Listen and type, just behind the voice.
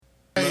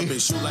up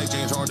and shoot like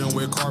James Harden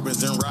with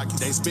carbons and Rocky.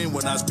 They spin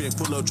when I spit,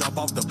 pull up, drop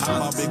off the pop.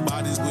 My big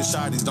bodies with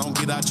shotties, don't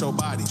get out your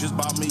body. Just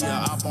bought me a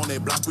op on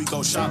that block, we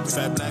go shopping.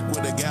 Fat black with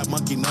a gap,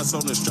 monkey nuts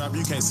on the strap.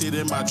 You can't sit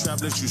in my trap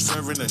unless you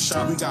serving the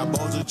shop. We got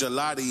bowls of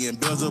gelati and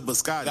bills of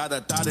biscotti. Got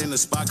a thought in the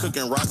spot,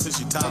 cooking rocks and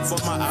she top.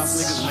 Fuck my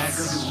ops,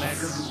 niggas mad.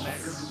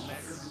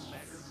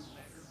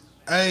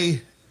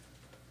 Hey,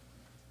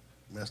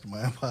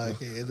 Mastermind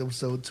Podcast,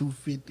 episode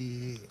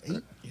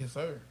 258. Yes,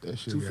 sir. That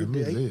shit got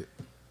me lit.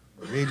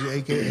 Reggie,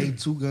 a.k.a.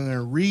 Two Gun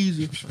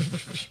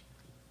Reezy.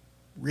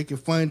 Ricky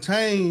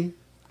Fontaine.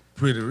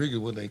 Pretty Ricky,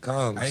 what they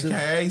call him.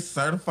 A.k.a.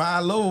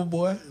 certified lover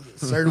boy.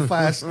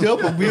 Certified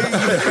stepper,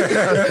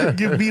 bitch.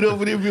 Get beat up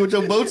with him with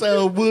your bow tie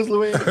on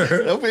Muslim, man.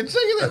 I'm finna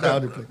check it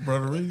out.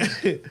 Brother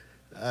Reezy.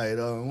 All right,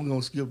 we're going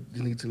to skip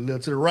this nigga to the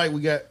left. To the right,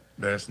 we got...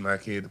 That's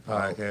Not Kid, the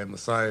podcast,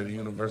 Messiah, the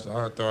Universal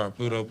Heartthrob,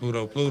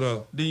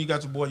 Pluto. Then you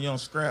got your boy Young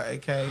Scrap,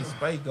 a.k.a.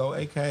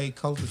 Spago, a.k.a.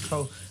 Coast to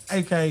Coast,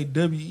 a.k.a.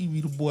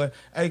 WEB the boy,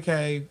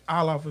 a.k.a.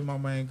 all off in my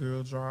main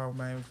girl drive,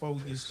 man. Before we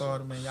get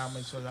started, man, y'all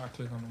make sure y'all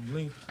click on them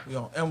links. We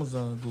on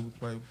Amazon, Google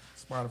Play,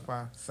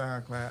 Spotify,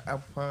 SoundCloud,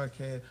 Apple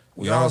Podcast.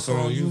 We also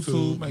on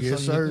YouTube. Make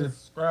Yes, sure you sir. hit the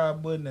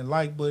subscribe button and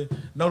like button,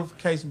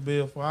 notification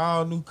bell for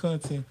all new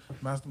content.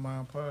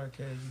 Mastermind Podcast,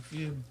 you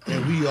feel me?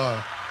 And we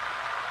are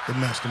the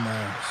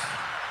Masterminds.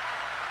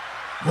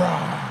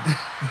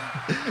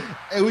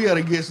 Hey, we got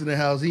a guest in the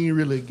house. He ain't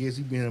really a guest.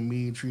 He been a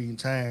mean treating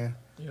time.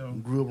 Yeah.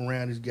 Grew up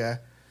around this guy.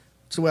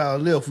 To our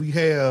left, we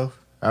have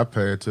I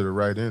pay it to the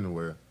right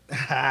anywhere.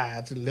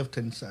 to the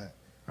left-hand side,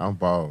 I'm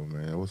bald,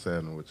 man. What's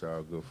happening with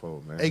y'all good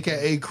folk, man?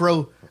 a.k.a.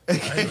 Crow.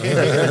 That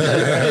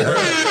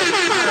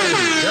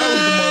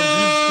was the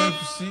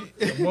most disrespectful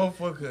shit a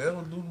motherfucker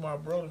ever do to my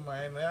brother,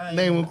 man. I ain't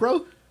Name him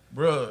Crow.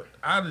 Bro,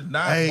 I did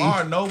not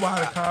bar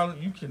nobody calling.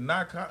 You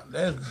cannot call.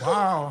 That's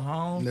ball,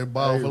 home. They're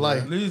ball for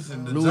life.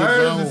 Listen, the Louis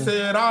jersey Jones.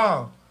 said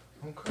all.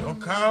 Don't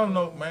call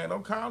no man.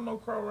 Don't call no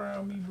crow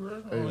around me,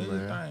 bro. Hey, On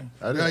man.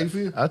 anything. How you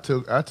feel? I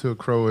took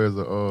Crow as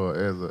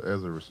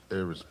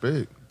a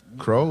respect.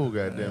 Crow,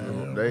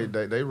 goddamn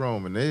it, they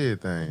roaming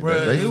everything.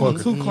 Bro, they it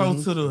was too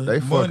close to the They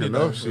money, fucking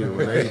though, up shit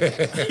when they.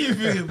 You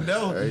feel me?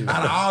 Though,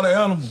 out of all the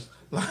animals,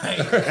 like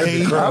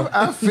Hey,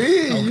 I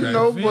feel you Okay.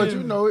 know, Feel but me.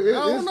 you know, I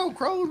don't know.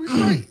 Crows be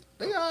straight.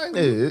 They all right.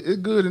 it's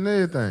good in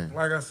everything.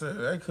 like I said,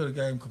 they could have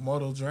gave him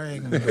Komodo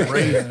dragon,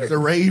 The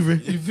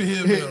Raven, you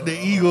feel me? the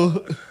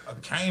Eagle, A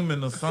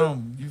caiman or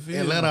something. You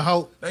feel Atlanta me?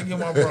 Hawk. They give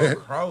my bro a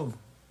crow.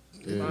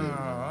 Yeah.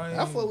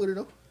 Nah, I fuck with it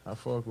though. I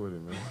fuck with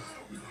it, man.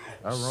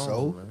 I roam,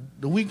 So, man.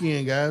 the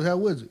weekend, guys, how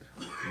was it?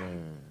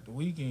 Man. The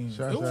weekend.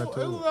 Shouts It was out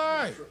to him.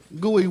 alright.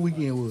 Good way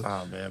weekend was.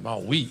 Oh man, my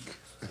week.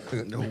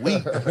 The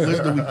week was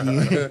the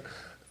weekend.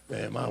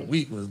 Man, my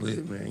week was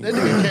lit, man. That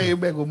nigga came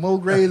back with more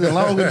grades and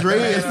longer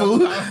dreads, fool.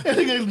 That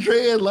nigga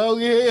dreads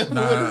long as hell.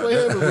 Nah, What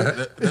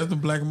happened? that's the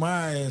black of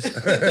my ass.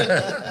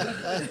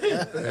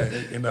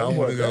 You know, I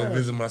want to go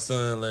visit my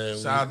son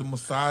last Shout out week. to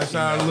Messiah,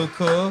 shout out to Lil'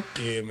 Cub.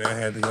 Yeah, man, I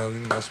had to go,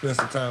 spend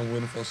some time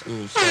with him for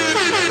school. So,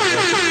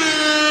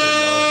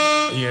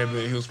 yeah,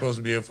 but he was supposed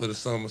to be here for the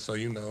summer, so, I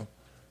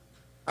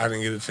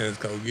didn't get a chance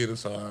to go get him,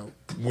 so I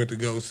went to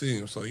go see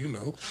him. So, shit.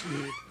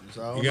 It's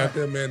all You got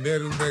that, man.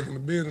 Daddy's back in the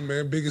building,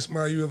 man. Biggest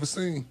smile you ever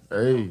seen.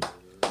 Hey,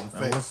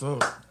 Hey, what's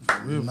up?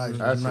 nice.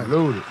 I nice.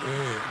 salute it.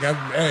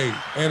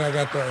 Yeah, and I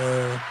got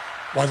to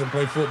watch him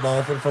play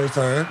football for the first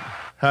time.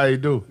 How you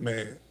do?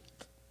 Man,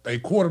 they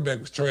quarterback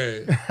was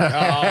trash. This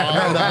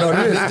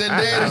that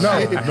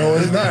daddy shit. No,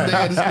 it's not.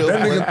 Daddy That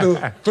stuff.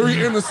 nigga threw 3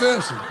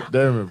 interceptions.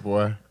 Damn it,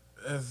 boy.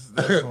 That's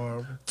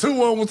horrible. 2 of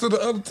them went to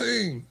the other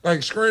team,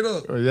 like straight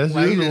up. Well, that's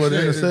Why you usually what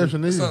just the said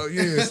interception is. So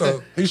yeah,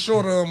 so he's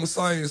shorter on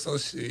Messiah, so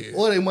shit.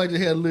 Or they might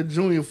just have little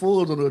junior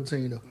forwards on the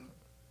team though.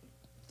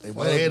 They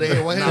might have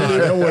That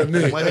wasn't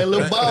they it. might have a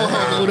little ball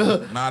hog over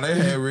there. Nah, they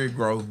had Rick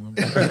Groveman.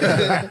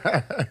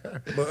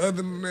 But other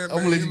than that, I'm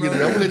gonna let you get it. I'm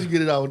gonna let you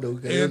get it out though.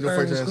 'cause it was your everything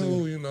first was time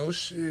cool,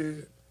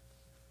 shit.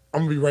 I'm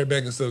gonna be right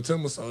back in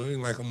September, so it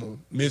ain't like I'm gonna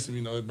miss him,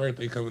 his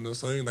birthday coming up,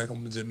 so it ain't like I'm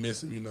gonna just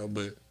miss him,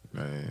 but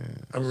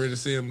Man. I'm ready to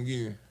see him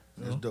again.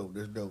 That's dope.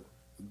 That's dope.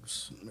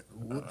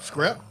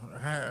 Scrap.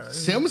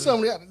 Tell me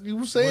something. You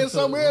were saying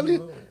something earlier.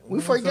 We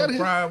first got here.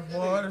 Pride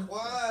boy.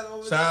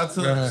 Shout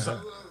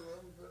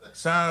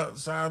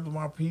out to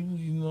my people,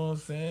 you know what I'm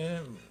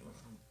saying?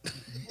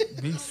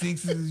 Big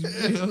sixes, you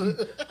feel?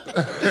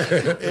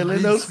 And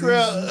let no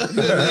scrap.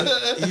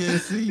 Yeah,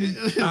 see,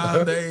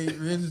 all day,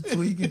 really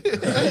tweaking.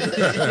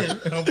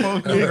 I'm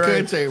fucking Red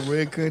great. contact.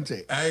 Red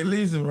contact. Hey,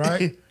 listen,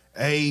 right?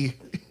 Hey.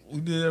 We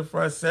did that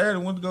Friday, Saturday.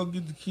 Went to go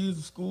get the kids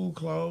to school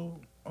clothes.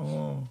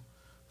 Found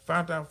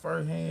out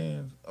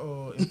firsthand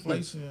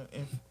inflation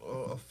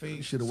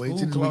affects Should have school waited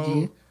till the clothes.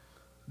 weekend.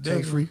 Tax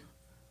Definitely. free.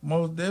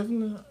 Most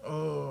definitely.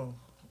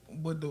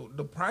 But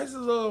the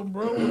prices of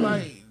bro,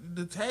 like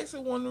the taxes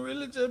wasn't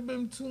really just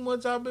been too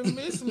much. I've been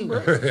missing,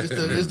 bro.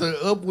 It's the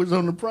upwards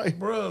on the price.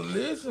 Bro,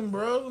 listen,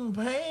 bro, I'm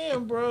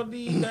paying, bro,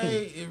 these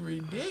days is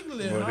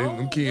ridiculous. Well,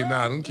 them kids,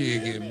 them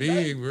kids getting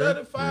big, bro.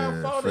 $35,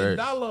 Yeah,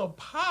 $40 a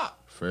pop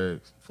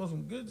Facts. for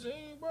some good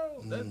jeans,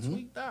 bro. That's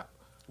tweaked out.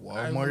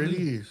 Walmart it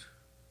is.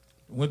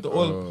 Went to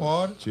oil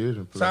party.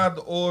 Children play. Shout out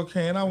to Oil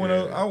Can. I went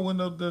Yeah. up. I went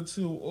up there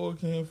to Oil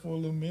Can for a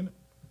little minute.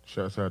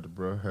 Shouts out to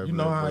bro. Happy You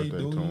know how he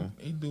birthday do. to him.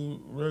 He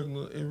do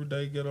regular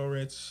everyday ghetto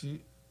ratchet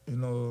shit. You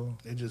know.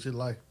 They just hit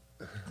life.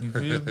 You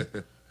feel me?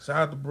 Shout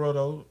out to bro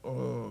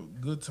though.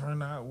 Good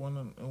turnout.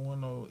 One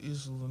no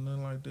issues or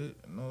nothing like that.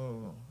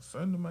 No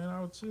Sunday man,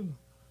 I was chilling.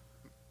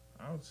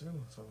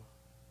 So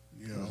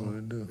Yeah, That's what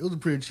it do. it was a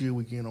pretty chill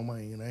weekend on my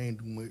end. I ain't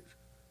do much.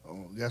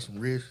 Got some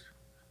rest,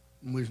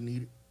 much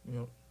needed.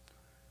 yep.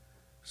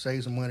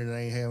 Save some money that I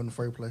ain't have in the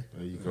first place.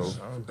 There you go.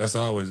 That's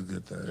always a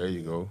good thing. There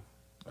you go.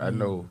 I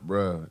know,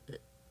 bruh.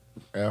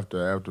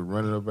 After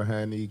running up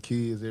behind these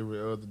kids every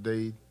other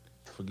day,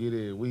 forget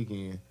every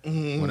weekend.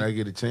 Mm-hmm. When I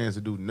get a chance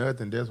to do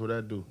nothing, that's what I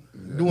do.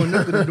 Doing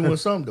nothing and doing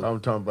something though. I'm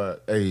talking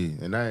about, hey,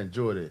 and I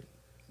enjoy that.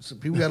 So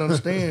people gotta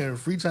understand,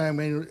 free time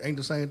ain't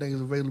the same thing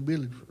as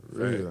availability,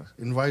 Real.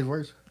 and vice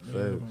versa. Yeah,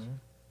 Facts. man.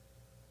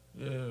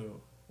 Yeah,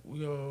 we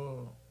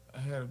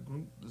had a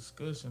group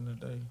discussion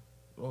today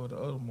or the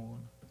other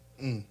morning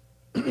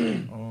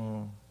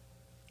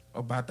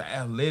about the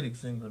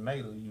athletics in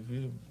Grenada. You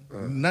feel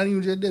me? Not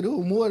even just that. It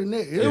was more than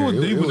that. It was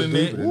deeper than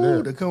that.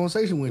 Ooh, the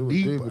conversation It went was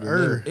deeper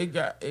than deeper.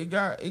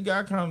 It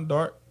got kind of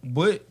dark,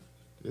 but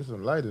It's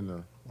some light in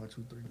there. 1,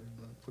 2, 3.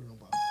 Put it on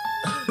ball.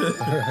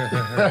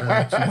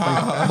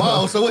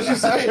 Ball. So what you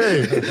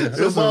say?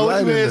 So some ball. What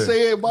light you in man there.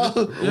 said,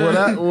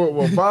 ball?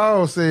 What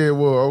Ball said,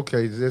 well,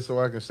 okay, just so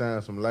I can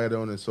shine some light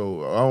on it.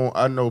 So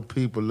I know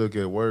people look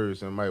at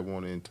words and might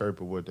want to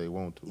interpret what they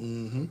want to.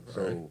 Mm-hmm.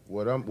 So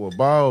what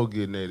Ball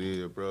getting at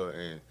is, bro,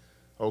 and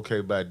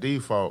okay, by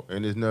default,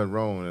 and there's nothing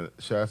wrong. And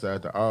shouts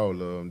out to all of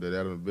them that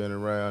done been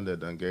around, that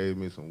done gave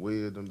me some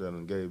wisdom, that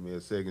done gave me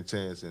a second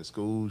chance in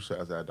school.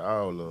 Shouts out to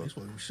all of them. That's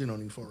what we shit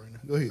on you for right now.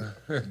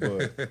 Go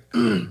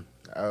ahead.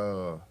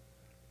 But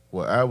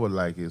what I would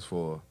like is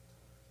for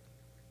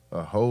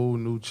a whole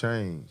new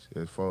change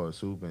as far as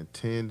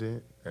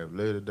superintendent,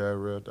 athletic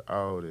director,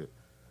 all that.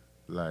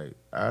 Like,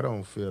 I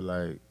don't feel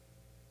like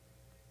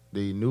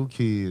these new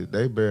kids,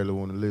 they barely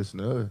want to listen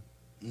to us.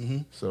 Mm-hmm.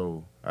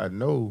 So I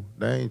know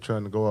they ain't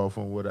trying to go off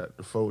on what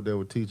the folk that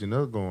were teaching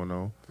us going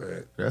on.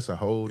 Fact. That's a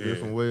whole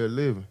different way of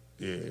living.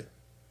 Yeah.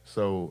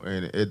 So,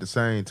 and at the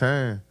same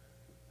time,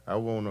 I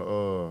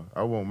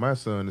want my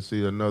son to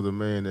see another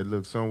man that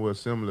looks somewhat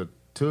similar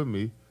to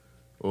me,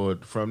 or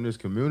from this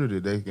community.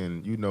 They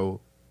can, you know,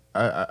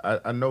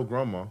 I know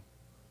grandma,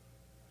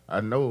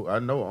 I know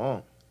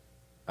aunt.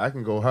 I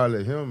can go holler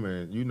at him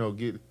and, you know,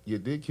 get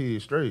this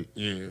kid straight,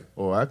 Yeah.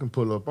 or I can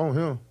pull up on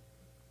him,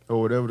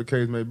 or whatever the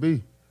case may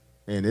be.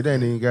 And it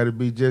ain't even got to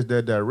be just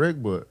that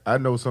direct, but I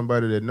know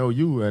somebody that know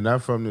you, and I'm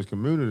from this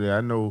community.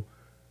 I know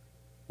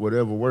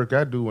whatever work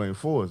I do ain't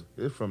forced.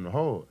 It's from the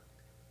heart.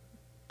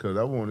 Because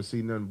I want to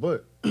see nothing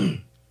but,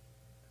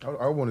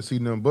 I want to see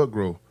nothing but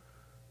growth.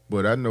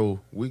 But I know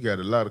we got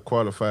a lot of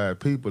qualified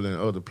people in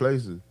other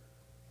places.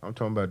 I'm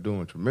talking about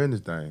doing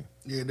tremendous things.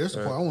 Yeah, that's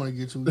the part I want to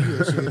get to. You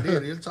had said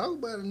that. Let's talk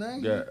about it now.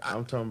 Yeah,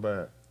 I'm talking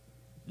about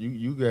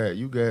you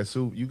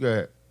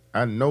got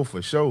I know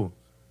for sure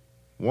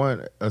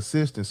one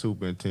assistant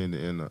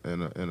superintendent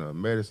in a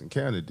Madison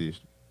County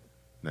district.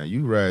 Now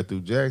you ride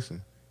through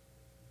Jackson,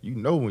 you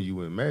know when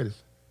you in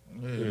Madison.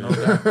 yeah, no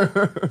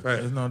doubt.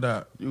 There's no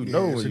doubt. You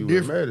know it's when a you in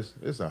different- Madison.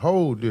 It's a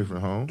whole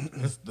different home.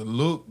 It's the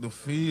look, the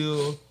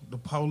feel, the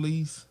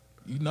police.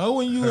 You know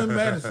when you in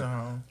Madison,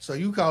 home. So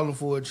you calling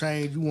for a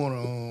change? You want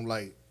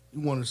to you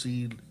want to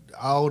see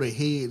all the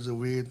heads of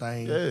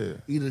everything Yeah.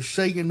 either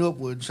shaking up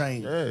or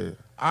change. Yeah.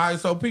 All right,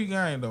 so P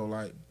Gang though,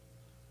 like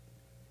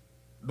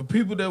the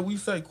people that we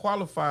say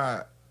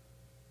qualified,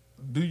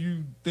 do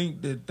you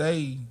think that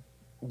they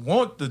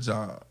want the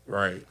job?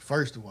 Right.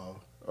 First of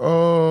all,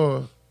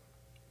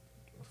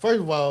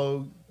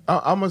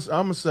 I'ma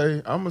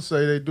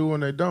say they do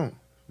and they don't.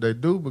 They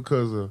do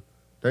because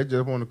they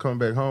just want to come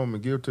back home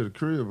and give to the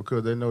crib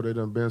because they know they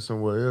done been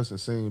somewhere else and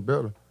seen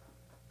better,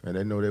 and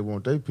they know they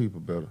want their people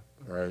better.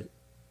 Right.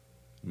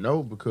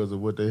 No, because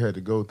of what they had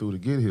to go through to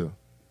get here.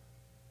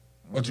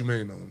 What you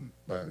mean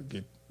by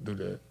do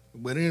that?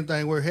 but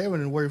anything worth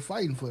having is worth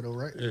fighting for, though,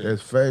 right? Yeah.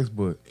 That's facts.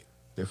 But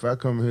if I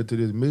come here to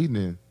this meeting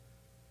and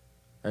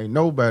ain't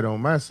nobody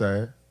on my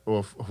side,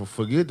 or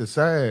forget the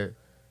side,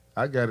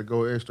 I got to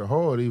go extra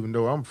hard, even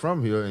though I'm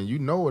from here, and you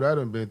know what I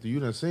done been through. You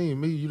done seen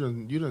me. You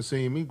done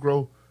seen me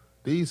grow.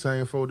 These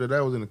same folk that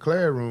I was in the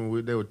classroom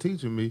with, they were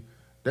teaching me.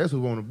 That's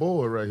who on the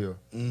board right here.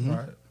 Mm-hmm.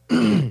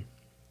 Right.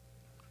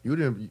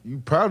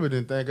 You probably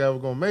didn't think I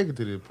was gonna make it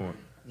to this point.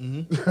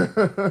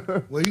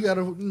 Mm-hmm. Well, you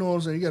gotta, you know what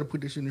I'm saying. You gotta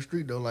put this in the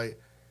street though. Like,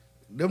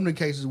 them the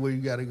cases where you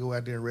gotta go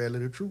out there and rally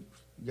the troops.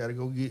 You gotta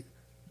go get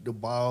the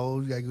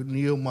balls. You gotta go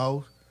Neil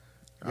Moss.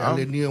 You gotta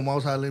let Neil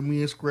Moss holler at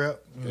me and Scrap.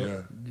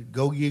 Yeah.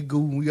 Go get Goo.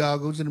 And we all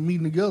go to the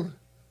meeting together.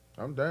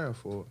 I'm down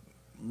for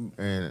it.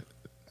 And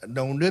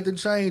Don't nothing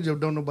change if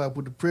don't nobody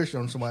put the pressure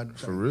on somebody. To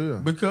for change. real,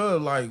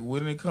 Because like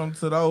when it comes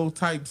to those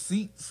type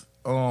seats,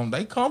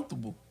 they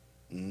comfortable.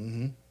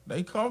 Mm-hmm.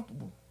 They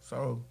comfortable.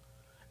 So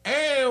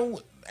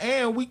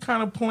and we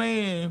kind of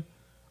playing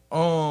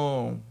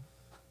from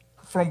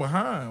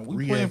behind.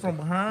 We playing from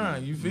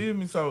behind. You feel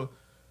me? So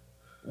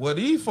Well,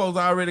 these folks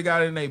already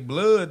got in their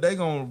blood. They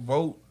gonna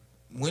vote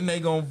when they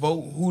gonna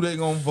vote, who they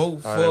gonna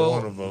vote How they for,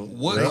 wanna vote.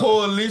 what Yeah.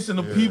 coalition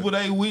of people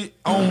they with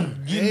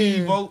on getting these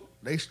And votes.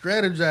 They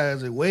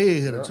strategize it way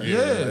ahead of time.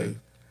 Yeah. Like,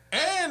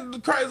 And the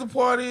crazy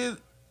part is,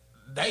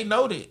 they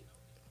know that.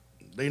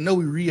 they know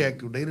we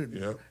reactive.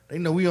 They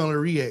know we only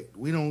react.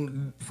 We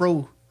don't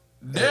pro.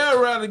 They'd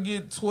rather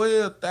get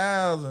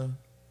 12,000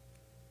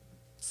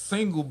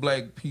 single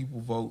black people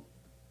vote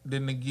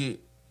than to get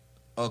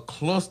a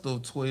cluster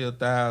of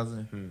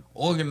 12,000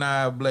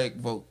 organized black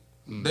vote.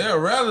 They'd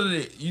rather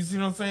that. You see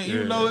what I'm saying?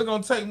 Even though it's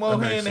going to take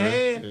more hand in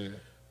hand. Yeah.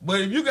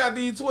 But if you got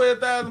these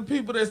 12,000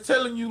 people that's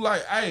telling you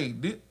like, hey,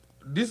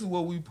 this is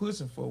what we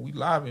pushing for. We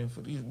lobbying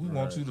for this. We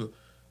want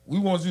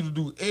you to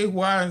do X,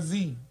 Y, and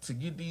Z to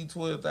get these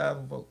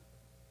 12,000 votes.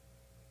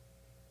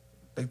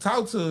 They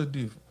talk to us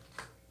different.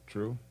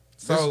 True.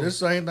 So This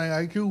same thing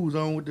IQ was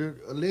on with the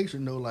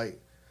election though. Like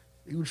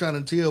he was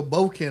trying to tell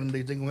both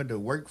candidates they gonna have to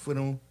work for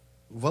them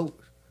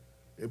votes.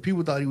 And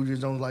people thought he was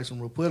just on like some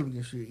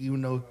Republican shit,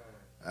 even though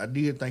I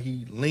did think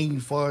he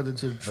leaned farther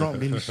to Trump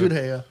than he should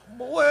have.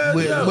 well,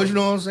 But you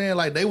know what I'm saying?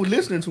 Like they were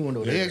listening to him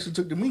though. They actually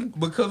took the meeting.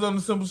 because on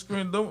the simple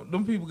screen,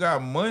 them people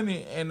got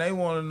money and they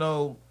want to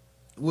know,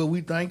 What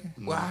we thinking?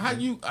 well, how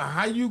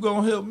you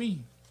gonna help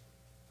me?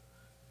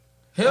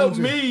 Help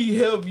me,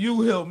 help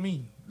you, help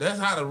me. That's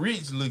how the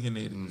rich looking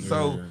at it.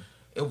 So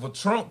if a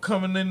Trump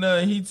coming in there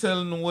and he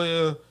telling them,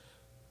 well,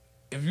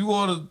 if you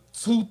order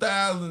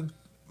 2,000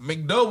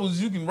 McDoubles,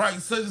 you can write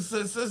such and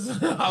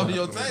such off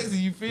your taxes.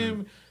 You feel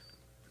me?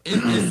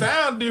 It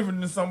sounds different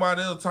than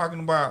somebody else talking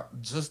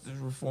about justice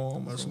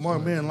reform. A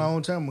smart man a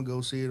long time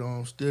ago said,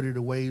 study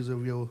the ways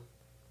of your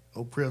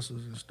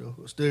oppressors and stuff.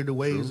 Or study the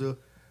ways of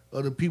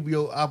the people,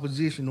 your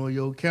opposition or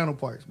your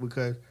counterparts.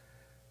 Because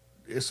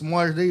as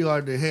smart as they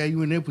are to have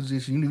you in their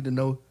position, you need to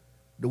know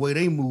the way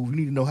they move. You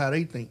need to know how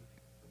they think.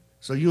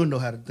 So you'll know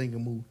how to think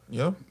and move.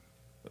 Yeah.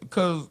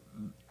 Because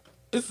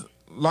it's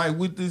like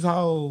with this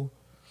whole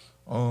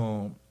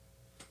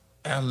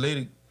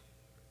athletic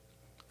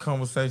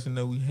conversation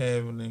that we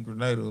having in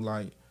Grenada,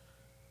 like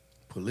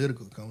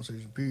Political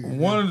conversation, period.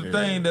 one of the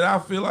things that I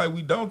feel like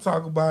we don't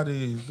talk about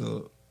is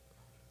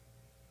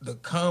the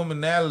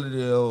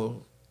commonality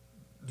of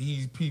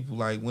these people.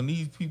 Like when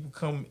these people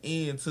come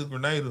into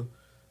Grenada,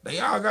 they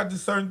all got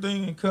this certain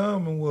thing in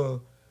common.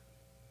 Well,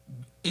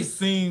 it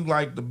seems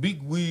like the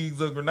big wigs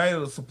of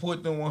Grenada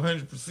support them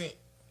 100%.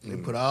 They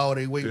put all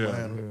their weight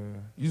behind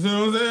them. You see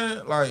what I'm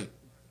saying? Like,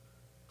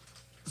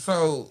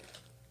 so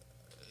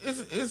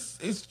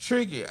it's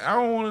tricky. I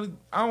don't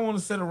want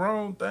to say the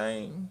wrong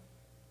thing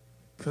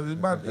because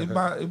it's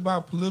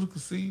about political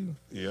season.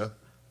 Yeah.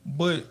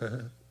 But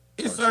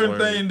it's certain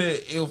thing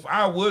that if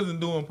I wasn't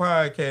doing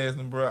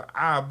podcasting, bro,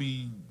 I'd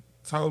be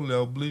totally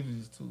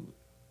oblivious to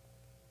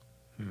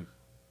it.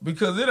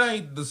 Because it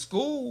ain't the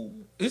school,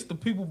 it's the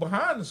people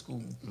behind the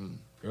school.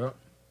 Yep.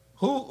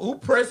 Who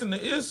pressing the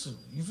issue?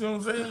 You see what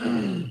I'm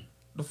saying?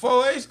 The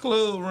 4-H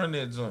club run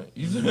that joint.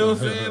 You see what I'm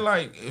saying?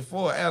 Like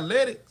for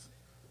athletics.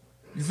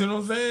 You see what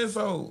I'm saying?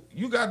 So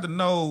you got to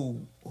know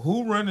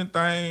who running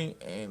thing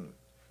and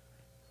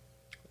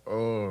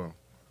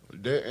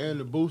that and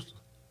the booster.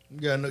 You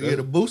gotta know,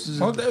 the boosters.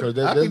 Most I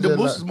definitely. think the just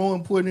boosters more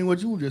important than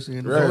what you were just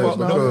saying. Right, The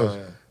because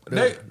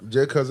They,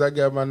 just because I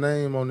got my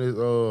name on this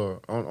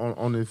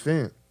on the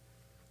fence,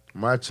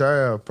 my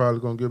child probably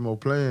gonna get more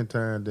playing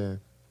time than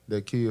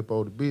that kid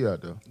supposed to be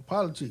out there.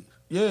 politics.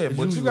 yeah, but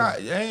you usual. got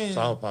It's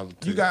all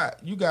politics.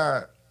 you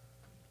got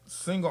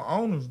single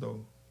owners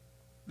though.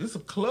 This a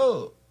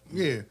club.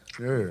 Yeah,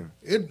 Yeah.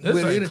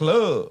 This a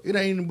club. It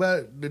ain't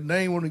about the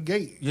name on the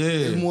gate. Yeah.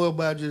 It's more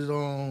about just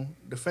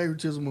the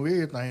favoritism of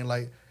everything.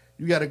 Like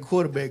you got a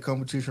quarterback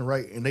competition,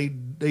 right? And they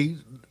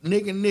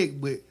neck and neck,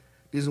 but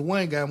there's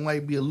one guy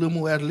might be a little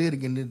more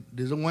athletic, and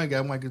there's one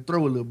guy might can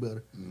throw a little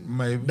better.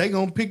 Maybe. They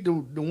gonna pick the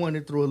one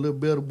that throw a little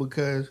better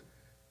because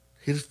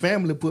his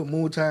family put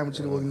more time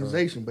into the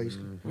organization,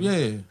 basically.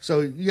 Yeah.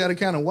 So you got to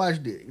kind of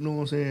watch that. You know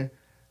what I'm saying?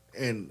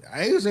 And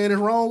I ain't saying it's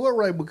wrong or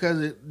right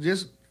because it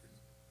just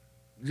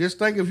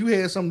think if you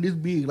had something this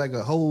big, like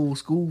a whole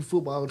school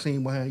football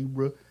team behind you,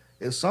 bro.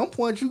 At some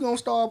point, you gonna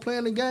start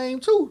playing the game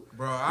too.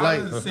 Bro, I Like,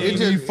 done it seen just-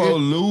 these folks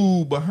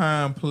lose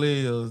behind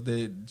players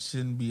that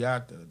shouldn't be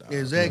out there, dog.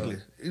 Exactly.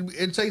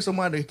 It takes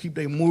somebody to keep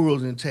their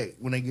morals intact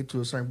when they get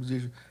to a certain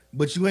position,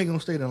 but you ain't gonna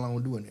stay that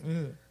long doing it.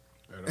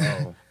 Yeah.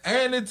 At all.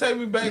 And it take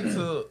me back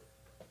to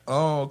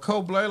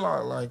Cole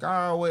Blaylock. Like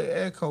I always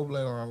ask Cole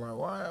Blaylock,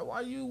 like,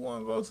 why you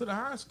want to go to the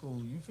high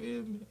school? You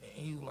feel me? And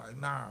he was like,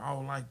 nah, I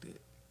don't like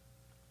that.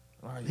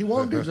 Like, He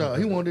wanted this job.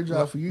 He wanted this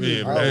job for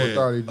years. Yeah, I always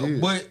thought he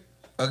did. but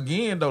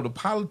again, though, the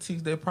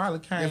politics they probably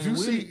came If you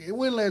with it. see,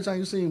 when last time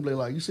you seen him play?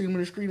 Like you seen him in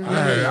the street? And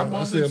Hey, I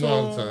I'm see him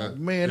all the on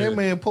time. man, Yeah. that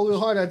man pulled his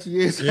heart out to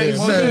you. Yeah,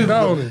 man,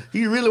 don't he?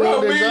 He really Bro,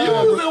 wanted man, that you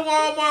job. was in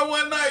Walmart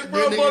one night,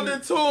 bro, That bumped nigga-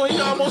 into him.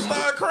 He almost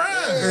started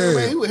crying. Yeah,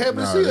 man, he was happy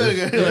to see her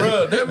again.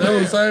 Bro, that That was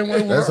man, the same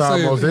way. That's I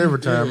said almost it. every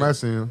time I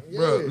see him.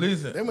 bro,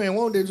 listen. That man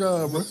wanted that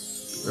job, bro.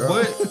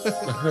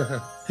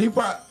 But he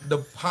brought the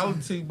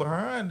politics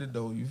behind it,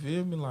 though. You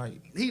feel me? Like,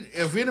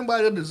 If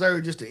anybody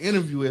deserved just to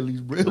interview at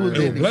least, bro, it was It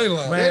that was nigga.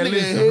 Blaylock. That Man, nigga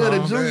listen, held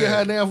huh, a junior man.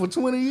 high down for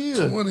 20 years.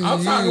 20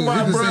 I'm talking years.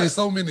 about, He just bruh. had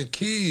so many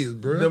kids,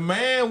 bro. the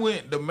man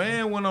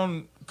went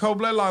on, Cole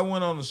Blaylock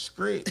went on a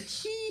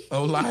stretch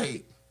of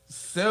like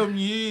 7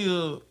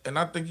 years, and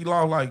I think he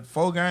lost like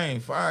 4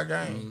 games, 5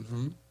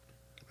 games.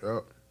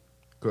 Yep.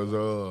 Cause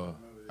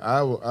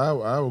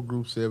our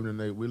group 7 and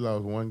 8, we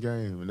lost 1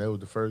 game, and that was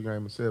the first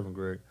game of 7th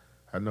grade.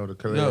 I know the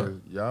class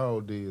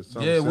y'all did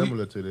something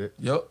similar to that.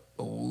 Yep.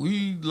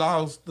 We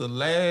lost the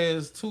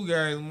last 2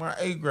 games of my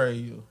 8th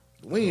grade year.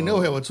 We ain't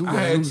never have a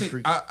 2-game losing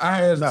streak. I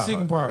had a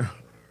chicken pot.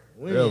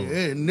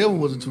 It never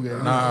was a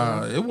 2-game.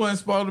 Nah, it wasn't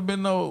supposed to be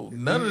none of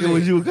It that.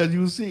 was you because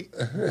you was sick.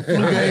 Flu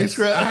game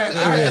scrap.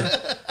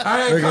 I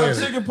had caught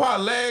chicken pot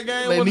last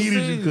game. They of the needed you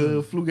season.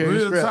 because flu game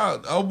Real scrap.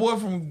 talk. Old boy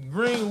from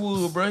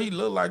Greenwood, bro, he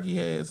looked like he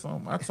had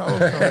something. I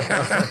told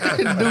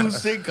him. Dude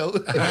sick,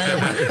 coach.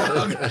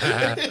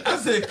 I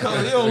said, Cole,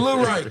 he don't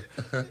look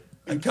right.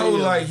 And Cole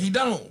like, he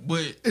don't,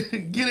 but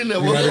Get in there,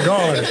 You gotta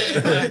guard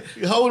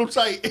it. hold him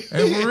tight.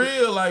 and for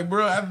real, like,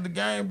 bro, after the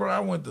game, bro, I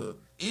went to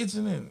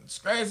itching and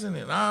scratching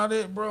and all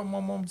that, bro. My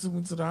mom took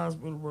me to the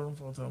hospital, bro. Them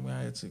folks told me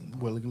I had chicken.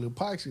 Boy, look a little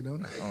poxy,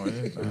 don't it? Oh,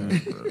 yeah,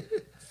 bro.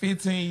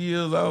 15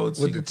 years old, With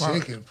chicken the pot.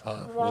 chicken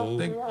pot. fool.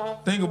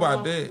 Think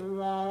about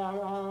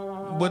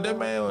that. But that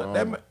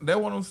man,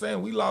 that what I'm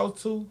saying. We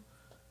lost 2,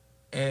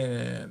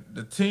 and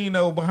the team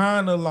that was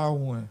behind us lost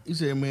 1. He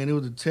said, man, it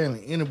was a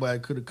talent. Anybody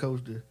could have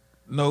coached it.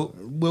 Nope.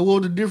 But what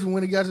was the difference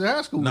when he got to the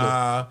high school?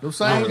 Nah. The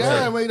same Nah,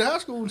 guy nah. made the high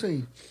school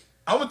team.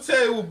 I'm gonna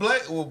tell you with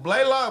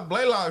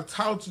Blaylock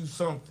taught you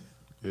something.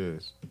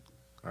 Yes,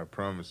 I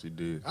promise he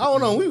did. I don't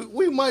know.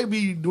 We might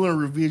be doing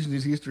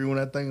revisionist history when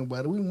I think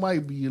about it. We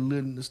might be a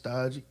little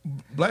nostalgic.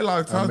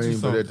 Blaylock I taught you mean, but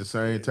something. at the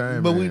same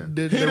time, But man,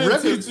 the He didn't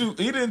records, teach you.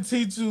 He didn't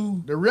teach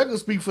you. the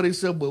records speak for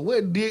themselves. But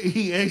what did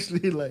he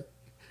actually like?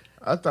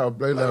 I thought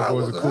Blaylock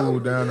was a cool,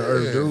 down to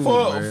earth dude,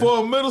 For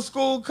man. a middle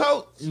school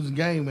coach, He was a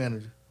game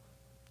manager.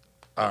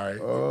 All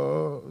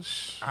right.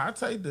 I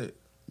take that.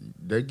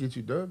 They get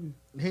you W.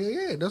 Hell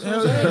yeah, that's what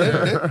I'm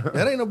saying.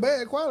 That ain't no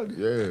bad quality.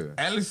 Yeah.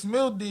 Alex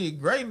Smith did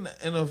great in the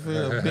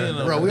NFL being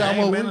a Bro,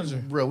 game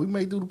manager. we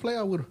made through the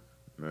playoff with him.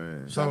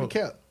 Man. Shot the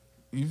cap.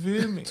 You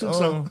feel me? Took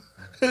some.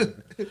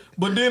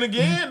 But then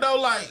again, though,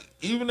 like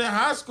even in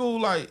high school,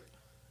 like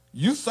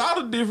you saw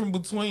the difference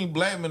between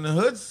Blackman and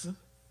Hudson.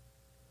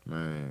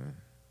 Man.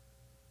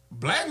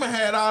 Blackman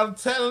had all the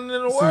talent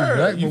in the See, world.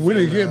 Blackman, You we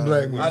feel didn't me? get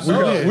Blackman. I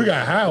know that. We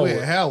got Howard. We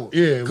had Howard.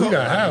 Yeah, we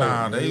got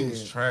Howard. Nah, they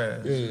was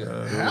trash.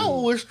 Yeah.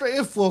 Howard was straight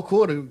in 4th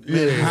quarter.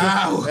 Man.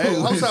 Howard Hey,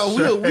 I'm was sorry,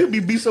 we'll be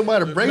beat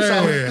somebody brace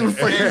off Man. through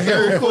the And freaking he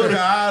third put quarter. it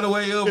all the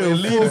way up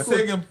and lead the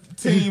second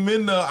team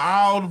in the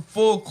all the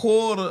 4th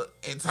quarter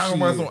and talking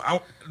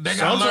about they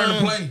gotta learn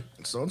to play.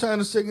 Sometimes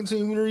the second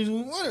team is the reason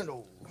we won it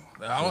though.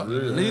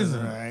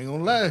 Listen, I ain't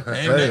gonna lie.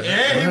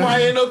 and he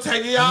might end up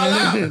taking y'all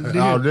out.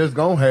 Oh, that's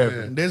gonna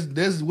happen.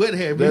 That's what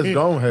happened. That's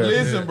gonna happen.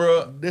 Listen,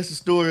 bro. That's the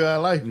story of our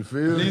life. You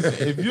feel me?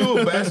 Listen, if you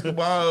a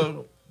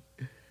basketball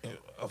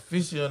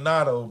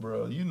aficionado,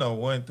 bro, you know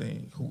one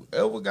thing.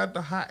 Whoever got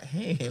the hot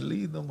hand,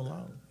 leave them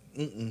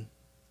alone.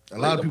 A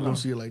lot of people don't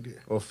see it like that.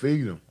 Or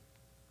feed them.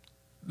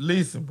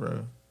 Listen,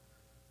 bro.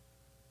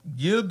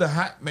 Give the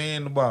hot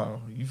man the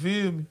ball. You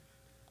feel me?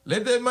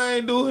 Let that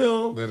man do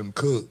him. Let him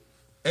cook.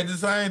 At the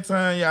same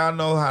time, y'all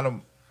know how to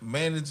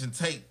manage and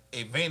take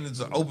advantage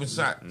of open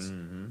shots.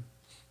 Mm-hmm.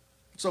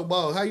 So,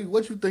 Bob,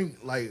 what you think?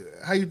 Like,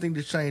 how you think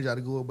this change ought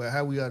to go about?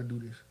 How we ought to do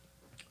this?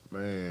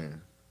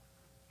 Man.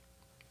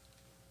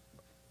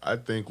 I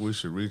think we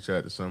should reach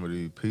out to some of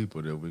these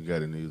people that we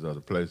got in these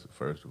other places,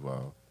 first of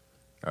all.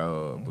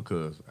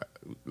 Because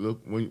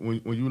look,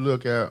 when you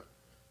look out,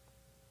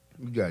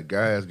 you got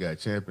guys got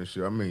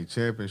championship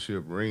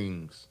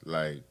rings,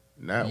 like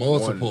not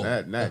Multiple.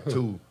 one, not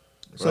two.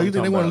 So you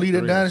think they want to lead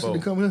that dynasty to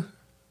come here?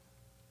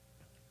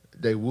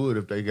 They would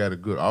if they got a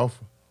good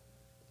offer.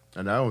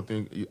 And I don't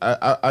think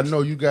I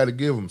know you got to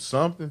give them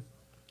something,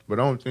 but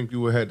I don't think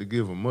you would have to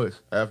give them much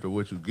after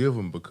what you give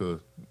them because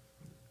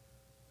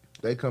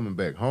they coming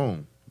back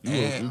home.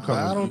 I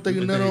don't think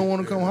none of them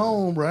want to come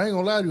home, bro. I ain't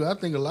gonna lie to you. I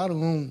think a lot of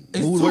them It's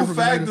moved away two from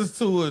factors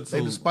to it, They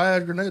too.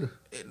 despise Grenada.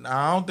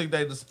 I don't think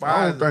they despise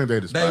I don't think they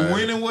despise They it.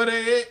 winning where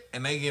they at,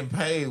 and they getting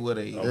paid where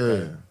they at.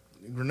 Yeah.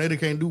 Grenada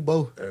can't do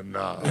both.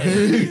 Nah.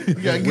 You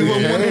gotta give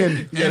them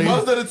one. And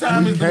most of the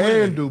time, We it's the can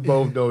winning. do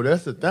both though.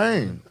 That's the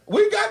thing.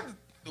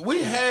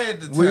 We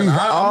had the talent. We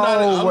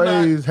I'm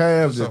always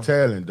have the So-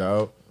 talent,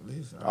 dog.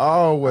 Listen,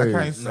 Always.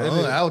 I can't say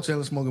No, that. I was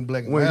telling smoking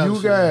black and When mild you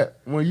shit.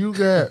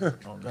 got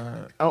Oh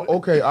God.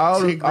 okay, all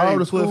Sixth the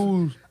grade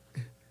schools,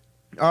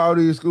 all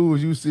these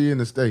schools you see in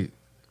the state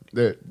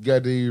that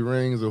got these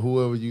rings or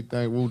whoever you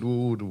think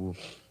woo.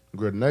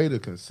 Grenada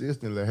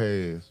consistently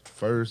has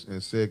first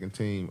and second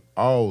team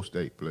all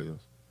state players.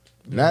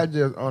 Not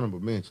just honorable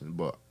mention,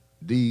 but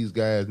these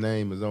guys'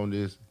 name is on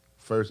this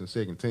first and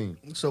second team.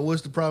 So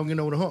what's the problem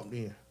getting over the hump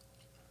then?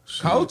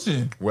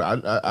 Coaching.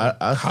 Well,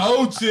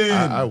 Coaching.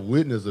 I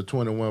witnessed a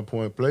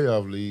 21-point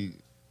playoff league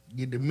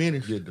Get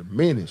diminished. Get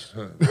diminished.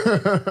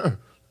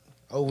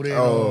 Over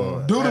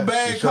there. Do the at-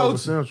 bad Shelby coaching.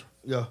 Central.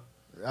 Yeah.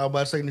 I was about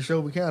to say the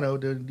Shelby County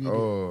out there. Did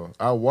it.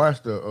 I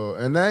watched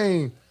and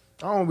I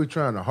don't be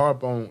trying to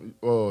harp on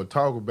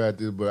talk about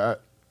this,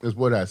 but it's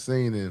what I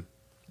seen. And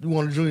You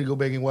want the junior to go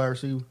back in wide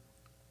receiver?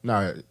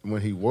 now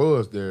when he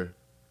was there,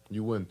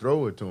 you wouldn't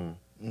throw it to him,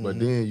 but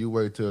then you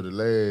wait till the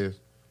last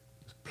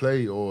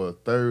play or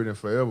third and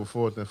forever,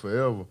 fourth and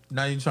forever,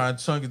 Now you trying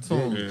to chunk it to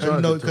him. Yeah.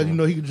 Because you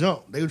know he could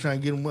jump. They were trying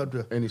to get him up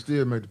there. and he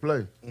still make the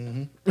play.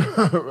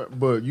 Mm-hmm.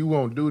 But you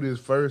won't do this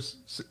first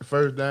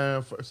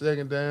down,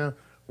 second down,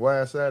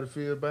 wide side of the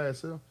field by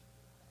itself.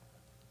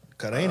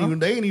 Cause they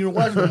ain't even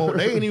watching them.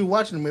 They ain't even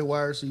watching them at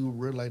wide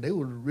receiver. Like they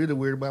were really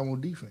worried about him on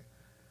defense.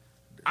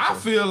 I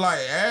feel like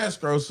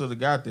Astro should have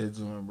got that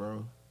joint,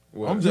 bro.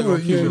 Well, I'm just gonna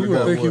keep it You would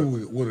about think he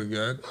what. would have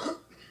got it.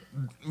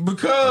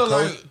 Because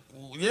like,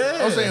 yeah,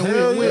 I'm saying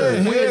hell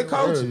when head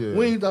coach. Yeah.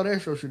 When you thought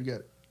Astro should have got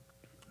it?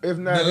 If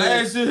not, The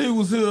last year he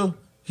was here,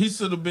 he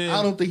should have been.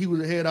 I don't think he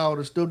was had all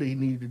the stuff that he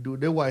needed to do.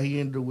 That's why he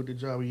ended up with the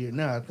job he had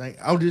now. I think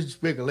I'm just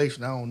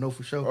speculation. I don't know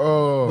for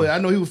sure. But I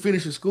know he was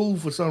finishing school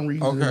for some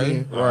reason. Okay.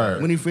 And then Right.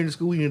 when he finished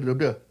school, he ended up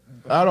there.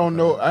 I don't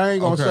know. I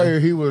ain't gonna Okay. say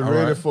he was All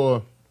ready right.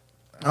 for.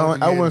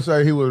 I wouldn't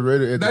say he was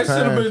ready at They the should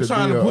time have been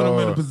trying to put him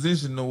in a a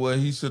position to where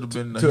he should have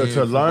been the to head to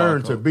football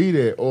learn to coach. be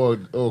that or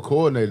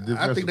coordinator, I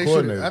defensive think they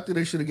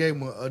coordinator. should have gave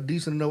him a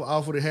decent enough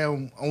offer to have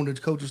him on the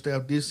coaching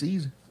staff this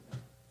season.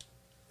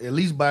 At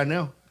least by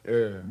now.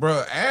 Yeah.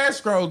 Bro,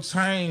 Astro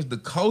changed the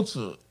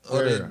culture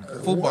of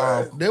that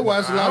football. That's why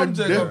it's a lot I'm of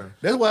just gonna-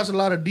 that's why it's a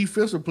lot of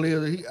defensive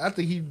players. I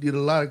think he did a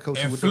lot of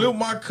coaching And with Flip, them.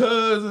 my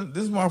cousin,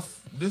 this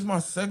is my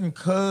second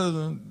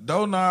cousin.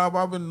 Donob,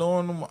 I've been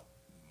knowing him a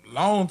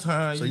long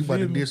time. So you about to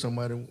feel me? diss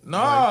somebody?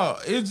 No,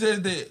 it's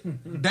just that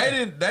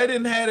they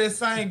didn't have that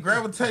same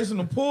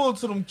gravitational pull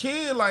to them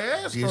kids like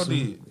Astro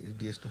did.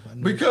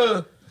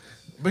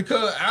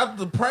 Because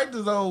after the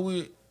practice over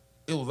with,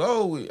 it was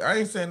over with. I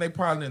ain't saying they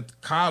probably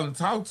didn't call and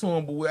talk to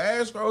him, but with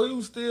Astro, he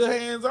was still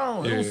hands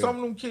on. It was Yeah. some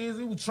of them kids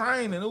he was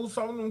training. It was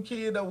some of them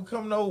kids that were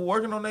coming over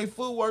working on their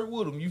footwork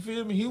with him. You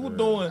feel me? He was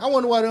doing. I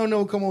wonder why they don't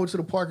never come over to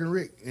the park and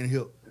rec and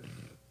help.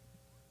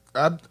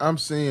 I'm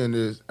seeing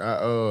this.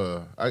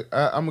 I'm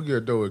gonna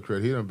give Doe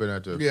credit. He done been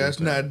out there. a Yeah, few it's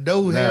times. not.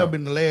 Those Now, have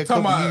been the last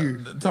Talking couple about,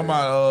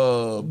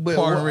 years.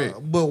 Park and Rec.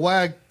 But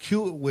why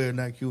Q? Well,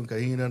 not Q because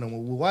he ain't done no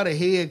more. Why the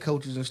head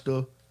coaches and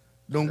stuff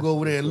don't go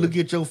over there and look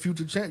at your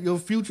future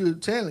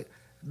talent?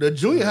 The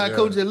junior high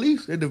coaches, at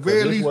least, at the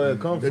very this least, where it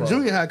come the from.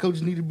 junior high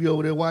coaches need to be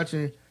over there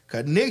watching.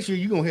 Cause next year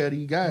you gonna have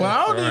these guys. But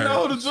I don't even Right.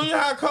 know who the junior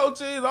high coach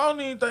is. I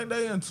don't even think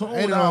they in tune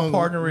Ain't with our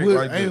Park and Rec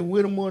like Ain't that.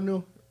 Whittemore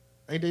no?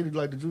 Ain't they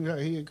like the junior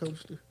high head coach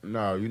still?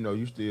 No,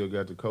 you still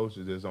got the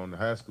coaches that's on the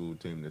high school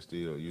team that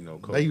still,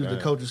 coach They use the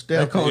down. coaching They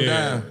staff. coach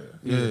Yeah. down.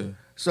 Yeah.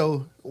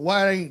 So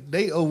why ain't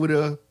they over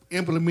there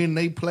implementing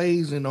they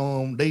plays and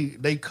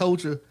they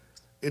culture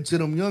into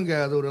them young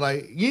guys over there?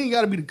 Like you ain't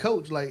got to be the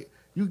coach. Like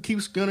you can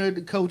keep Skinner at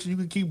the coach, you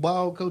can keep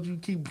Ball coach, you can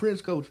keep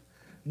Prince coach,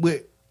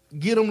 but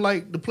get them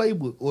like the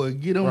playbook or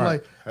get them Right.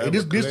 like Have hey,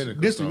 a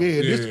clinic or something.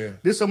 Yeah.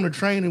 this some of the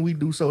training we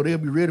do so they'll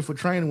be ready for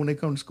training when they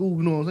come to school.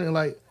 You know what I'm saying?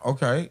 Like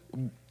Okay.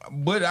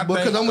 But I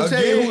because think I'm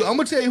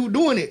gonna tell you who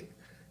doing it.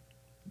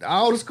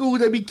 All the schools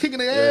they be kicking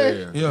their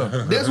ass. Yeah.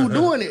 Yeah. That's who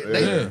doing it.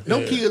 Yeah.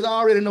 Them kids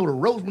already know the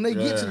ropes when they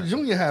get to the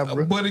junior high,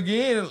 bro. But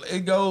again,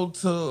 it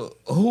goes to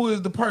who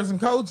is the person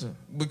coaching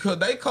because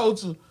they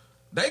coaching.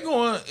 They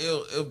going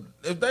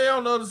if they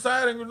on the other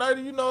side of Grenada,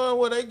 you know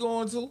where they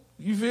going to.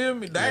 You feel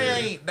me? They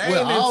ain't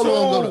Well,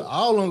 in tune.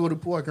 all of them go to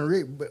Park and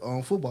Rec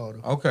on football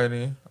though. Okay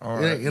then. All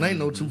It right. ain't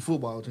no two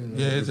football teams.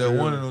 Yeah, it's just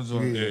one of them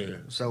joints. Yeah.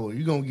 So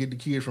you gonna get the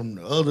kids from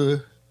the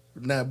other.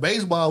 Now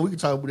baseball, we can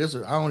talk about this. I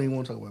don't even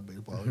want to talk about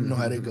baseball. You know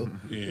how they go.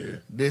 Yeah.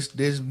 This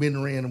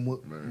been random.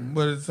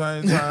 But at the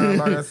same time,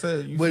 like I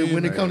said, you But feel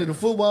when me? it comes to the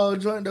football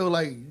joint though,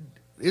 like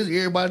it's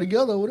everybody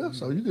together over there.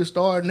 So you can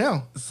start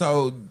now.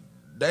 So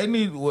they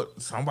need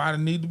somebody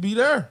need to be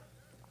there.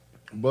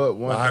 But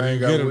one How do you thing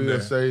get I 'em will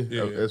there? say,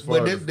 Yeah. as far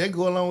But as that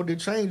go along with the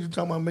change. You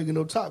talking about making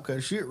no top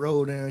cut shit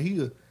roll down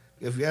here.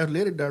 If your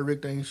athletic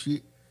director ain't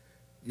shit,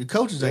 your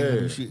coaches ain't gonna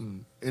Yeah. be shit.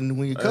 And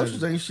when your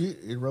coaches ain't shit,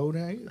 it roll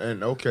down here.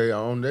 and okay,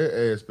 on that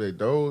aspect,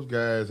 those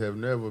guys have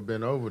never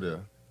been over there.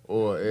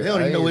 Or They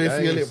don't even know where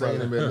they feel it, seen bro.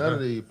 them in none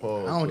of these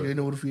parts. I don't but even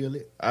know what to feel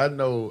it. I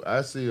know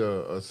I see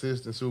a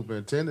assistant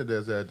superintendent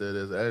that's out there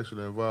that's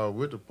actually involved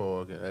with the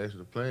park and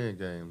actually playing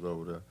games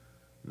over there.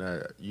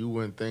 Now you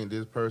wouldn't think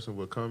this person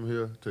would come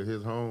here to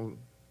his home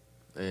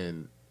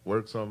and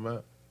work something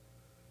out.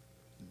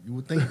 You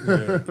would think,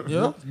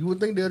 Yeah. you would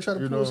think they'll try to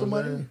You know pull what I'm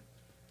somebody saying? in.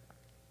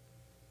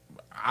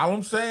 All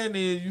I'm saying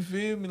is, you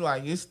feel me?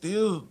 Like it's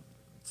still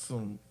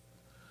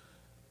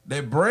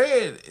that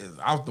bread is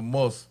out the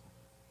muscle.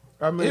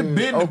 I mean,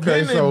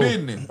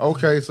 business.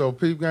 okay, so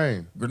peep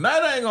game.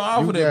 Grenada ain't gonna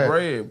offer that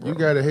bread, bro. You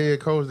got a head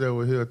coach that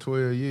was here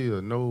 12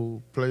 years,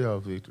 no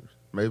playoff victories,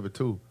 maybe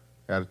 2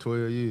 out of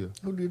 12 years.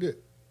 Who did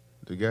that?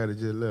 The guy that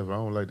just left, I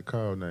don't like the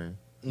call name.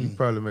 He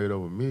probably made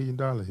over $1 million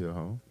here,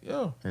 huh?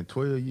 Yeah, In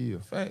 12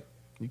 years. fact.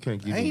 You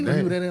can't give I him ain't know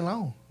he was that. that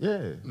long. Yeah.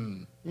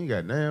 You ain't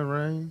got damn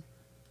rain.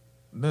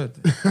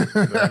 Nothing.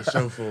 Got to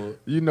show for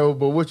it. You know,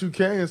 but what you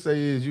can say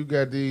is you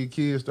got these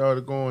kids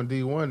started going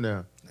D1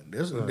 now.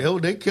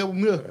 They kept him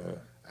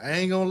here. I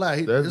ain't gonna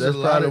lie. That's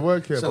probably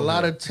what kept It's a him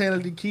lot here. of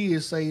talented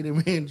kids say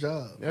them in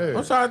job. Yeah.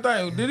 I'm trying to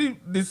think.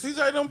 Did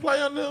CJ them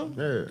play on them?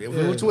 Yeah. If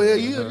it was 12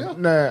 years, yeah.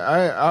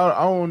 Nah,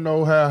 I don't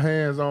know how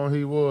hands on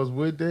he was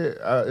with that.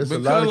 It's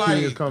Because, a lot of like,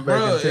 kids come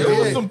back bruh, and tell it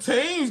was me. some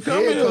teams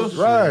coming Yeah,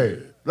 here. Right.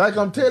 Like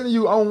I'm telling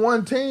you, on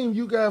one team,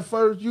 you got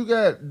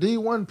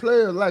D1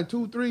 players, like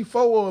 2, 3,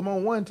 4 of them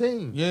on one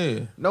team.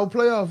 Yeah, No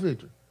playoff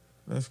victory.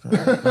 that's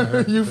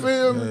crazy. You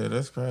feel me? Yeah,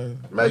 that's crazy.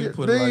 Why Make you it,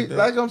 put it like that?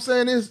 like I'm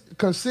saying, it's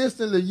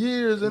consistently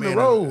years in Man, a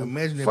row.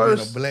 imagine it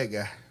First, being a black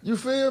guy. you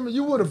feel me?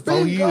 You would have 4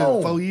 been years,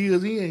 gone. 4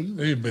 years in.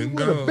 He been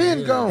would have gone. been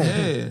yeah. gone.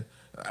 Yeah,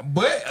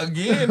 but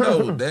again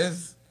though,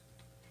 that's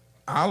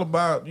all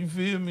about, you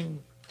feel me?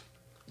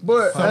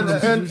 But Some of the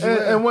people you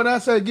have. and when I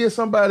say get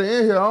somebody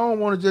in here, I don't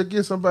want to just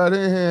get somebody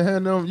in here and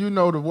hand them,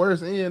 the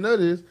worst end of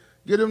this.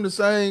 Get them the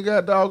same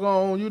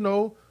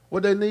doggone,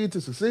 what they need to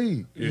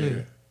succeed.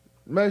 Yeah.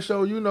 Make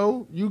sure you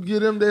get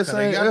them that Cause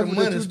they same got the effort that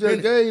money you to just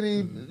spend gave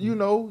these.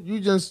 You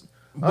just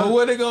But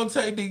what they gonna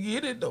take to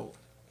get it though?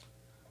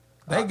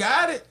 They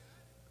got it.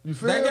 you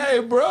feel They me?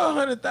 gave bro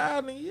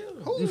 100,000 a year.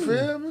 You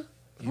feel me?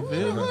 You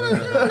feel me?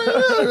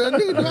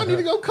 I need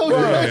to go coach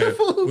Yeah. the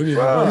fool. We need to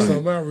work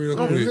something out real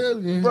I'm quick.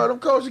 telling you, bro. Them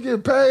coaches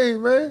get paid,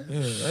 man. Yeah,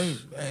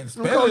 and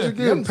Them coaches especially,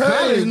 getting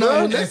college paid, numbers,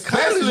 man. that's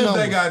especially college if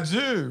they numbers. got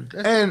jury.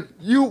 And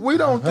we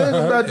don't think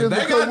about this They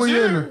because got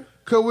jury.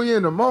 we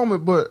in the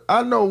moment. But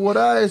I know what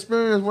I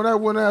experienced when I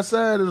went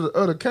outside of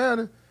the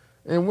county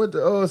and went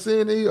to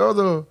seeing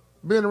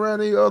being around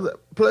these other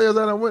players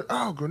that I went.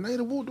 Oh,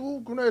 Grenada,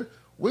 woo, Grenada.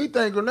 We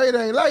think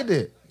Grenada ain't like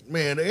that.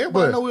 Man, everybody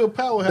But know we're a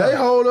powerhouse. They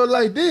hold us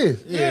like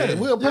this. yeah,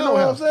 we're a You know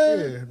what I'm powerhouse.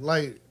 saying? Yeah,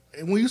 like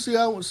and when you see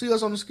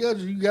us on the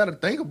schedule, you got to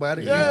think about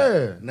it.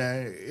 Yeah. Now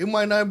it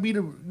might not be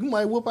you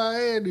might whoop our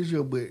ass this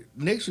year, but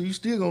next year you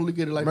still gonna look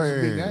at it like it's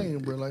a big Man. game,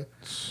 bro. Like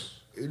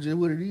it's just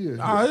what it is.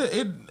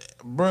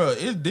 Bro,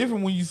 it's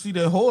different when you see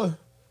that horse.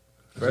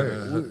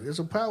 It's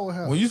a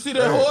powerhouse. When you see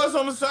that horse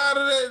on the side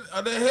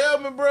of that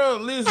helmet, bro,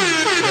 listen,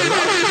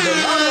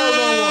 the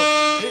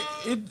logo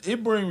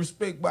it bring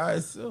respect by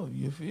itself.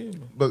 You feel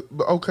me? But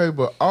okay,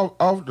 but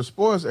off the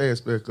sports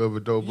aspect of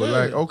it though. But Yeah.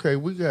 like, okay,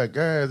 we got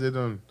guys that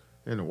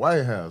in the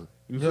White House.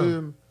 You Yeah.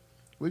 feel me?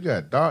 We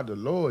got doctor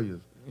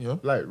lawyers, Yeah.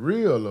 like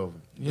real of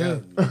them, Yeah.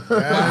 Yeah.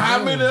 But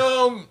how many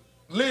of them?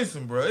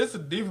 Listen, bro, it's a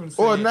difference.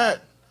 or not.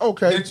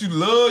 Okay, That you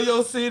love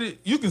your city.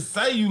 You can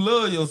say you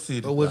love your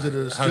city. Or was it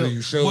a How do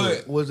you show But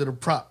it? was it a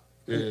prop?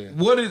 Yeah.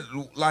 what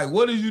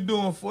is you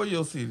doing for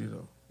your city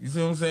though? You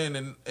see what I'm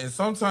saying? And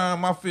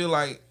sometimes I feel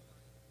like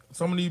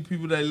some of these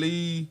people they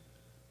leave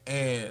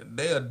and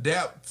they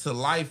adapt to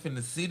life in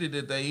the city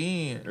that they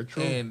in. That's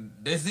true. And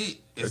that's it.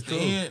 That's That's the true.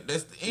 end.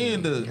 That's the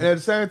end of and it. at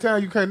the same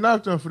time, you can't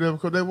knock them for them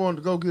because they want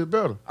to go get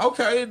better.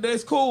 Okay,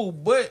 that's cool.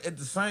 But at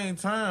the same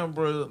time,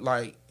 bro,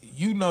 like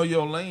you know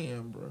your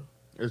land, bro.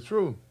 It's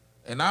true.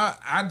 And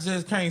I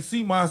just can't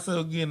see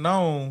myself getting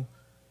on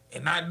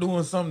and not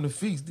doing something to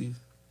fix this.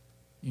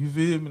 You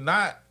feel me?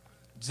 Not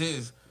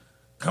just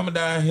coming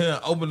down here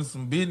and opening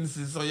some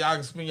businesses so y'all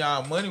can spend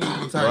y'all money with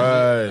me. Type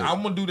Right. shit.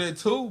 I'm gonna do that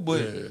too,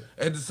 but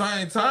at the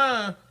same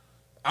time,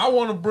 I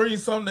want to bring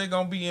something that's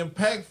gonna be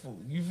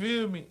impactful. You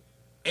feel me?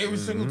 Every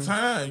single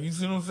time. You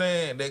see what I'm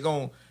saying? They're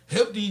gonna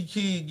help these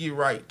kids get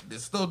right. The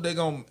stuff they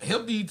gonna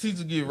help these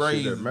teachers get Shit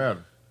raised. that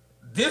matter.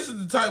 This is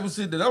the type of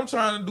shit that I'm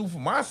trying to do for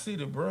my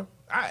city, bro.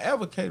 I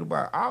advocate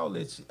about all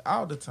that shit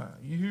all the time.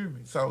 You hear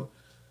me? So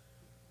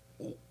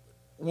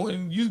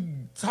when you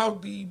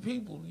talk to these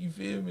people, you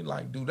feel me?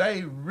 Like, do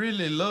they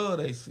really love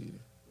their city?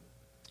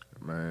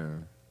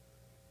 Man,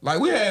 Like,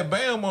 we had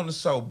Bam on the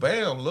show.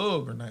 Bam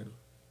love Grenada.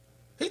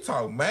 He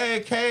talk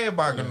mad cash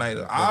about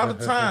Grenada all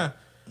the time.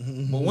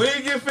 But when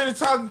he get finished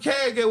talking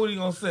cash, get what he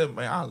gonna say?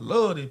 Man, I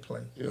love this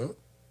place. Yeah.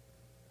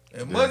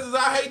 As much as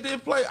I hate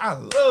this place, I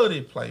love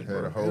this place, had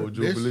a bro. whole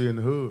jubilee in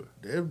the hood,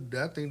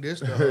 I think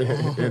that's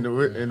the. in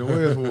the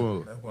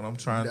Westwood. That's what I'm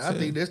trying to I say.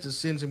 think that's the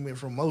sentiment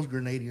from most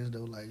Grenadians though.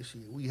 Like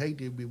shit, we hate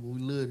this bitch, but we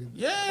love it.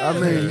 Yeah. I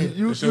mean,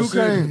 you It's your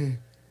can't.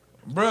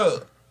 Bro,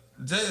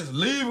 just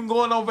leaving,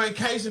 going on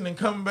vacation, and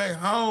coming back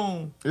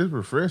home. It's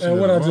refreshing. And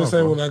what as I a just say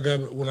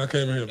motherfucker. when I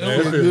came in here, It man,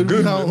 was it good feels to be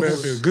good. home. Man, it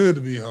feels good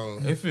to be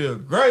home. It feel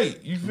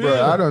great. You feel?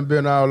 Bro, I done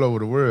been all over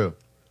the world.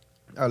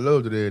 I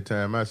loved it every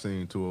time I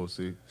seen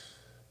 206.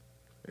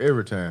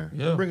 Every time.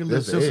 Yeah. Bring a little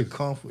That's the sense of X.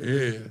 comfort.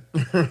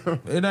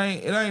 Yeah. It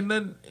ain't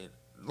nothing.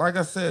 Like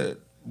I said,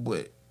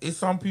 but it's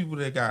some people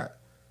that got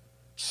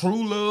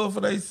true love for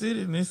their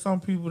city, and there's some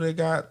people that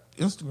got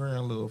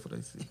Instagram love for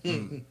their city.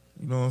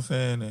 You know what I'm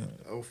saying? And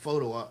A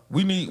photo op.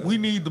 we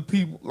need the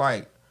people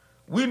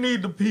we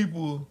need the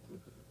people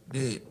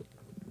that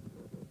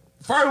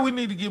first we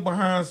need to get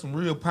behind some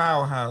real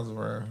powerhouses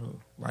around here,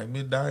 like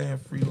Miss Diane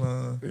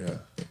Freeland, Yeah.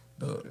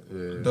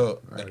 the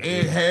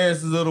Ed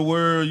Harrises of the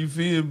world. You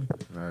feel me?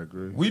 I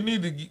agree. We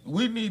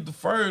need to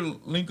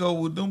first link up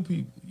with them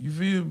people. You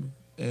feel me?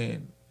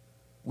 And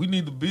we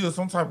need to build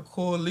some type of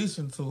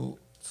coalition to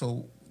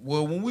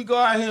well, when we go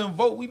out here and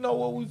vote, we know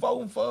what we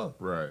voting for.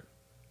 Right.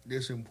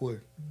 That's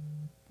important.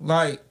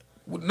 Like,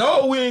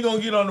 no, we ain't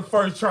gonna get on the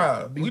first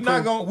trial. We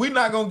not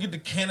gonna get the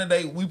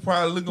candidate we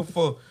probably looking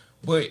for.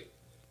 But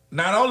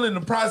not only in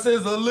the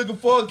process of looking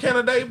for a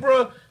candidate,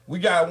 bro, we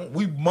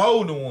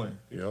molding one.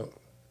 Yep.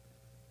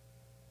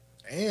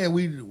 And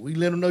we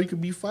let them know you can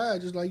be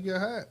fired just like you got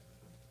hired.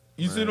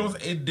 You see what I'm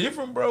saying? It's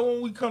different, bro,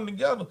 when we come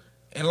together.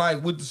 And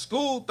like with the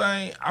school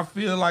thing, I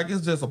feel like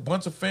it's just a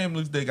bunch of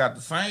families that got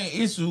the same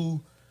issue.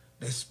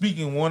 They're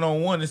speaking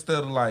one-on-one instead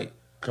of like,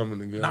 coming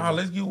together. nah,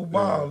 let's give a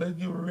ball, let's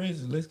give a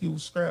race, let's give a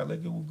scrap,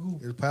 let's give a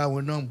goop. It's power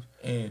in numbers.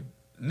 And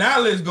now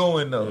let's go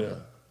in there. Yeah.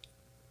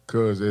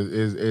 Cause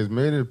as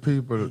many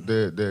people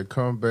that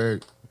come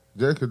back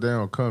just cause they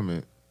don't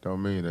comment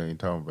don't mean they ain't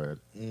talking about it.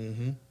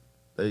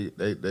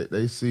 Mm-hmm.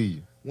 They see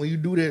you. When you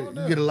do that,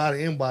 you get a lot of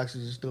inboxes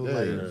and stuff like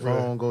Yeah, that.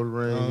 phone go to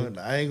ring.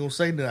 I ain't gonna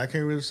say that. I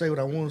can't really say what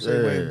I want to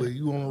say, man, but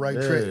you on the right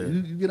track.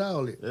 You get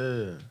all it.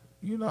 Yeah.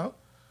 You know,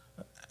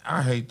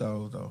 I hate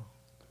those though.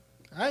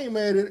 I ain't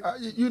mad at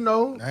it. You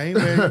know, I ain't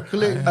mad at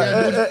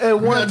it. at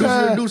one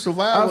time, do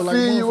survival I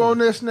feel like you on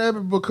that Snappy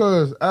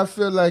because I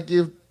feel like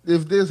if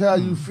this how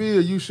you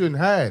feel, you shouldn't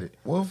hide it.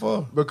 What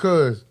for?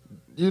 Because,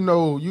 you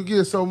know, you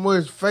get so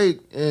much fake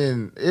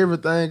and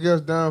everything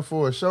else done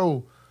for a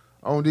show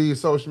on these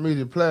social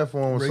media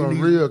platforms.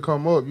 Some real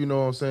come up, you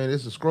know what I'm saying?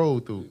 It's a scroll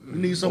through. You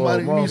need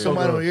somebody on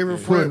every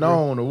front. Putting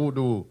on or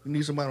woo. You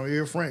need somebody on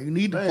every front. You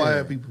need the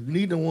quiet people. You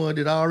need the one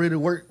that already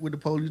work with the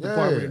police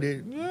department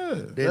that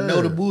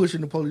know the bullshit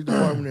in the police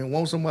department and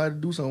want somebody to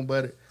do something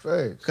about it.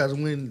 Facts. Because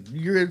when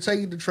you're ready to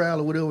take it to trial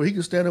or whatever, he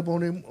can stand up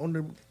on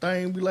the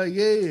thing and be like,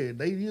 yeah,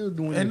 they is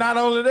doing it. And not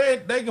only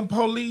that, they can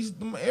police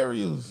them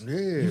areas.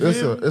 Yeah.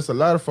 It's a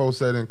lot of folks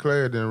sat in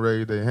class and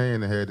raised their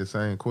hand and had the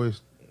same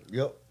question.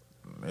 Yep.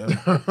 Yeah.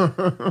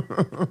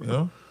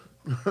 Yeah.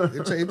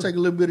 It take a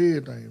little bit of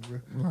everything,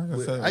 bro.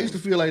 Like I said, I used to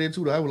feel like that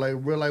too. Though. I was like,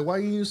 bro, like, why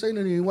you ain't say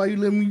nothing? Why you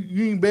let me?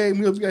 You ain't bag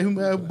me up? You got him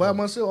out by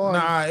myself.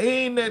 Nah, it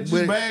ain't that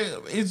just bad.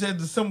 It's just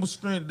the simple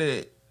strength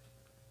that,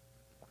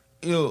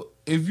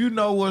 if you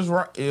know what's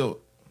right,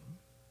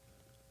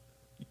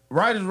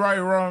 right is right,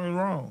 wrong is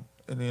wrong.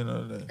 At the end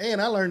of the day.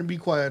 And I learned to be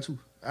quiet too.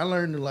 I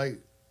learned to I ain't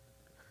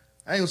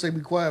gonna say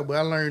be quiet, but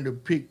I learned to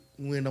pick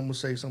when I'm gonna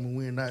say something,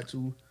 when not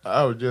to.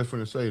 I was just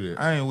finna say that.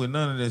 I ain't with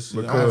none of that shit.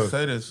 I Because- don't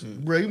say that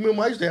shit. Bro, you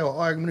remember I used to have an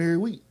argument every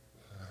week.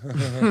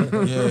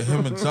 Yeah,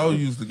 him and Joe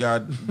used to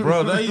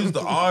bro, they used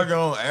to argue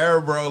on air,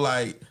 bro,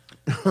 like,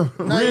 I'm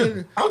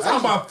talking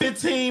about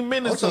 15 I'm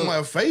minutes. talking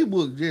about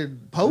Facebook,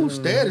 just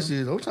post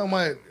statuses. I'm talking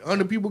about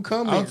under people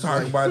comments. I'm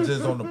talking about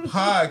just on the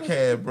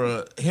podcast,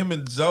 bro. Him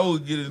and Joe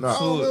get into I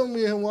don't it. remember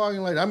me and him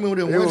arguing like that. I remember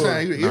that one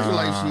time, he was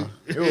Israelite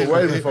shit. It was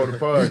way before the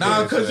podcast.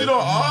 Nah, because you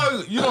don't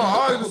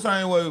argue the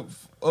same way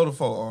other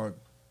folk argue.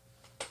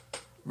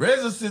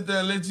 Reza sit there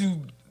and let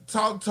you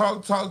talk,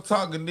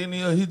 and then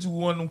he'll hit you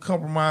with one of them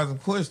compromising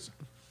questions.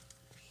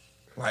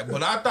 Like,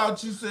 but I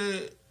thought you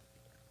said,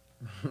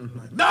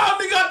 no,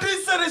 nigga, I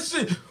didn't say that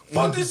shit.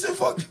 Fuck this shit,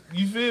 fuck.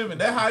 You feel me?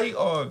 That's how he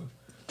argue.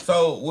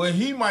 So, what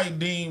he might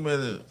deem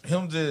as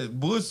him just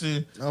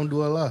bullshit, I don't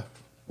do a lot.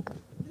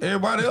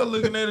 everybody else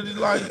looking at it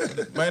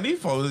like, man, these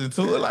folks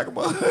into it like a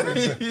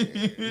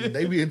motherfucker.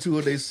 They be into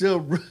it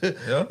themselves, bro.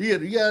 Yeah.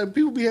 Yeah,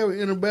 people be having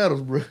inner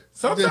battles, bro.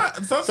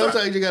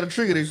 Sometimes you got to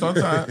trigger this shit.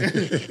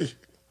 Sometimes.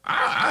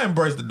 I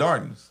embrace the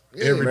darkness.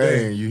 Every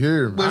day. You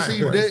hear me? But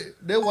see,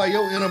 that's why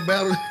your inner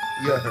battle,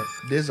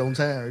 that's on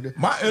time right there.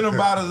 My inner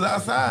battle is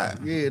outside.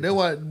 Yeah, that's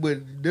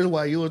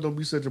why yours don't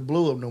be such a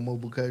blow up no more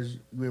because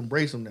you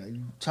embrace them now.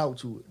 You talk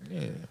to it.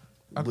 Yeah.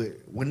 But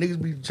when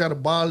niggas be trying to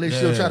ball that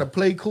shit, try to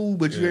play cool,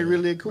 but you ain't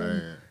really cool,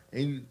 and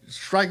you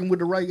strike them with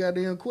the right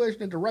goddamn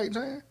question at the right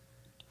time,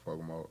 Fuck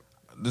them out.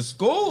 The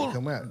school,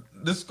 come out.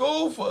 The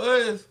school for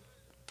us,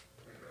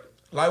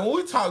 like when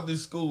we talk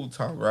this school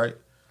talk, right?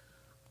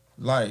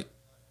 Like,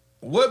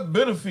 what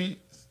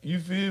benefits, you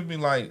feel me?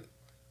 Like,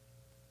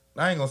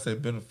 I ain't gonna say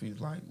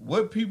benefits. Like,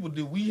 what people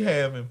did we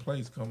have in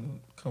place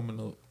coming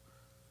up?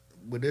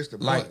 But that's the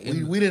Like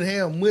point. We didn't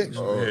have much,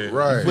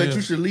 Right. but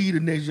you should lead the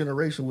next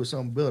generation with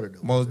something better though.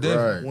 Most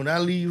definitely. Right. When I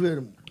leave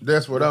here,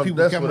 That's what I'm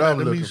people coming out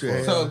to looking me for.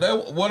 should So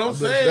that what I'm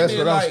saying That's is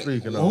what I'm like,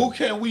 speaking of. who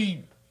can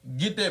we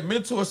get that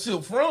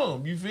mentorship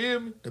from? You feel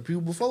me? the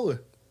people before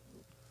it.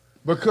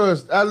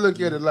 Because I look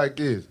at it like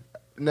this.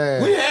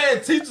 Now, We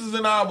had teachers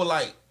and all, but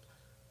like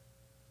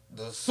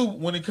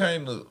when it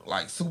came to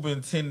like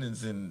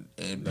superintendents and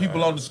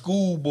people on the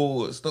school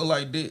board, stuff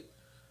like that.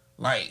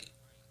 Like,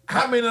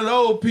 how many of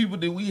those people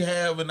did we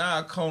have in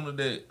our corner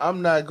that? I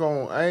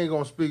ain't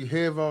gonna speak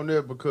heavy on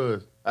that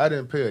because I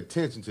didn't pay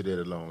attention to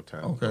that a long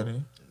time. Okay,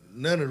 then.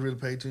 None of really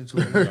paid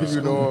attention to it.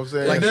 You know what I'm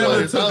saying? Like, Then so it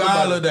they took thought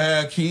about all it. of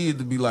the kids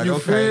to be like, You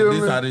okay, feel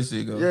this me? how this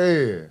shit go.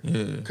 Yeah.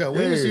 Yeah. Cause we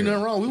didn't see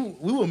nothing wrong.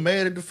 We were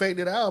mad at the fact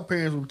that our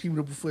parents were keeping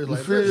up with us.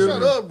 Like, bro, feel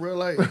shut me? up, bro.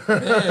 Like,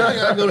 I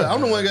gotta go.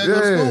 I'm the one that gotta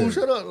go to Yeah. school.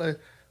 Shut up. Like,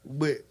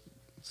 but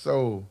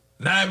So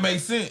Now it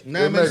makes sense. now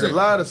it makes a sense.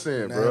 lot of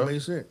sense, Now bro. it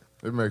makes sense.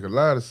 It make a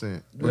lot of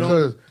sense.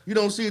 You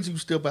don't see it till you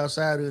step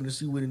outside of it and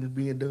see what is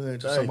being done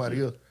to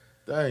somebody else.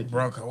 Thank you.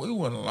 Bro, cause we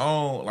went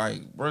along,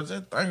 like, bro,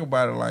 just think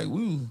about it, like,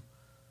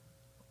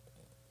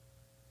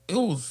 it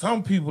was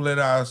some people at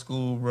our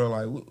school, bro,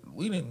 like,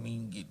 we didn't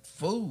even get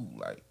food,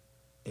 like,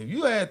 if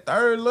you had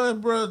third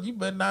lunch, bro, you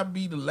better not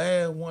be the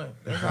last one.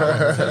 That's all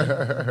I'm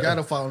telling you.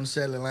 Gotta fall in the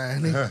salad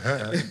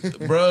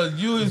line. Bro,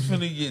 you is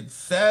finna get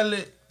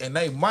salad, and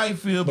they might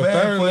feel But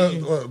bad third for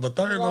you. one, but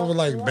third one was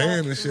like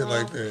band and shit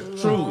like that.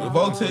 True, the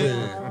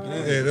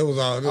Votex. Yeah, that was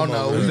all. Oh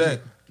no,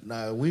 Exactly.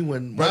 nah, we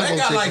went. Bro, they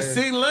got like class,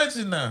 6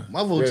 lunches now.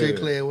 My Votex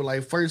class was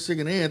like first,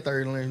 second, and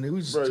third lunch. We Bro,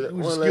 just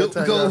when last skip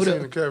time go y'all over seen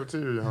there. the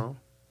cafeteria, huh?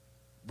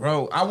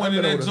 Bro, I went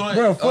in that joint.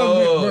 Bro, fuck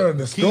me, bro. The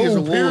Kids school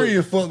Award.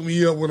 period fucked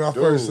me up when I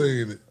first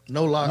seen it.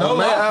 No locker. No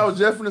Man, I lockers. was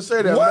just finna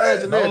say that. What?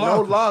 Imagine that,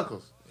 no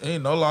lockers.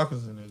 Ain't no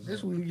lockers in this.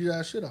 That's when you get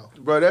our shit off.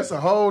 Bro, that's a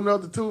whole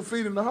nother 2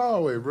 feet in the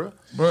hallway, bro.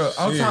 Bro,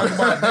 I'm talking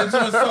about that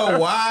joint so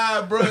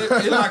wide, bro.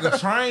 It like a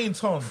train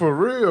tunnel. For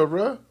real,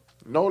 bro.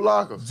 No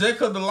lockers. Just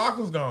cause the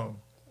lockers gone.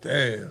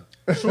 Damn.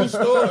 True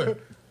story.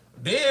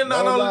 Then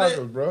not No only lockers,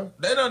 that, bro.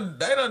 they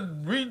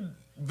done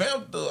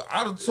revamped the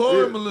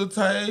auditorium a little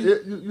time.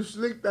 You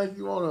slick think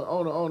you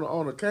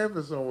on a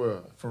campus somewhere.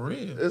 For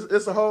real.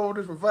 It's a whole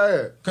different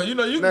vibe. Cause you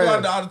know you can go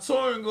out the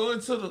auditorium and go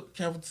into the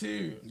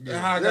cafeteria. That's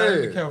how I got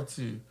in the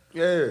cafeteria.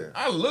 Yeah.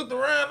 I looked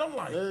around, I'm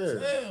like, Yeah.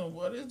 damn,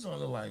 boy, this joint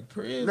look like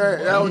prison. Now,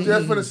 boy. I was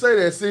just finna say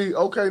that. See,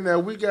 okay, now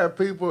we got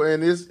people,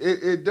 and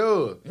it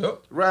does.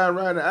 Yep. Riding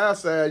around the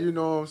outside, you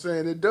know what I'm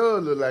saying? It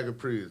does look like a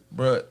prison.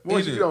 Bro,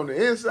 Once you get on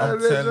the inside I'm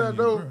of that telling joint,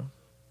 you,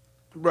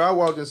 though, bro, I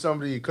walked in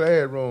some of these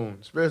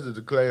classrooms, especially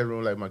the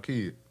classroom like my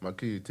kid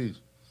teach.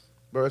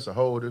 Bro, it's a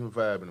whole different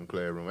vibe in them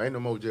classrooms. Ain't no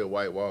more just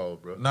white walls,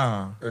 bro.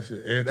 Nah. That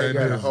shit, They everything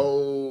got a is.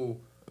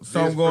 whole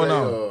Something going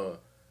display, on.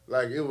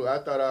 like it was, I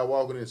thought I was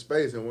walking in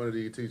space in one of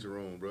these teacher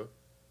rooms, bro.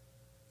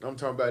 I'm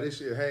talking about this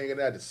shit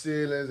hanging out the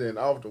ceilings and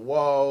off the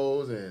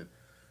walls and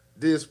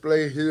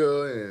display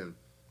here and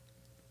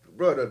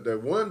bro, the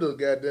windows,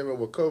 goddamn it,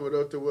 were covered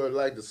up to where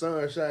like the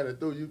sun shining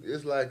through you.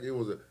 It's like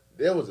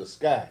there was a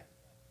sky.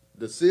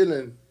 The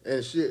ceiling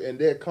and shit and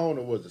that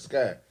corner was the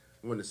sky.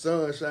 When the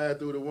sun shined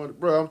through the window,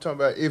 bro, I'm talking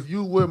about if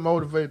you would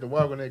motivate to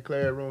walk in that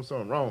classroom,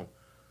 something wrong.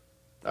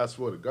 I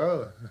swear to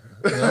God.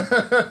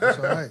 That's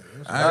all right.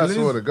 I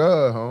swear to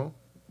God, home.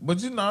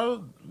 But you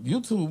know,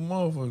 YouTube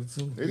motherfucker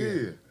too. It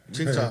is.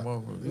 TikTok.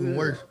 Motherfucker. Even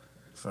worse.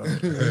 So, we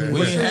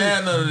ain't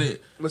had none of that.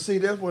 But see,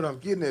 that's what I'm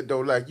getting at, though.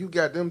 Like, you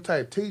got them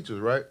type teachers,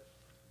 right?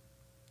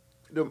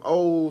 Them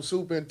old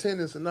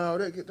superintendents and all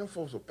that. Get them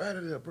folks up out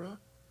of there, bro.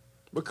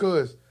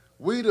 Because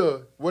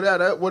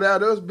without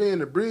us being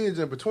the bridge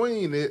in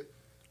between it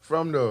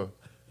from the...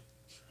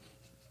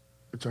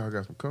 But y'all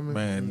got some coming?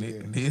 Man,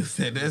 Neil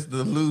said that's the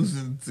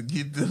illusion to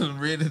get them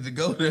ready to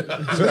go there.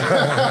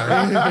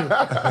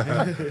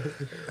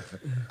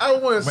 I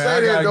wouldn't Man, say I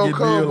that, gotta though, get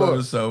Neil on the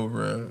cuz, show,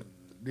 bro.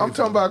 I'm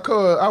talking about,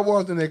 cuz, I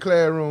walked in that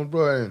classroom,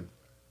 bro, and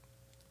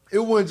it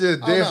wasn't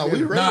just desk.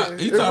 Nah,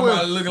 he talking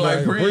about looking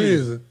like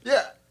prison.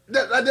 Yeah,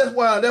 that's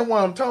why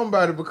I'm talking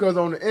about it, because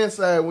on the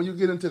inside, when you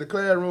get into the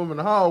classroom and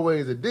the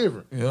hallways are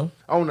different. Yeah.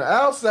 On the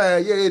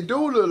outside, yeah, it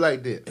do look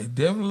like that. It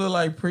definitely look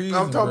like prison.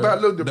 I'm talking bro.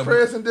 about look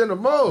depressing than the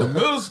The most.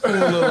 middle school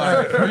look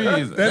like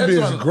prison. That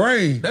bitch joint-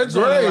 gray. That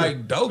joint Gray. look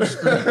like Dope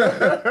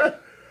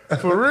Street.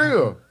 For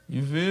real.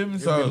 You feel me?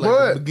 Like So,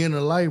 What? the beginning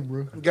of life,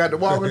 bro. Got to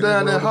walking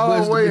down that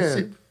hallway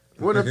and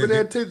went up in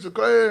that teacher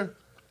class.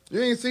 You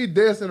ain't see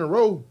desks in a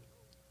row.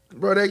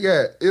 Bro, they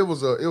got it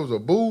was a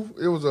booth.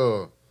 It was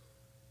a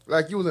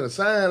like you was in a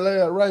science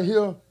lab right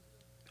here.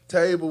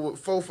 Table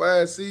with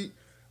 4-5 seat.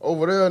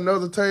 Over there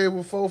another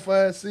table,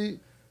 4-5 seat.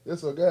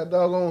 It's a god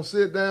doggone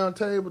sit down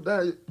table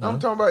down. I'm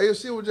talking about if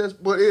she was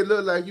just, but it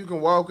looked like you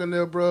can walk in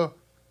there, bro,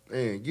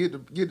 and get the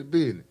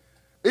business.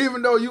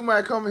 Even though you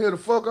might come in here to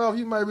fuck off,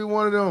 you might be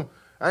one of them.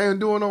 I ain't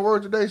doing no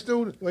work today,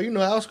 student. Well, you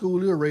know, our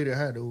school is rated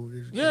high, though.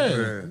 yeah.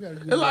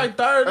 It's like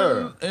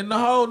third in the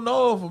whole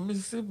north of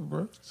Mississippi,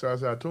 bro.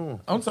 Shouts out to him.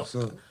 I'm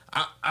talking.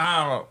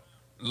 I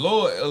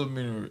lower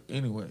elementary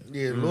anyway.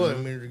 Yeah, Lord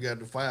Ministry got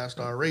the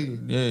 5-star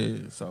rating.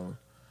 Yeah, so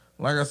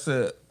like I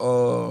said,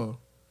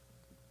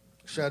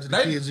 Shout out to the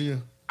They- kids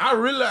here. I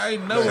really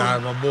ain't never.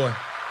 Shout out my boy.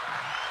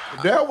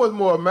 That was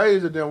more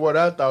amazing than what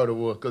I thought it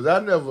was, because I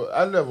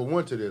never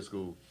went to that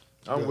school.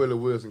 I'm Willie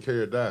Wilson,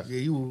 Carrie Dyson. Yeah,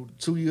 you were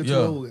 2 years Yeah.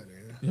 too old. Goddamn.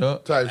 Yeah,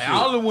 Type I shit.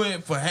 only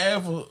went for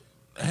half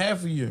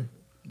a year.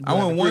 I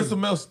went went to one prison.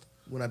 semester.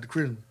 Went out to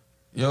Christmas.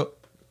 Yep.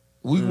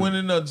 We went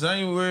in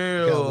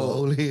January. Got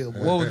old hell, boy.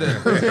 What was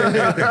that?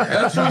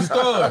 That's true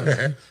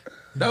story.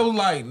 That was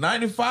like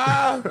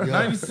 95,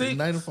 96,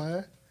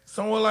 95.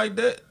 somewhere like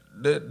that.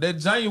 That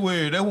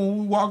January, that when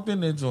we walked in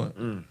that joint.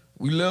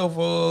 We left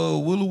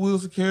Willie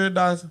Wilson, Carrie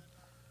Dyson,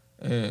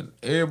 and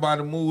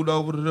everybody moved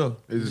over to there.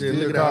 Is Yeah, it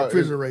look still at our called?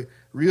 prison rate.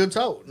 Real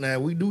talk. Now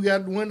we do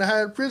got one of the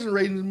highest prison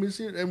ratings in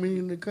Mississippi. I mean,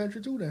 in the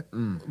country too. Now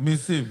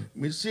Mississippi.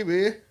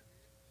 Mississippi.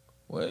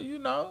 Well, you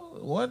know,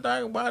 one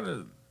thing about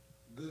it,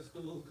 Good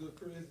schools, good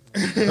prisons.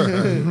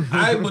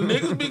 Aight, but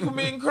niggas be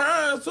committing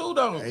crimes too,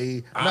 though.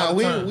 Hey, All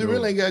we the time.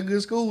 really ain't got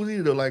good schools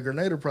either. Though. Like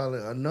Grenada probably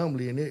an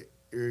anomaly in that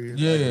area.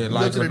 Yeah, you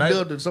like go to the Grenada-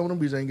 Delta, some of them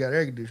bitches ain't got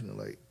air conditioner.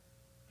 Like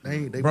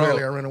they Bro. barely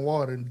got running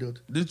water in the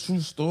Delta. This true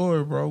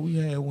story, bro. We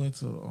had went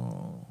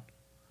to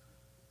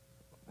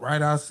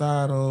right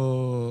outside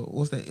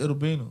what's that,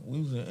 Edabina.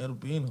 We was in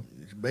Edabina.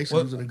 Basically,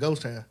 What? it was in a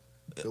ghost town.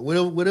 So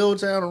whatever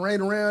town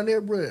rain around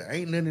there, bro,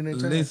 ain't nothing in that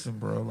town. Listen,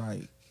 bro,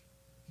 like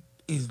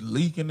it's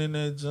leaking in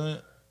that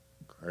joint.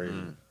 Crazy.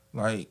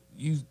 Like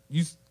you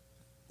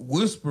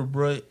whisper,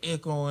 bro,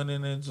 echoing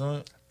in that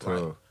joint. Like,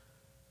 Tough.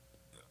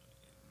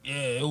 yeah,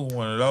 it was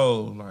one of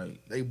those.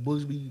 Like, They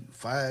books be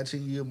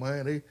 5-10 years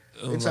behind. They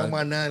was talking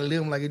like- about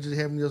 9/11 like it just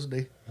happened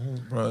yesterday.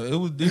 bro, it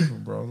was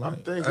different, bro. I'm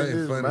Like, thinking Hey,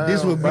 this funny. mound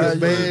This would be by a you-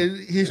 bad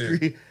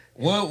history.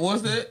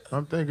 what's that?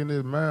 I'm thinking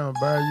this mound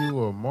by you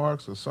or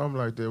Marks or something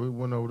like that. We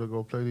went over to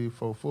go play these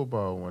for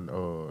football one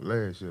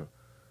last year.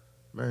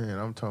 Man,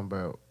 I'm talking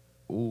about.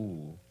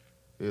 Ooh,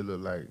 it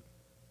looked like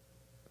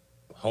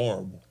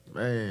Horrible.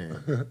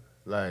 man,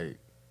 like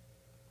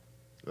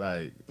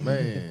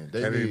man,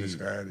 they Can't even need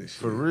describe this shit.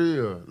 for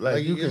real.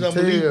 Like you it's can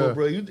unbelievable, tell,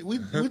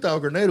 bro. We thought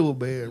Grenada was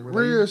bad, bro.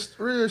 real shit.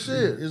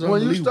 It's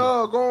When you unbelievable.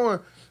 start going,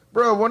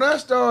 bro. When I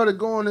started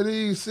going to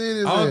these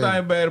cities, All and-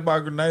 thing bad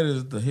about Grenada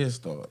is the head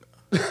start.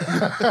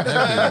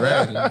 That be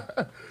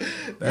raggedy.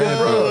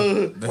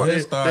 The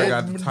head start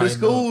got to the tighten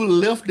school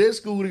left that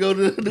school to go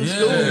to the up.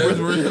 school. Yeah, it's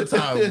Bro. real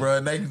time,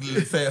 bro. They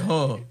said,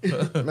 huh?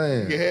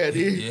 man. Yeah,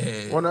 this.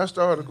 Yeah. When I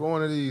started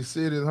going to these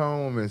cities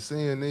home and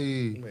seeing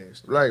these, Man,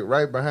 like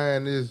right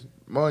behind this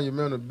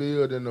monumental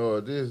building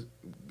or this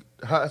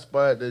hot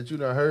spot that you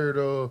done heard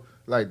of,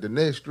 like the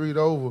next street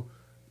over,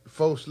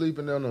 folks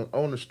sleeping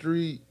on the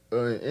street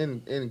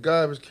in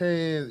garbage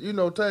cans,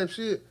 type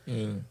shit.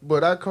 Yeah.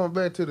 But I come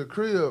back to the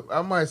crib,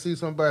 I might see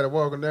somebody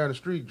walking down the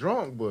street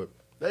drunk, but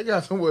they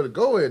got somewhere to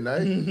go at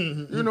night.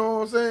 You know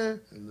what I'm saying?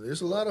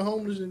 There's a lot of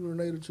homeless in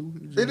Grenada too.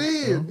 It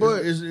is,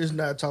 but it's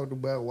not talked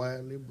about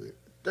widely. But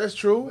that's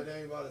true. But they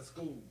ain't about the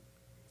school.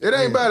 It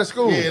ain't by the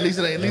school. yeah, at least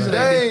it ain't.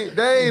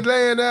 They ain't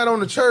laying down on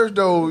the church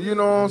though. You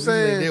know what I'm Ain't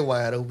saying? that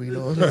wide open, you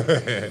know what I'm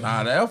saying?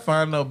 Nah, they'll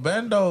find a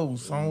bando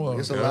somewhere.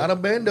 It's a lot of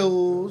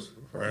bandos.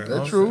 Right.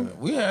 That's true.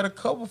 We had a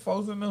couple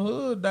folks in the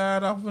hood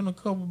died off in a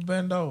couple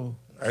bandos.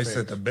 I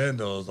set the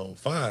bandos on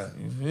fire.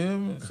 You feel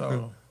me?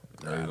 So,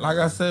 like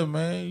I said,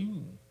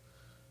 man,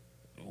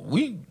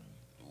 we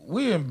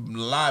in a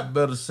lot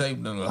better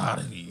shape than a lot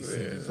of these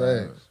cities.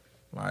 Facts.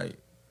 Like,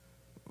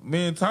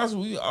 me and Tasha,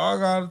 we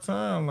argue all the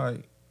time.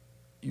 Like,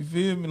 you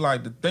feel me?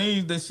 Like, the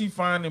things that she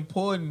find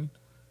important,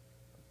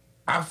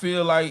 I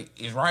feel like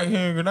it's right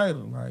here in Grenada.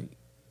 Like,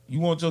 you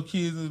want your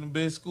kids in the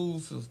best school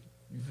system.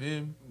 You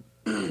feel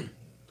me?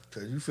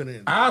 Cause you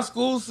finna. Our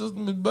school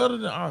system is better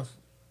than ours.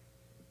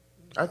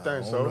 I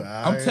think so.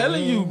 I'm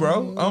telling you,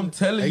 bro. I'm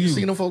telling Have you. you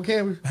seen them for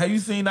campus? Have you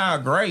seen our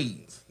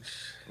grades?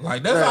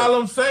 Like, that's Right. all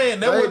I'm saying.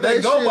 That's what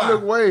they go shit by.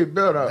 look way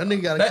better. That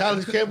nigga got a That-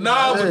 college campus.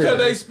 No, Yeah. because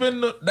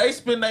they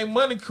spend their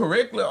money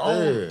correctly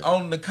Yeah.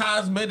 on the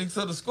cosmetics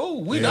of the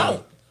school. We Yeah.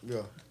 don't.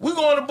 Yeah. We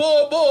going to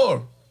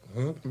board.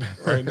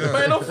 Right now.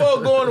 Man, them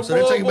folk going to So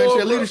they board. take back to board,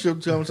 their bro.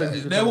 leadership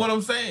conversation. That's what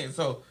I'm saying.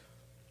 So,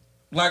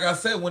 like I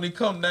said, when it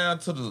come down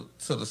to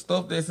the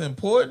stuff that's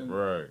important,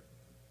 Right.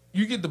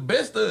 you get the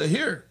best of it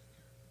here.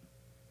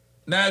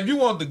 Now, if you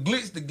want the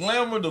glitz, the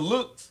glamour, the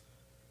looks,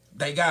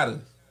 they got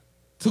us.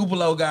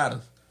 Tupelo got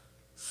us.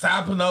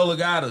 South Panola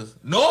got us.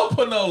 North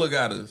Panola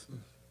got us.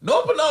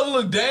 North Panola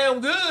look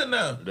damn good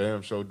now.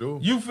 Damn sure do.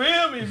 You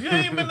feel me? If you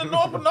ain't been to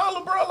North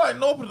Panola, bro, like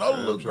North Panola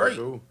Damn look sure great.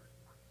 do.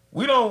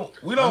 We don't.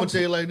 I'm gonna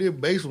tell you like this: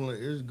 Baseline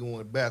is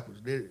going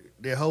backwards.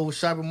 That whole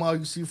shopping mall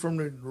you see from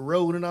the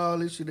road and all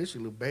this shit, that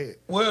shit look bad.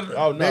 Well,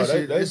 Oh no, That they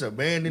shit, it's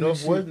abandoned. and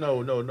Northwest. shit.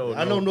 No.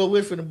 I know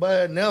Northwest finna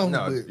buy it now,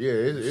 No, but yeah,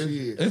 it's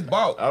shit, it's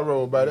bought. I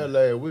rode by that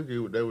last week.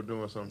 They were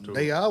doing something too.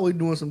 they always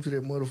doing something to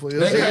that motherfucker.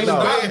 They can't It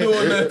look stop bad.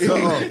 doing that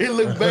to It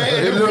look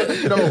bad. It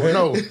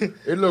look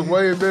it look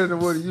way better than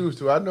what it used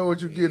to. I know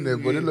what you're getting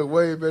at, but it look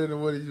way better than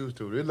what it used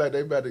to. It's like they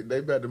about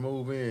to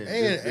move in.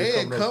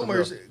 and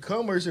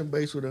commerce and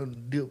base with them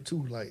dip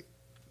too. Like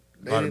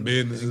A lot of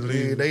businesses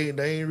leaving.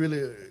 they ain't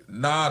really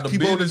Nah, the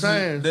Keep on the businesses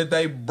times. that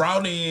they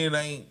brought in ain't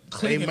they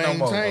clicking no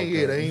more. maintain.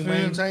 Yeah, they ain't You feel me?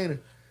 maintaining.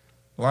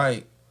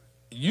 Like,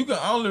 you can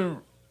only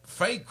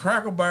fake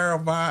Cracker Barrel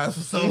vibes for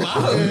so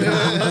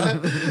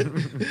long.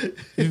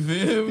 You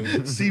feel me?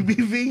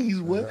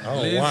 CBVs, what?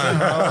 Oh, Listen,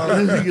 wow.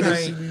 Nigga, the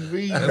ain't-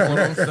 CBV. That's what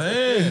I'm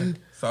saying.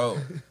 So,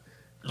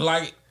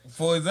 like,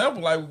 for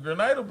example, like with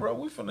Grenada, bro,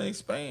 we finna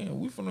expand.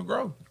 We finna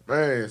grow.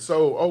 Man,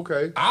 so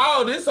okay.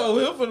 All this over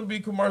here finna be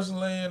commercial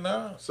land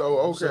now. So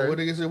okay. So what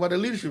they say about the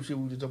leadership shit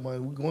we just talking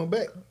about? We going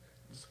back.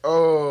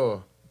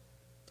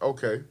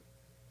 Okay.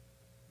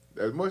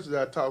 As much as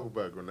I talk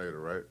about Grenada,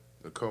 right?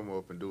 To come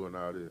up and doing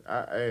all this,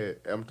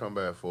 I'm talking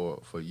about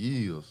for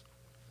years.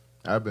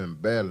 I've been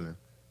battling,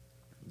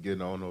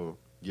 getting on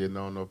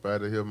up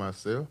out of here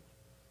myself,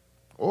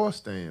 or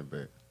staying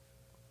back.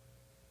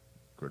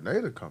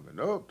 Grenada coming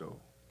up though.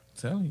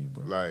 I'm telling you,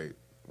 bro. Like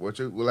what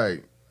you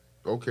like?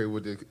 Okay,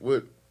 with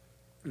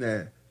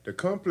Now, the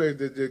complex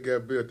that just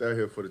got built out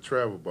here for the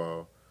travel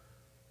ball,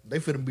 They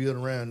finna build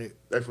around it.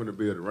 they finna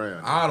build around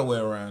it. All the way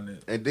around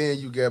it. And then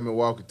you got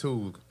Milwaukee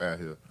Tools out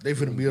here. They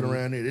finna build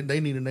around it. They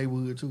need a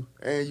neighborhood too.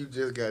 And you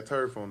just got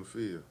turf on the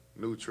field.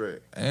 New track.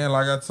 And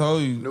like I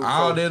told you, New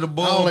all coach. that I don't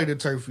above, like the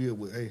turf field,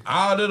 but hey.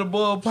 all that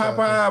above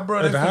Popeye, bro,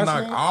 they At the finna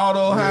knock hospital? all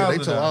those Yeah, they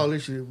houses told all down.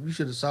 this shit. We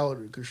should have saw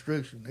the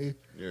construction. They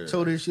Yeah.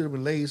 told this shit have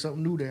been laid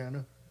something new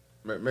down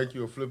there. Make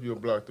you flip your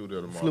block through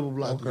there tomorrow. Flip a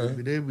block Okay. a little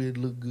bit. That would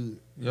look good.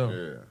 Yo.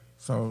 Yeah.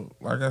 So,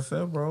 like I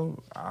said,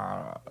 bro,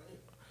 I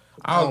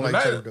don't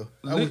like turf though.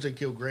 I wish they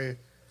killed grass.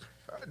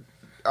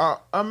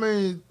 I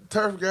mean,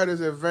 turf got its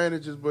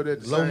advantages, but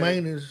at the Low same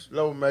maintenance,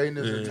 low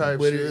maintenance and type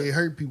but shit. it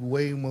hurt people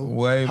way more.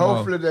 way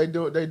Hopefully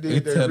more. they did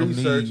It their tell them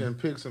research need- and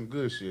pick some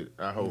good shit.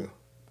 I hope.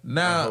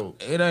 Now,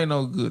 hope. it ain't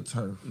no good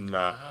turf.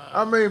 Nah.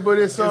 I mean, but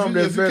it's some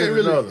that's better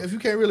than others. If you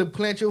can't really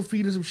plant your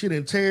feet in some shit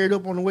and tear it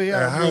up on the way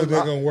out, And how is bro,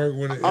 that gonna work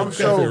when I'm if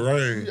sure- it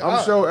rains?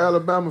 I'm sure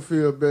Alabama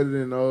feel better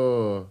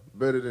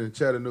than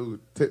Chattanooga,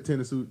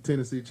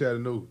 Tennessee,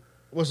 Chattanooga.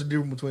 what's the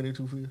difference between the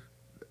two fields?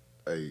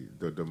 Hey,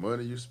 the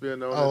money you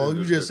spend on Oh, it.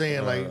 you just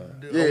saying like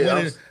yeah, a I'm-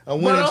 winning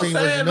But team I'm versus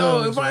saying, though,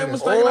 none. if I ain't So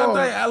mistaken, Oh.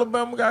 I think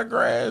Alabama got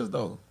grass,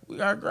 though. We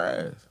got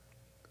grass.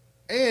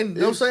 and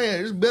I'm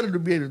saying it's better to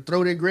be able to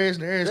throw that grass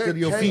in the air instead of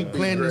your That feet can't be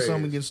planting in grass.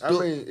 something and get I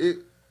stuck.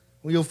 mean,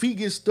 When your feet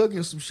get stuck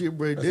in some shit,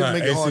 bro, That's that how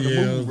make it hard to move,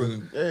 ACLs bro.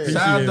 and Yeah.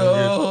 Shout out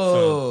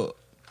PCLs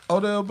to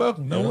Odell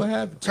Beckham. Know what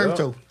happened? Turf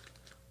toe.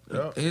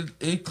 yeah,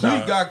 It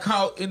cleat got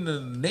caught in the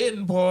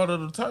netting part of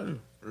the turf,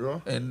 yeah.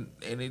 and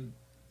it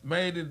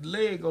made his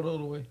leg go the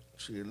other way.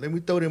 Shit, let me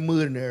throw that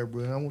mud in there,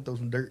 bro. I want to throw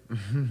some dirt.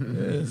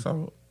 Yeah,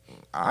 so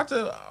I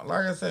tell,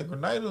 like I said,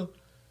 Grenada,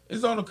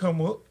 it's on the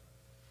come up.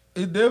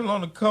 It's definitely on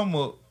the come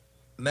up.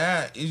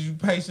 Now, is you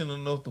patient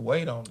enough to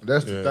wait on it?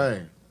 That's the Yeah.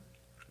 thing.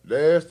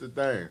 That's the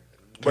thing.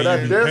 But Can I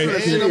you be definitely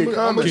patient? see And it I'm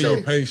coming. Can say-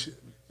 you patient?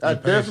 I Be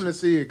patient. definitely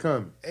see it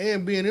coming.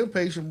 And being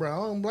impatient, bro, I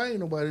don't blame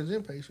nobody that's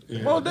impatient.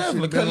 Yeah. Well,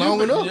 definitely, Shit been because long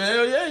you been, enough.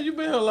 yeah, you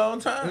been here a long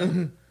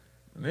time.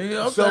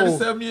 Nigga, I'm So-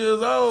 37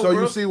 years old, So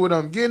bro. you see what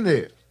I'm getting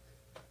at?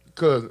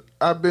 Cause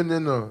I've been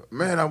in the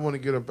man. I want to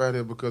get up out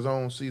here because I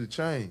don't see the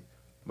change.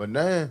 But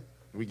now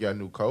we got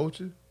new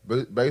coaches,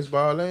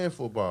 baseball and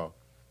football.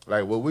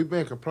 Like what we've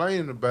been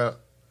complaining about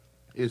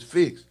is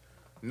fixed.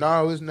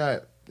 No, it's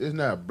not. It's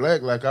not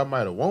black like I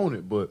might have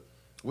wanted, but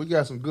we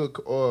got some good,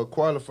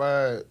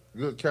 qualified,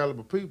 good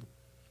caliber people.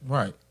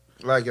 Right.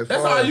 Like as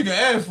That's far all as, you can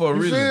ask for,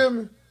 you really. feel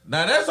me?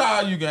 Now, that's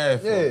all you can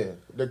ask for. Yeah,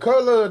 the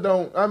color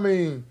don't. I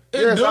mean,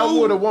 It yes, I do.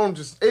 would have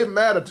wanted to. It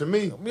mattered to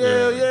me. Yeah, But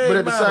it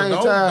at the matter. same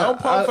don't, time, don't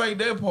pump I- fake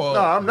that part.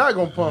 No, I'm not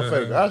gonna pump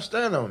fake. I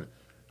stand on it.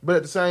 But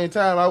at the same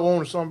time, I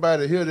wanted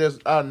somebody here that's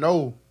I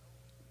know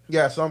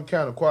got some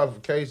kind of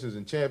qualifications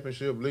in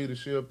championship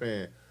leadership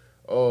and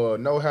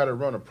know how to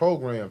run a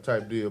program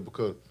type deal.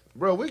 Because,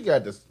 bro, we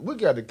got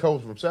the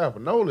coach from South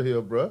Panola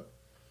here, bro.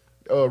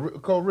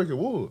 Coach Ricky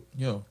Wood.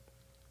 Yeah.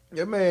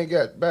 That man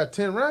got about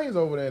 10 rings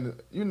over there.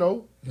 And, you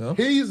know, Yeah.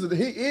 he is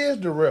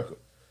the record.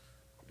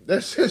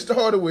 That shit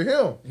started with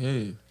him.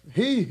 Yeah.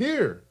 He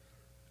here.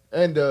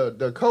 And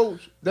the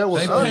coach that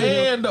was They under him,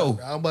 paying, though.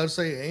 I'm about to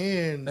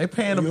say, and They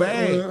paying the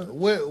bag.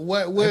 where paying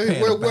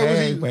was the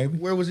bag, he? baby.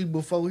 Where was he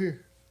before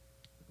here?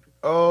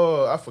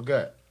 I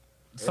forgot.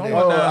 Somewhere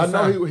down I know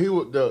south. he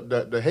was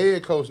the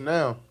head coach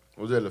now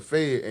was at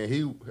LaFayette,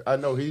 and I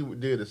know he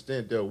did a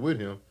stint there with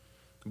him,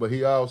 but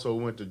he also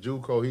went to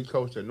JUCO. He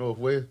coached at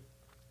Northwest,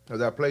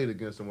 because I played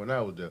against him when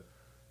I was there.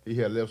 He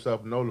had left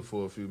South Nola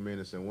for a few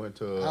minutes and went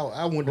to.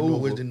 I went to Hoover.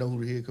 Northwest, didn't know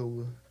who the head coach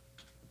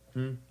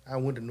was. I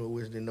went to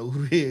Northwest, didn't know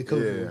who the head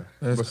coach Yeah, was.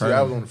 That's but see,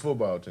 I was crazy. on the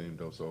football team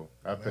though, so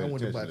I I paid went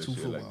to attention about to two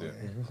shit football like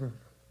that. games.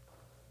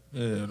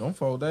 Yeah, them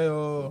folks,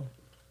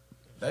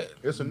 they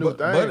It's a new but,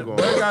 thing but, going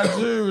but on. got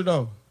jury,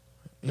 though.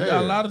 He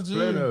got a lot of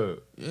plenty jury. of-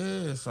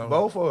 Yeah, so.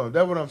 Both of them.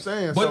 That's what I'm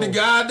saying. But so, the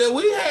guy that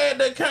we had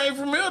that came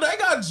from here, they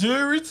got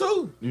jury,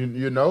 too.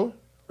 you know,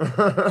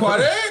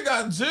 Quadre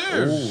got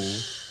jury. Ooh,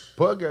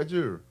 Puck got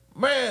jury.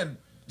 Man,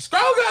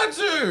 Strong got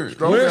jury.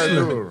 Stroke got Wesley.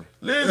 jury.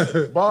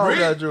 Listen, Ball Rick,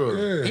 got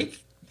jury. Yeah.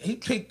 he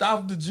kicked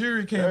off the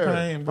jury Yeah.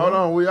 campaign, bro. Hold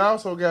on, we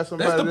also got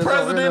somebody That's the on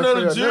president of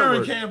the NFL jury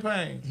Network.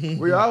 campaign.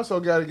 We also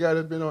got a guy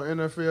that's been on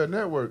NFL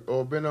Network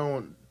or been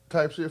on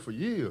type shit for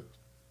years.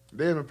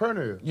 David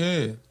Pernell.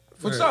 Yeah,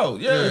 for Yeah. sure.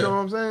 Yeah, You know what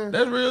I'm saying?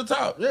 that's real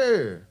talk.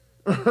 Yeah.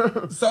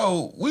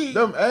 So we,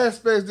 Them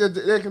aspects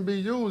that can be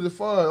used as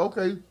far as,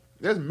 okay,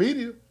 that's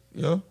media.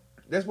 yeah,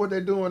 That's what they're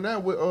doing now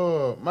with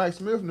Mike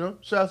Smith now.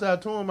 Shouts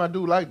out to him. I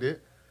do like that.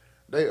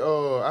 They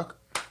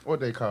what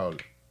they call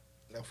it?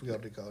 I forgot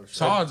what they call it.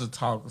 charge of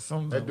talk or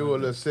something. They do a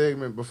little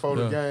segment before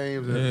the Yeah.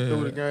 games and Yeah.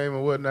 through the game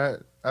and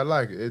whatnot. I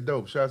like it. It's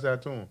dope. Shouts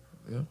out to him.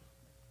 Yeah.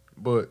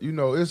 But you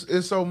know,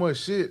 it's so much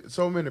shit,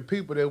 so many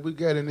people that we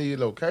got in these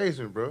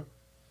locations, bro.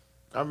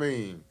 I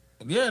mean,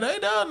 Yeah, they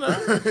done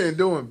now. and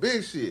doing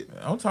big shit.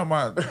 I'm talking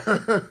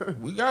about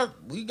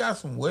we got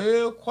some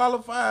well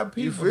qualified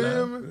You people.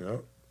 feel now. me? Yeah.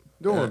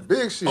 Doing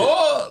big shit.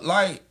 Or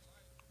like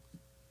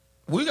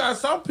we got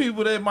some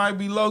people that might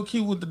be low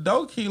key with the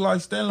dough key, like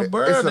Stanley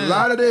Bird. It's a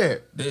lot of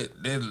that.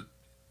 that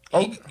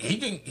he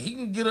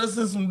can get us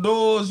in some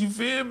doors. You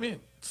feel me?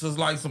 So it's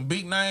like some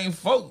big name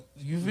folk.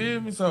 You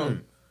feel me? So,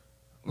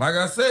 like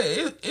I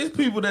said, it's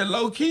people that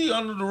low key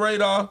under the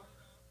radar.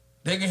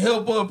 They can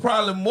help us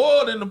probably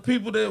more than the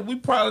people that we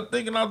probably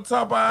thinking off the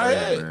top of our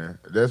head. Man,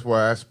 that's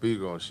why I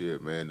speak on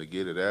shit, man. To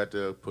get it out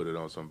there, put it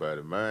on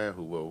somebody's mind.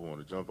 Whoever want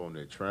to jump on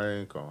that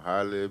train, come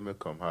holler at me,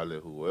 come holler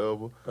at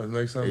whoever. Let's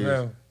make something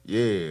happen.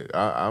 Yeah,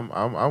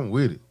 I'm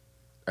with it.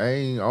 I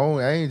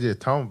ain't just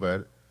talking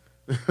about it.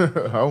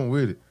 I'm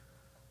with it.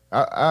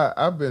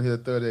 I've been here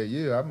 38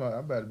 years. I'm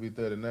about to be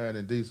 39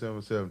 in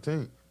December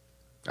 17th.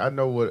 I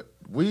know what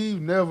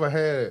we've never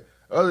had.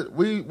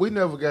 We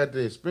never got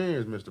the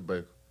experience, Mr.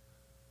 Baker,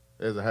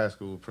 as a high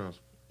school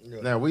principal.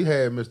 Yeah. Now we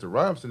had Mr.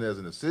 Robinson as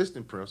an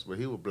assistant principal.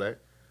 He was black,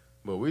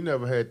 but we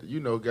never had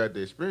got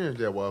the experience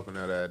that walking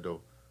out our door,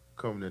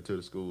 coming into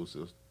the school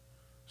system.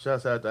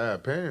 Shouts out to our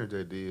parents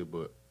that did,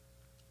 but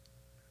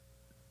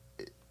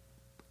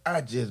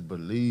I just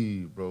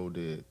believe, bro,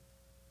 that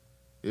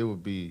it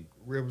would be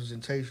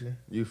representation.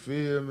 You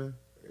feel me?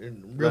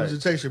 And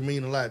representation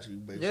mean a lot to you,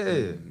 basically.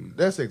 Yeah,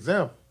 that's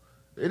example.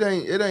 It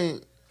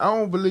ain't.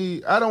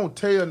 I don't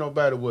tell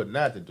nobody what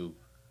not to do.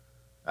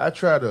 I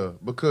try to,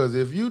 because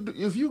if you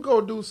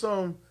go do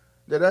something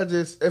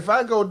if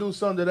I go do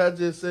something that I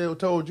just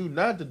told you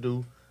not to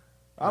do,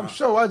 I'm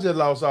sure I just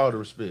lost all the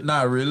respect.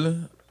 Not really,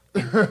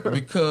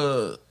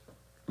 because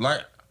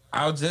like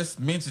I just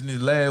mentioned this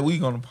last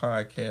week on the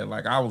podcast.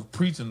 Like I was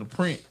preaching the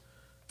print,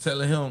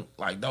 telling him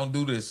like don't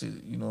do this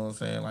shit. You know what I'm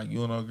saying? Like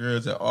you and those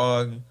girls that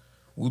arguing,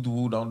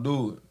 woo don't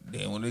do it.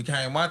 Then when it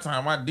came my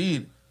time, I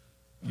did it.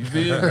 You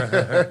feel me?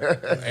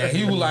 And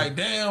he was like,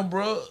 damn,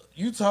 bro,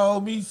 you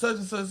told me such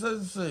and such, such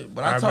and such.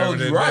 But I told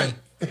you right.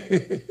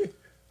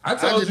 I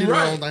told you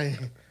right.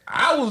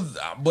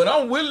 But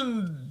I'm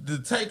willing to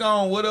take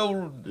on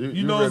whatever,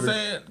 you know what I'm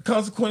saying,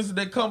 consequences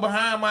that come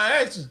behind my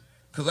action.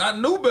 Because I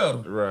knew better.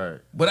 Right.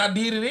 But I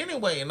did it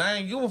anyway, and I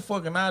ain't give a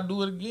fuck, and I'll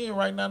do it again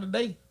right now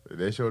today.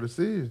 They show the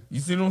decision.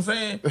 You see what I'm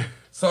saying?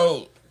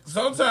 So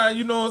sometimes,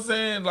 you know what I'm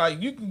saying, like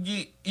you can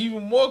get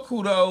even more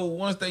kudos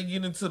once they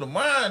get into the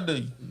mind of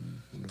you.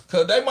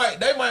 Cause they might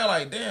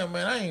like, damn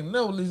man, I ain't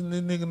never listen to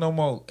this nigga no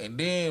more. And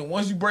then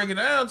once you break it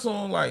down to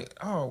him, like,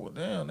 oh well,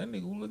 damn, that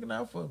nigga was looking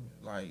out for me.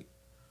 Like,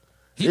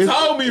 he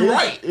told me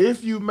right.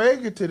 If you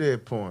make it to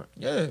that point,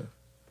 yeah.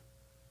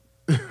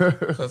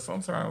 Cause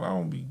sometimes I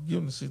don't be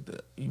giving the shit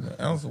that even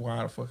answer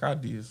why the fuck I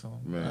did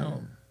something. Man. I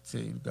don't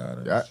tell you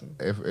God.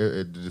 If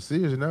the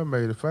decision I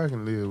made, if I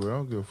can live with, I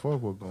don't give a fuck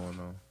what's going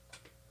on.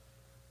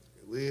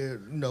 Well,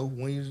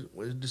 when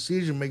it's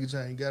decision making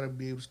time, you gotta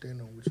be able to stand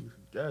on what you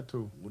got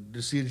to. With the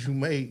decisions you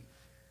made.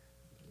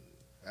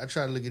 I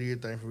try to look at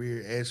everything from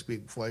every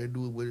aspect before I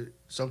do it with it.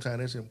 Sometimes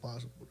that's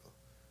impossible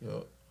though.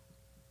 Yup.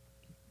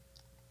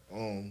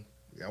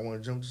 Y'all wanna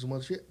jump to some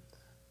other shit?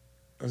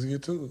 Let's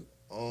get to it.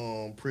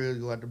 Prayers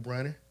go out to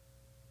Bronny.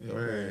 Yep.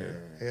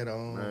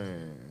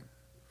 Man.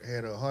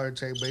 Had a heart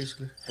attack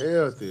basically.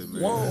 Healthy,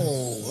 man.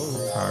 Whoa.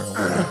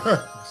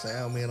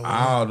 Sound man.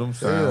 Oh, them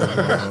sound.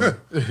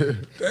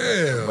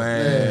 Damn.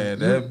 Man,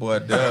 that boy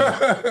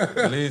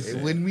done. Listen.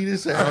 It wouldn't be the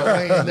sound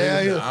man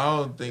down here. I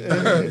don't think he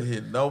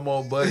hit no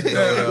more buttons.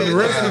 The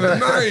rest of the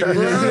night, bro.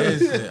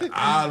 Listen,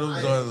 all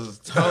them joints was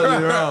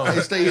totally wrong. Hey,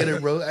 stay in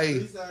it, bro. Hey.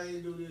 At least I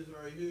ain't do this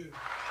right here.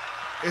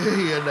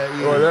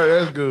 Well,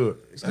 that's good.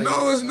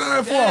 No, it's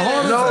not for a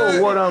heart attack.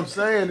 No, what I'm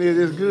saying is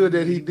it's good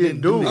that he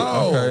didn't do it.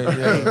 No. Okay,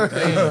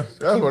 yeah,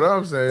 that's what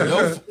I'm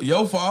saying.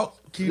 Your fault.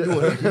 Keep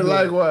doing it.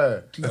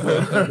 Likewise.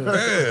 Damn.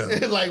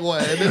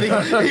 Likewise. And then he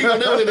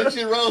gonna know that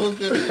shit wrong.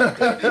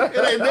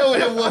 It ain't never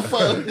him one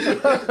fault.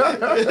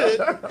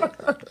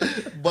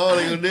 Ball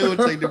ain't gonna never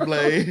take the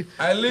blame.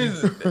 Hey,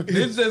 listen,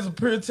 this is just a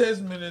pure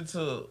testament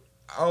into,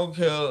 I don't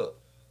care,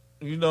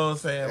 you know what I'm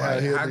saying,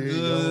 like how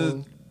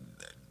good,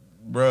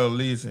 bro,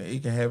 listen,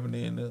 it can happen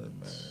to another,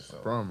 man. So.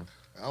 Promise.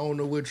 I don't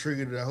know what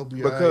triggered it. I hope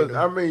you because,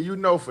 all right, I mean, you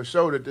know for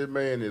sure that this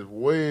man is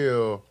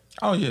well.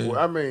 Oh, yeah.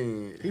 I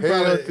mean, he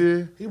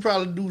healthy.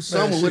 probably do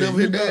something with whatever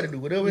his daddy do.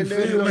 Whatever his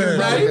daddy do.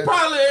 Now, he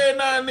probably every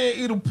now and then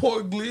eat a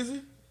pork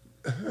glizzy.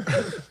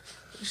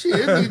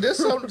 Shit, that's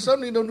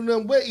something he don't do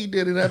nothing but eat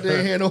that and out there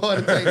and had no heart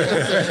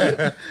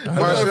attack.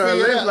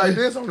 Marshall like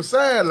this on the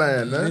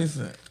sideline, man.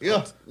 Listen.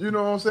 Yeah. You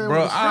know what I'm saying?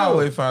 Bro, I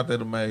always found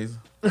that amazing.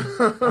 Who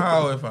was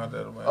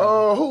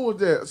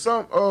that?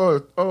 Some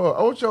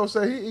Ocho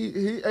say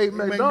he ate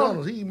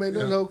McDonald's. He ate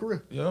McDonald's his whole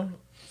career. Yeah.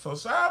 So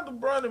shout out to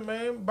Bronny,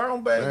 man.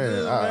 Bounce back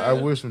good, man. I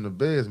wish him the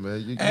best,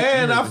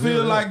 man. I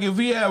feel like if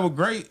he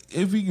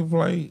can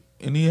play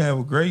and he have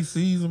a great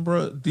season,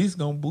 bro, this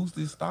gonna boost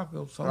his stock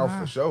up so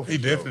high. For sure. He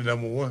definitely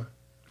number one.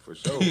 For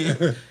sure. He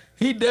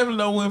definitely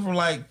done went from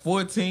like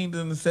 14th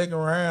in the second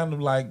round to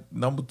like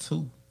number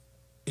 2.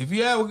 If he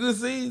have a good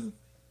season,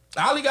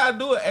 all he gotta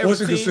do is every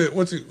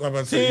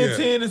team,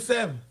 10, and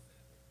 7.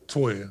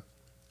 12.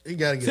 He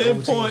gotta get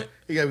 10 point.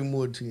 He gotta be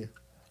more than 10.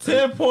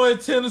 10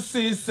 point, 10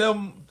 assists,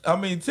 10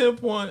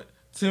 point,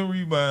 10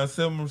 rebounds,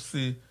 7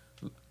 assists,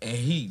 and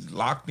he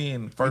locked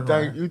in first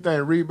round. You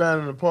think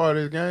rebounding a part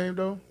of his game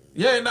though?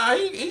 Yeah,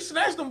 he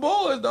snatched them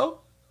boys though.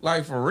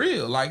 Like for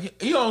real.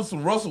 Like he on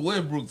some Russell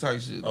Westbrook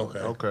type shit. Though.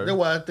 Okay. That's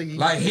why I think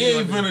Like he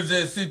ain't finna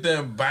just sit there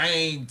and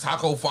bang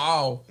Taco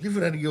Fall. He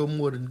finna have to give him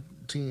more than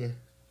 10.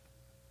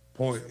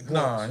 Point.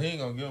 Nah, he ain't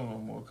gonna give him no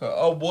more.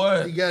 Oh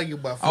boy. He gotta get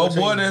about Oh 14.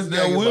 boy, that's He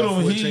gotta there get with about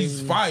him. 14.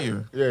 He's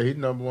fire. Yeah, he's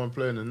number one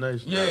player in the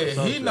nation. Yeah,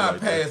 Some he shit not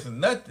like that. passing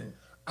nothing.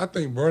 I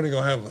think Bernie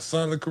gonna have a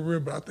solid career,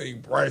 but I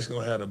think Bryce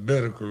gonna have a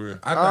better career.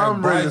 I think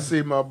I'm ready to Bryce.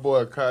 see my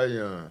boy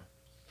Cayenne.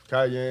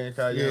 Cayenne,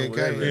 Yeah, whatever his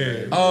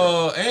Cayenne. name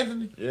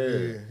Anthony.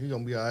 is. Yeah, he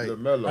gonna be all right.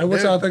 LaMelo. Hey,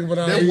 what y'all think about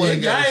all that these? boy-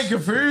 His game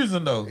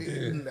confusing though.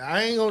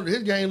 I ain't gonna.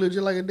 His game look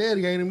just like a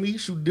daddy game to me. He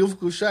shoot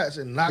difficult shots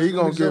and knock. He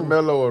gonna niggas get over.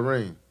 Melo a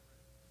ring.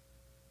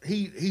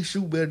 He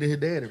shoot better than his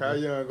daddy. Bro.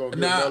 Cayenne gonna get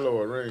Now,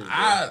 Melo a ring. bro.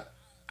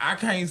 I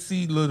can't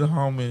see little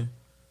homie.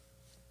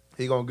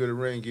 He gonna get a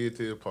ring, get it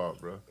to his pop,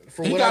 bro.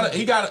 From He what got I-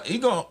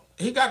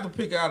 he got to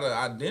pick out an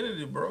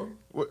identity, bro.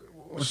 What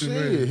you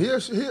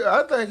shit,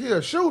 I think he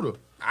a shooter.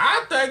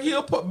 I think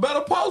he'll put better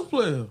post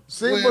player.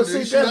 See, Well, but he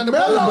see, shoot that's out the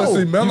ball. But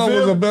see, Melo. Melo You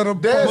was feel- a better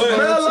That's player.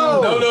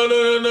 Melo.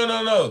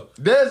 No.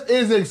 That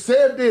is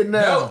accepted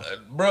now. No,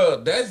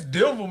 bro, that's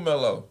Denver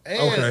Mello.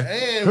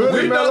 and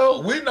Hoodie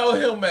Melo? We know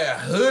him at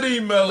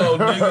Hoodie Mello,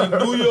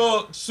 nigga. New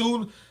York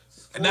shooting.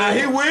 Now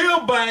he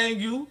will bang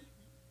you.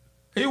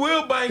 He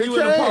will bang He you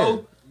in the can.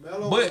 post.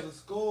 Melo But- was a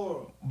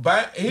scorer.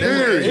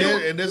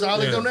 and that's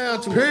all it come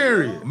down to.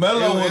 Period.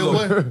 Mello It was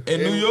wasn't- in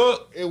New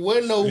York. It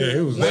wasn't no. Yeah, he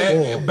was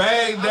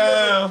Bag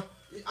down,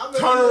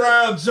 turn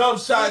around, jump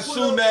shot,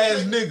 shooting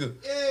ass nigga.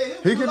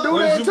 He can do What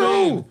that you too.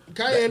 mean?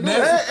 Can't do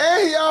That's- it.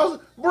 And he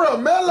also, bro,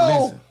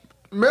 Melo. Listen.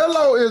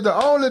 Melo is the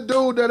only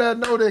dude that I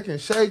know that can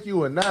shake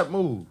you and not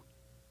move.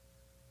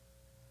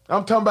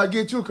 I'm talking about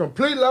get you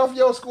completely off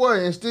your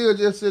square and still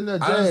just sitting there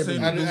I done jabbing.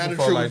 seen you. him do I done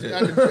before like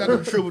triple- that. I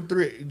done triple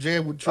threat.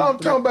 Jab with triple I'm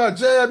talking about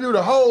jab you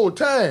the whole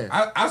time.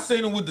 I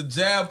seen him with the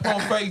jab,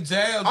 pump fake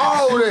jab.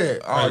 All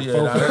that. Oh yeah,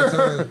 nah,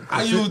 that's-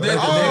 I used that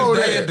All the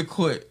next day that. at the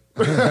quit.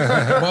 But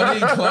he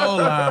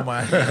clothesline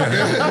my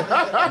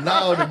head.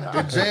 No,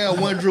 the jab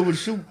one dribble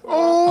shoot.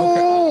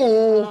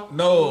 Oh,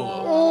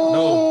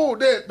 No,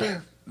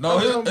 that. no.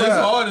 I'm His talking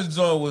about- hardest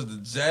joint was the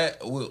jab.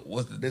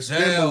 Was the The spin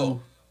jab? move.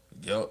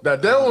 Yup.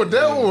 That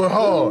one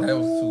hard. That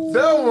was too.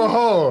 That one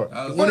hard.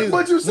 That was-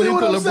 But you see when he what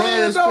put I'm LeBron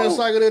saying in spin though?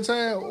 cycle that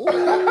time. Ooh,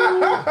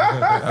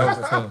 That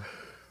was tough.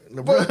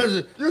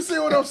 LeBron, You see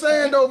what I'm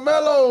saying though?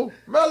 Melo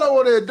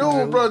was that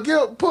dude,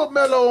 bro. Put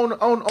Melo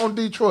on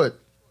Detroit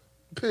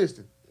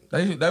Pistons.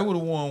 They would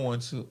have won one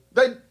too.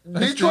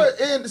 Detroit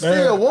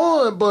still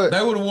won, but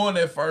They would have won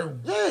that first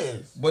one. yes.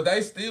 But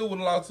they still would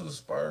have lost to the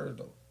Spurs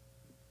though.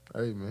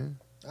 Hey man,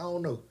 I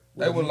don't know.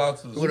 They would have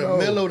lost to the With a Spurs.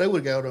 Melo, they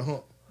would have got a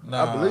hump.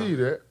 Nah. I believe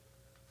that.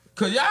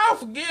 Cause y'all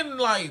forgetting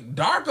like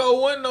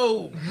Darko wasn't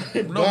no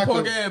Darko-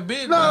 punk ass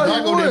bitch. Nah, Nah. he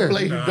Darko didn't would.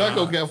 play.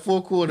 Darko got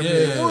 4 quarter Yeah.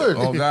 minutes. would.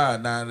 Oh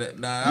God. Nah.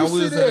 I You see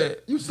will say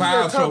that? You see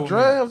foul that top trouble.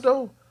 draft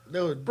though,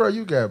 That was, bro?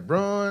 You got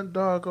Bron,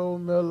 Darko,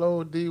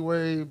 Melo, D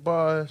Wade,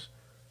 Bosh.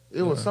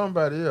 It was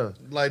somebody else,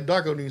 like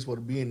Darko needs supposed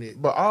to be in it.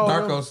 but all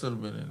Darko of should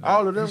have been in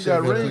there. them He got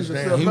should've been rings pushed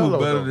except down. He was Melo.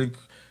 better though. than.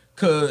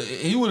 Cause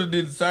he would have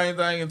did the same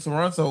thing in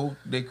Toronto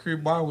that Chris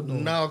Paul was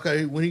doing. No,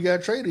 okay. When he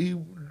got traded, he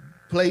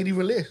played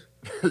even less.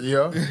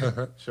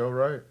 Yeah, sure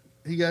right.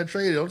 He got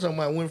traded. I'm talking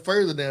about went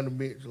further down the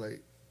bench.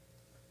 Like,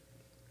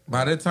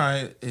 By that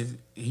time,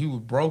 he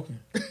was broken.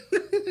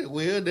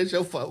 well, that's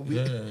your fault.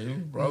 Yeah, bitch. he was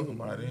broken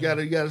by then.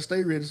 You gotta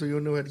stay ready so you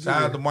don't know how to Shout out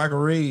get to ready. Michael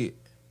Reed.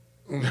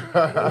 See, that's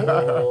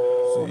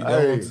what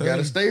Hey, I'm You saying.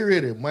 gotta stay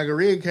ready. Michael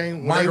Red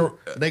came. Michael-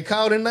 They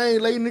called his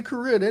name late in the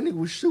career. That nigga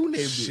was shooting that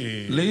bitch.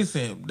 Shit.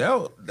 Listen,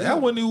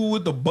 that when he was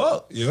with the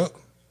Bucks. Yep.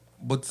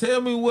 But tell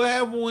me what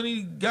happened when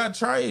he got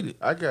traded.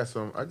 I got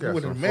some With for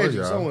the Magic,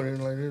 y'all. someone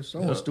in like this.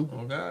 Someone stupid.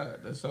 Oh God,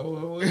 that's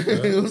so.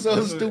 It was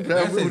so stupid. I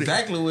That's remember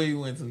exactly where he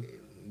went to. that.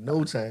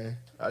 No time.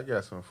 I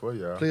got some for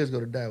y'all. Players go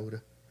to die with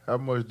her. How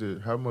much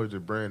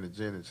did Brandon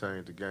Jennings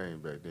change the game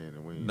back then?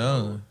 And we ain't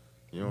None.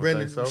 You don't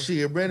Brandon, think so?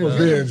 shit, Brandon Was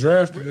being Jennings.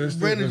 drafted. and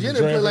stuff, Brandon was Jennings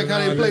play like how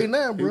they drafted play and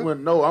now, He bro.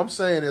 went. No, I'm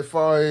saying as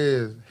far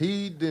as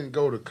he didn't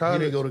go to He college.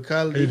 didn't go to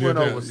college. He He went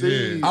did that,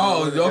 overseas. yeah.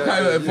 Oh,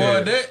 okay. For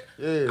Yeah. that,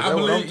 Yeah, I that's what I'm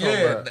believe. talking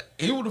Yeah, about.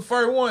 he was the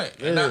first one,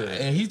 and, Yeah.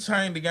 and he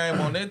changed the game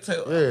on that tail.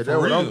 Yeah, for that's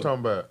what I'm real. talking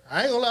about.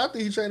 I ain't gonna lie. I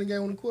think he trained the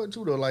game on the court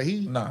too, though. Like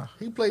he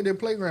played that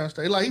playground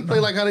style. Like he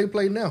played like how they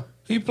play now.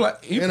 He played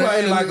In the-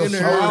 like a in the-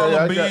 smaller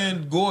I got-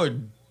 Ben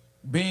Gordon.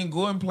 Ben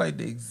Gordon played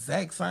the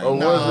exact same. Or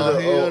Nah, was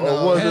it? hell Or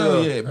no. was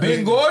Hell it? yeah,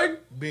 Ben Gordon.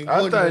 Ben I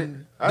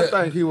Gordon,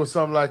 think he was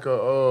something like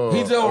a.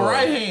 He's just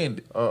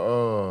right-handed.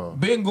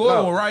 Ben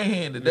Gordon was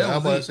right-handed. I That was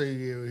about to was it. say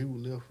yeah, he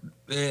was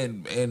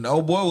left. And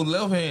old boy was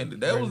left-handed.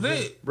 That was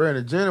it.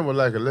 Brandon Jennings was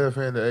like a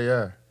left-handed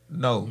AI.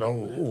 No, No,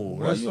 ooh,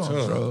 Why that's you on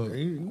tough. drugs?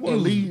 He want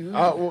to leave. The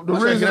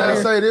What's reason that I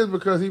guy? say this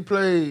because he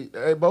played.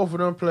 Both of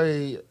them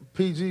played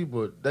PG,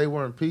 but they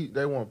weren't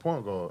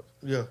point guards.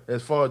 Yeah.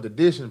 As far as the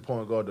dishing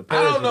point guard, the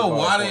I don't know passing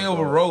why they point ever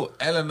guard. wrote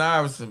Allen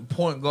Iverson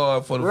point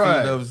guard for the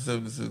Right. Philadelphia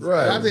 76ers.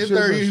 Right. I think Should've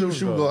third been year he was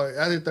shooting shoot guard.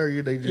 I think third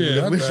year they just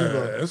Yeah, been shoot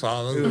guard. that's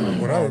all I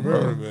remember. What I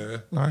remember,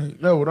 man.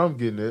 Like, That's what I'm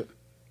getting at.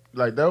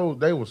 Like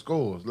they were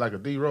scores, like a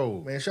D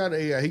roll. Man, shout out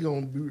to AI. He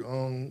gonna be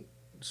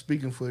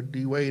speaking for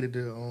D Wade at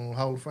the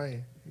Hall of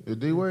Fame. Is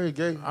D Wade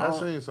gay? I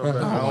seen something.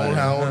 I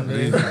don't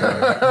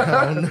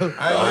know.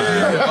 I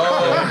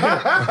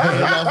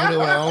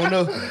don't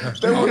know.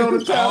 They went on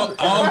the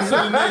topic. On to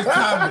the next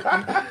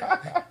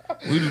topic.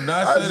 We do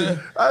not say that.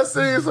 I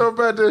seen something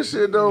about that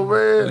shit though,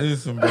 man.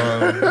 Listen,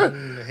 bro.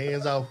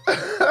 Hands off.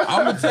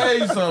 I'm gonna tell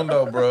you something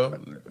though, bro.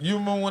 You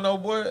remember when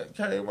old boy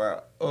came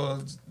out?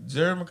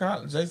 Jason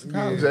Collins.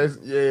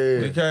 Jason,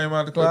 He yeah. came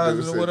out the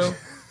closet or whatever.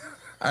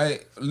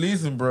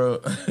 Listen,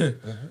 bro.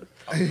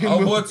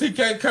 Oh boy,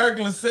 TK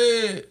Kirkland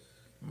said,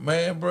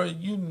 "Man, bro,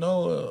 you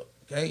know a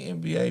gay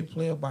NBA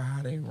player by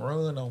how they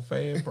run on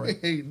fast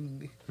break."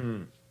 And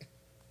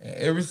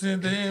ever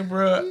since then,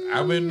 bro,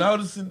 I've been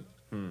noticing.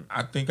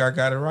 I think I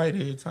got it right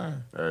every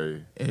time.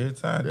 Hey, Every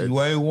time.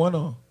 D-Wade won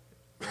on.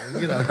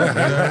 Get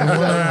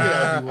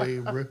out D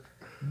Wade, bro.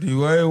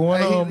 D-Wade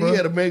won on, bro. He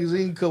had a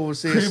magazine cover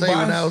said Chris "Saving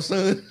Bosh. Our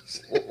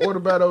Sons." what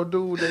about old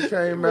dude that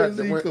came out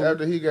after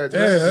he got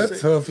Yeah, drafted?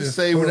 that's tough.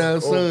 Saving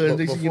Our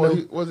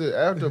Sons. Was it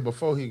after or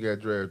before he got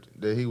drafted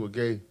that he was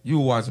gay? You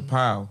were watching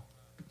Powell.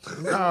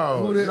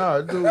 No, dude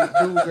got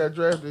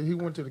drafted. He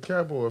went to the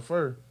Cowboys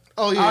first.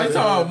 Oh Oh, yeah. you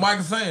talking about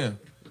Michael Sam?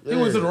 He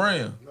went to the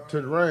Rams.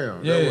 To the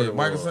Rams. Yeah,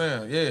 Michael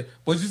Sam. Yeah,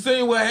 but you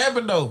seen what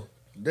happened though?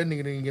 That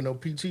nigga didn't get no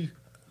PT.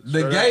 The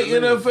Straight gay out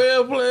the league.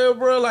 NFL player,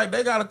 bro, like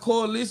they got a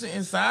coalition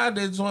inside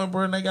that joint,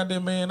 bro, and they got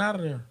that man out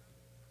of there.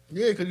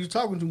 Yeah, because you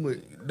talking too much.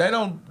 They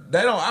don't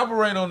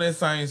operate on that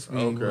same speed.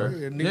 Okay. Bro.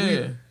 Yeah, nigga,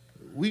 Yeah.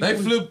 We They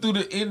flip through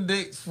the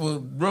index for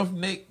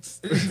roughnecks.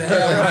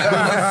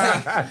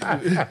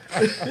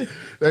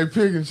 They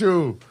pick and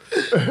choose.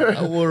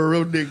 I want a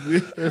real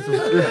nigga.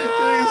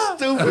 That's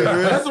stupid,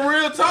 bro. That's a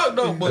real talk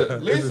though. But It's a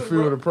listen, feel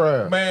bro, the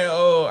pride. man,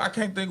 I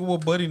can't think of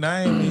what buddy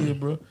name is,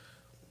 bro.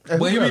 Hey,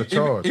 But who got a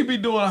charge? he be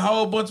doing a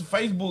whole bunch of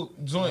Facebook All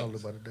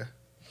joints about that.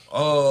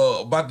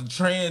 about the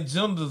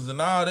transgenders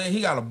and all that.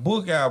 He got a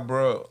book out,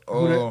 bro.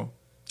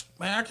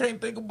 Man, I can't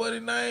think of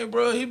buddy's name,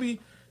 bro. He be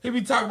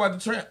talking about the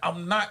trend.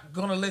 I'm not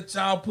gonna let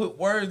y'all put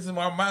words in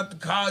my mouth to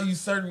call you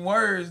certain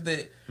words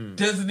that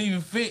doesn't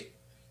even fit.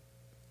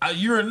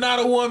 You're not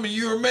a woman.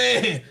 You're a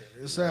man.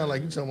 It sounds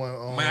like you talking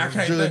about Man, I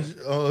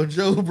can't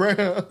Joe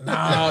Brown.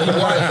 Nah, he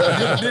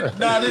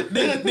white.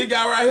 This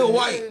guy right here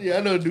white. Yeah,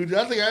 I know, dude.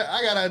 I think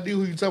I got an idea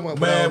who you talking about.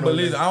 Man, but I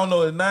listen, I don't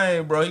know his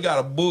name, bro. He got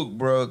a book,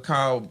 bro,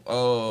 called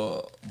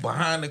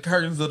Behind the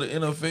Curtains of the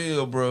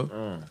NFL,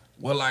 bro.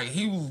 Well, like,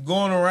 he was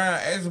going around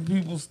asking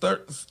people,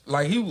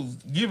 like, he was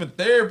giving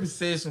therapy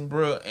session,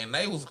 bro, and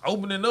they was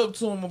opening up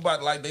to him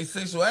about, like, their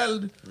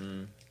sexuality.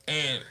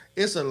 And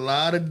It's a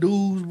lot of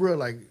dudes, bro.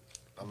 Like,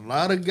 a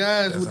lot of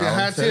guys with that all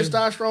high I'm saying.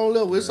 testosterone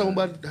level. It's something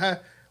about how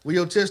when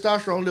your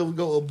testosterone level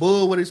go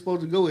above where it's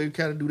supposed to go, it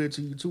kind of do that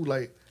to you, too.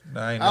 Like,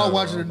 I was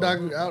watching the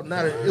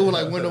documentary. It was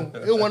like one of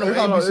them. It was one of them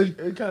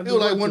ABC. It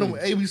was like one of them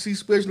ABC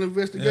special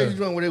investigations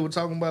joint where they were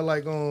talking about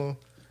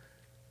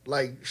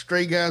like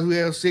straight guys who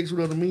have sex with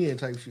other men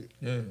type shit.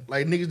 Yeah.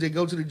 Like niggas that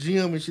go to the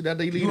gym and shit that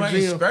they leave You the ain't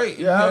gym. straight.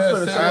 Yeah, I was You finna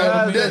have say, sex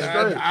I- with that's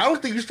men. straight. I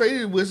don't think you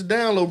straight. It's a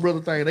down low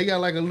brother thing. They got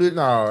like a little.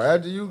 No,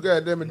 after you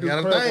got them and do Got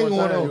a crack thing one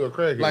going time, on. you a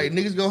crackhead. Like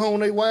niggas go home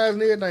with their wives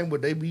and everything,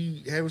 but they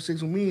be having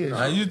sex with men.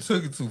 Nah, you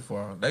took it too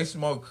far. They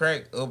smoke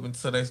crack up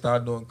until they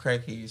start doing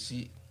crackhead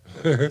shit.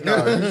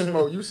 no, you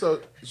smoke. You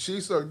suck.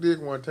 She sucked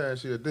dick one time.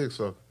 She a dick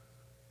sucker.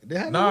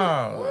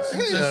 Nah, she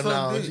just Hell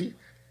sucked no. dick.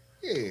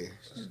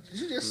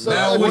 She just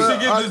Now sucked. when Well,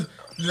 she get this,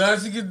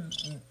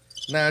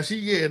 now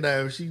she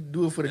get. she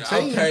do it for the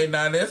team. Okay,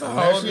 now that's a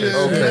whole she-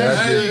 different. okay, Now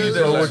that's you it. get So that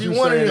So what what like- you you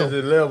one of saying them. is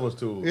it levels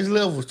to it. It's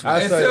levels to I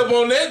it. say- Except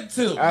on that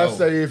tip. I though.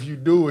 say if you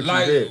do it,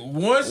 like you did.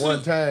 once One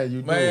you, time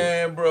you do it.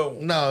 man, bro,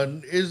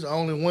 No, it's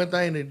only one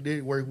thing that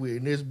did work with,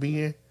 and it's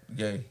being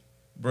gay,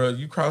 bro.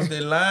 You cross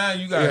that line,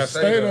 you gotta Yeah, stay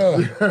stay there.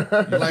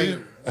 there.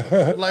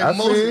 like I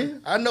most. see.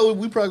 I know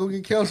we probably gonna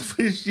get counseled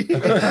for this shit.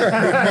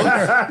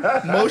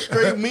 most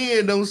straight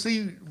men don't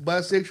see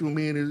bisexual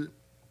men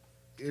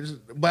as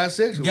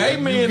bisexual. Gay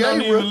Like, men you don't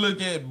gay, even bro.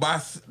 look at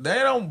they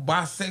don't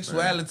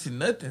bisexuality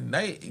nothing.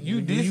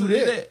 You this You or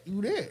that. that.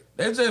 You that.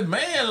 That's just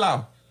man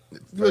law.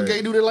 You a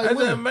gay dude that like That's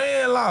just women.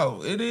 man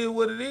law. It is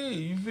what it is.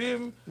 You feel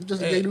me? You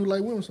just a gay dude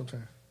like women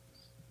sometimes.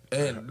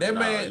 And that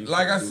man, you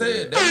like I can't do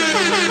said, that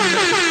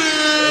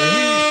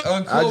man,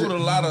 and he uncovered a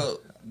lot of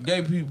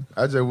gay people.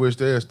 I just wish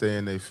they'd stay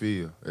in their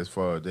field as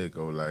far as they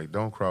go. Like,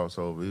 don't cross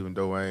over, even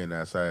though I ain't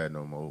outside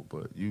no more.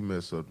 But you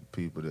mess up the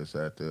people that's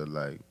out there.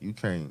 Like, you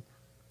can't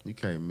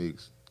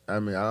mix. I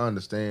mean, I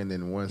understand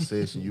in one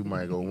session you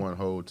might go one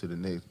hole to the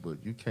next, but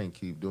you can't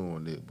keep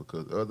doing it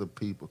because other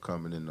people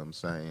coming in them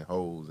same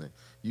holes and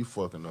you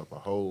fucking up a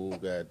whole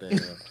goddamn.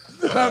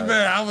 Man,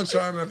 I was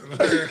trying to.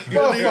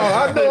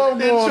 I know I'm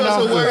going Choice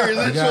off. of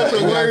words. Choice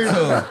of words.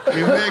 Tough.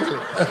 Exactly.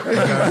 It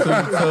got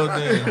super tough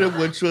then. That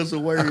boy choice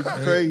of words is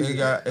It crazy.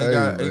 got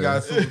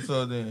super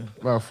tough then.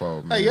 My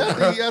fault, man. Hey, y'all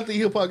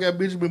think hip hop got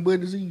Benjamin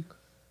Button disease?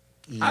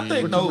 I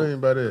think What you mean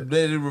by that?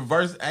 That it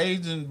reverse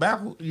aging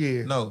backward.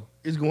 Yeah. No,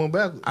 It's going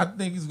backwards. I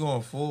think it's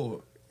going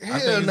forward. I Hell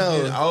think it's no.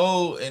 getting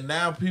old, and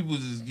now people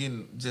just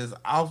getting just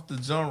off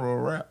the genre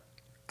of rap.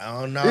 I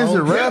don't know. Is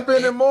it rap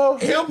anymore?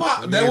 Hip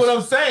hop. That's what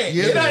I'm saying.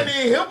 Yeah. It ain't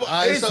even hip hop.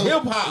 Alright, It's so-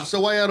 hip hop. So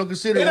why y'all don't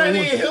consider It ain't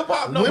women- even hip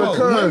hop no women, more.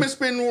 Because- women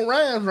spinning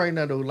rhymes right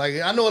now though?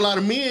 Like I know a lot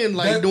of men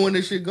like That- doing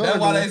this shit. That's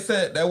why they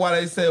said. That's why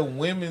they said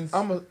women's.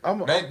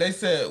 They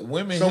said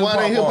women. So why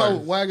they hip hip hop?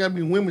 hop? Why I gotta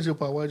be women's hip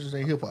hop? Why just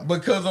ain't hip hop?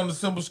 Because on the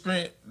simple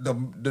screen,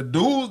 the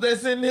dudes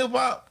that's in hip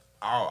hop,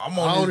 I'm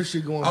on All this this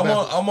shit going I'm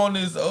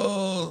backwards. on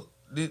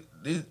this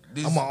this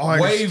I'm an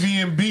artist.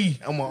 wavy and B.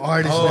 I'm an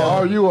artist Oh, now.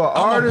 Are you an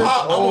artist?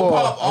 I'm a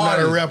pop I'm not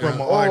a artist. rapper.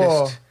 I'm an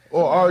artist.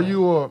 Or are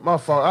you my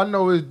fault? I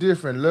know it's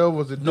different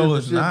levels of No, different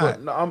it's shit, not.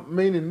 but no, I'm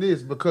meaning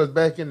this because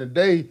back in the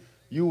day,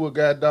 you would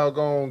got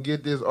doggone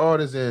get this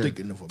artist and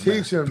Thinking of a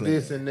teach him master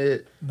this plan. and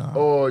that, No.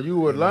 or you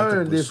would Make up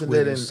learn a this and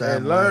sweat that inside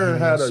and my learn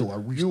how hands, to. so I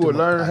reached You in would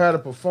my learn pocket. how to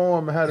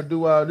perform and how to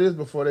do all this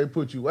before they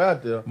put you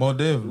out there. More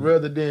different.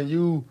 Rather than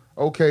you,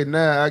 okay,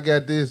 now I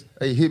got this.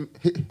 Hey,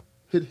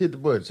 hit the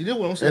button, See, this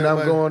what I'm saying. and I'm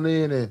about- going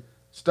in and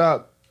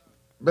stop.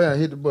 Bam,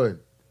 hit the button.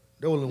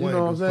 That was the You one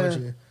know what that I'm punch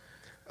saying? in.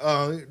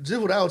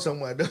 Just what I was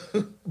talking about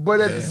though.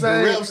 But at the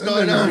same, rap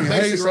started out You with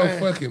hate basic so rhymes.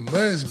 fucking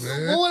much,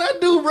 man. Well, what I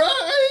do, bro?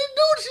 I ain't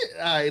doing shit.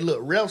 All right, look,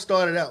 rap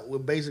started out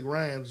with basic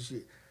rhymes and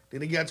shit.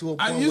 Then it got to a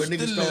I point where used to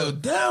niggas live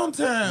started.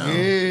 downtown. Yeah,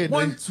 they-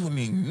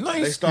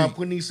 129th They started Street.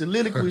 putting these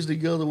soliloquies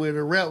together where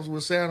the raps were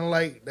sounding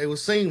like they were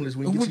seamless.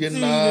 When you With get to the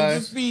your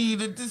Nas,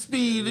 speed, at the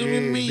speed, yeah, and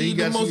then me, you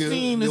the got most your,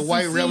 seen the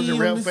white rappers that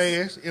rap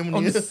fast. on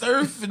the Eminem,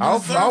 surf. And I-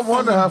 the I surf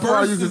wonder and how the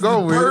far you birth could go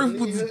is- with it. birth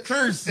was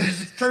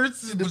curses,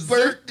 curses, the was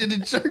birth in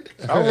the church.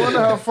 I wonder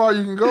how far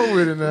you can go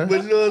with it now.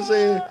 But you know what I'm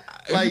saying?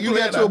 Like you you play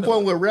got it, to I a know.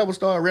 point where rappers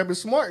started rapping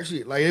smart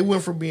shit. Like they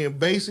went from being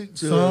basic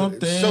to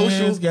Something's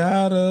social,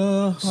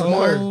 gotta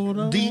smart,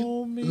 hold deep,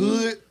 on me.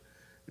 hood.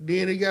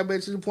 Then it got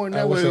back to the point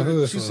now what's your where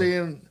hood she's song?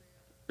 saying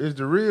Is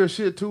the real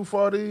shit too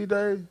far these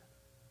days?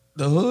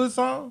 The hood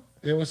song.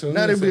 Yeah, what's your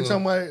now they hood been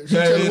song? talking about she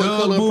telling what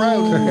color her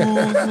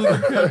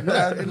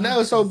private is. Now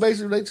it's so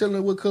basically they telling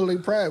her what color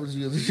they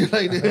privacy is and shit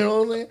like that. You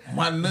know what I'm saying?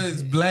 My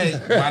nuts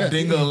black, my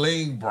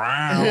ding-a-ling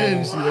brown.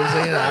 You see what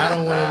I'm saying?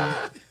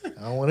 I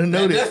don't want to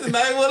know That's that. the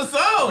name of the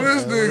song.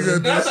 This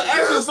nigga, That's the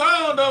actual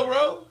song, though,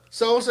 bro.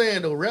 So I'm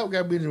saying though, rap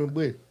got Benjamin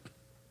Button.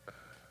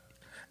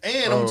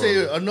 And I'm gonna tell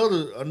you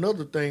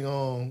another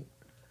thing.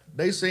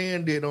 They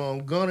saying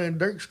that Gunna and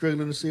Dirk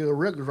struggling to sell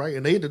records, right?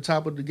 And they at the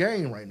top of the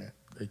game right now.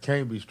 They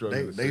can't be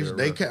struggling.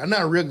 They can't,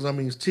 not records. I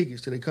mean it's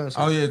tickets to their concert.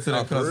 Oh yeah, to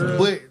that concert.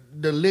 But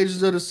the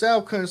Legends of the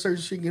South concert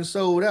shit getting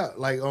sold out.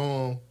 Like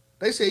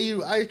they say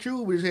even Ice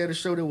Cube just had a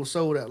show that was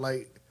sold out.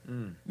 Like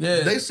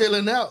Yeah, they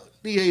selling out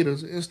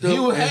theaters and stuff. he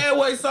was And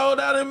halfway sold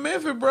out in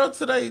Memphis, bro.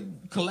 Today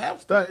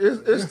collapsed.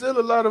 It's still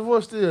a lot of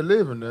us still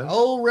living there.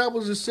 old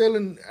rappers are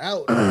selling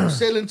out,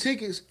 selling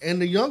tickets,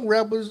 and the young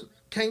rappers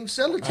can't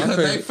sell it. Because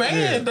they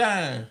fan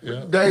dying.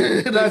 Yeah.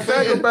 Now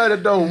think about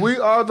it though. We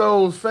are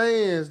those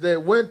fans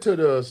that went to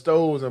the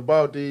stores and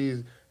bought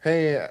these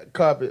hand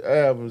copied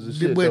albums and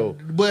shit though.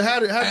 But how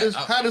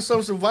does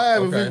some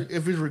survive Okay.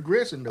 if it's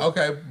regressing though?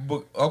 Okay,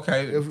 but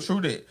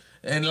true that.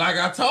 And like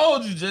I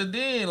told you just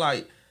then,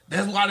 like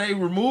that's why they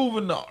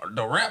removing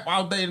the rap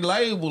out their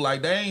label.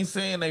 Like they ain't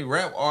saying they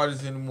rap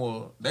artists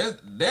anymore.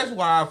 That's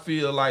why I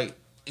feel like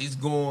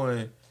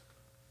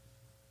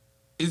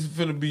it's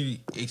finna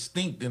be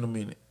extinct in a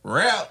minute.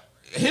 Rap,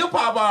 hip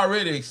hop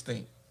already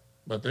extinct.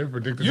 But they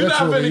predicted You that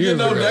not 20 finna get years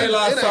no ago. De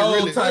La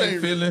Soul type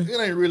it feeling.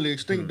 ain't really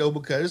extinct though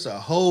because it's a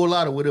whole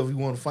lot of whatever you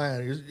want to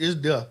find. It's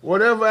there.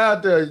 Whatever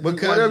out there,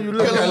 Because whatever you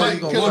look Killer at, Mike, you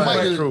gonna Killer find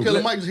Mike, that truth.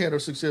 Killer Mike just had a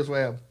successful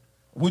album.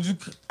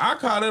 I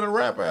call that a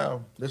rap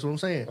album. That's what I'm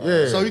saying.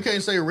 Yeah. So you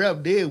can't say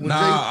rap dead. When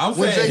I'm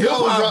when saying hip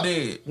hop drop,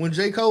 dead. When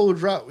J. Cole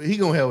drop, he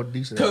gonna have a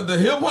decent Cause album.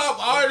 the hip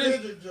hop artists,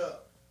 Kendrick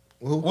drop.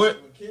 Who?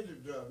 what When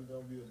Kendrick drop, it's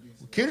gonna be a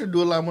decent. Kendrick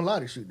do a lot of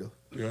melodic shit though.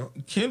 Yeah.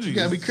 Kendrick, You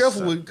gotta be is-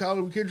 careful with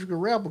calling Kendrick a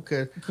rapper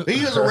because he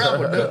is a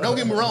rapper. Don't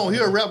get me wrong, he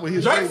a rapper.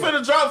 He's Drake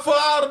finna drop for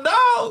all the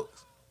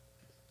dogs.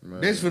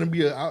 That's finna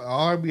be a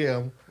R&B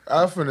album.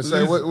 I finna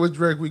say what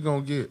Drake we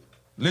gonna get.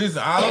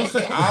 Listen, all I'm He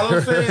saying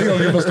gonna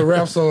give us the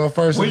rap song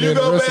first when and you then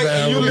the go rest of back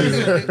the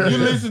and album. you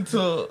listen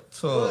to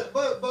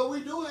But we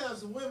do have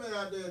some women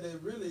out there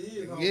that really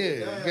is on Yeah,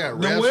 the down. got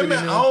the rap women shit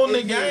in there. own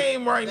the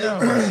game right They now.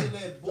 pushing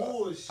that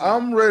bullshit.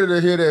 I'm ready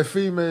to hear that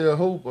female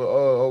hooper,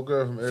 old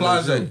girl from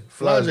Flage. LSU.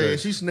 Flage, and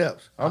she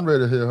snaps. I'm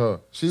ready to hear her.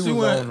 She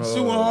went was on.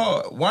 she went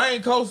hard.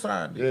 Wayne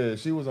co-signed it. Yeah,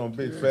 she was on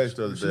Big Facts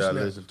the other she day. I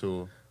snapped. listened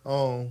to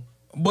her.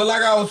 But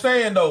like I was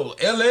saying though,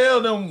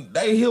 LL them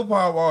they hip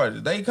hop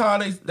artists. They Yeah.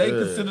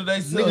 consider they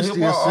Niggas hip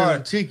still hop selling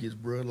artists. tickets,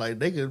 bro. Like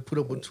they could put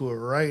up a tour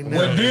right now.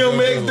 When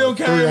DMX them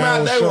came 3 out,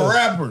 hour they show. were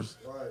rappers.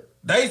 Right.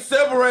 They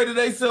separated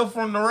themselves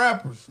from the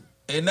rappers.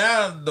 And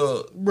now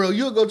Bro,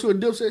 you'll go to a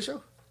Dipset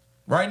show?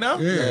 right now,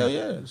 Yeah. hell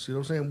yeah. See what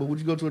I'm saying? But would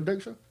you go to a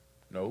Dirk show?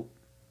 Nope.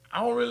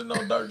 I don't really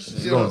know dirt shit.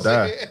 You gonna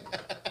die.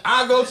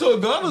 I go to a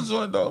Gunna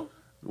joint though.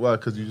 Why?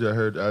 Because you just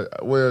heard. I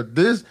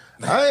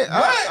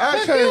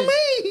can't.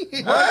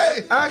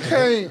 What? I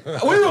can't.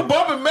 We were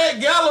bumping Matt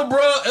Gallo, bro.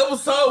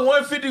 Episode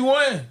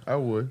 151. I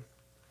would.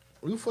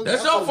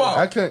 That's your fault.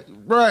 I can't.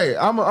 Right.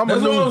 I'm a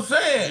That's what I'm new.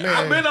 saying. Man.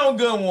 I've been on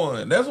Gun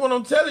One. That's what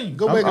I'm telling you.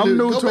 Go back, I'm and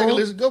new listen, to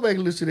him. go back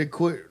and listen to that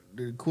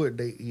the court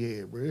date he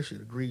had, bro. That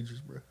shit egregious,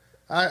 bro.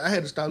 I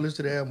had to stop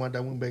listening to the album. I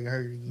went back and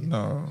heard it again.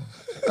 No.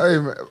 Hey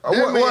man,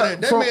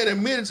 That man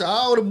admitted to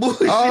all the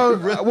bullshit,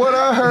 bro. what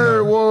I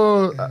heard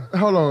was,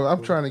 hold on,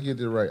 I'm trying to get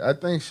this right. I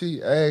think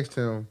she asked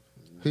him,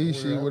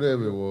 she,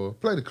 whatever it was.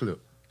 Play the clip.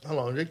 Hold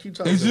on, just keep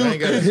talking. Is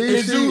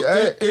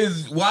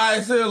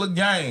YSL a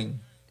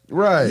gang?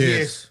 Right.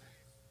 Yes.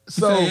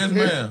 So yes,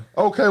 ma'am.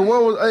 Okay,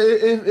 what was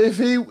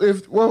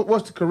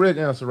what's the correct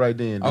answer right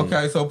then?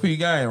 Okay, so P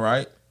gang,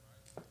 right?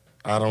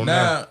 I don't know.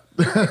 Now,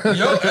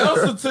 your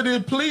answer to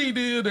this plea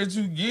deal that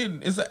you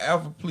getting, it's an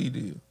alpha plea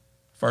deal.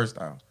 First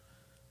off,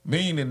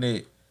 meaning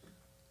that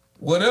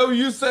whatever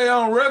you say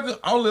on record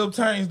only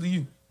obtains to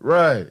you.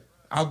 Right.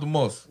 Out the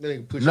muscle.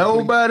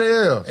 Nobody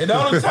else. It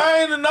don't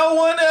obtain to no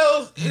one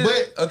else.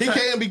 But he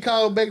can't be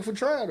called back for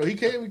trial, though. He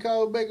can't be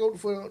called back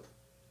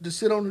to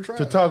sit on the trial.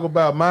 To talk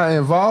about my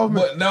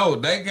involvement? But no,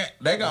 they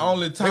can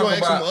only talk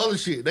about some other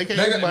shit. They can't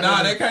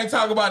they can't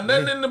talk about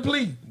nothing in the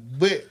plea.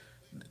 But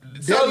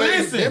so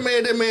listen,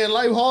 that man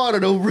life harder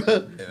though,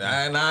 bro.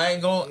 And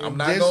I'm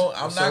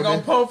not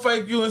gonna pump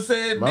fake you and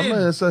say it my didn't.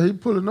 Man said he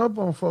pulling up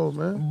on folks,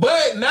 man.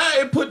 But now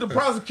it put the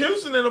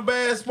prosecution in a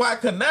bad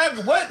spot. Cause now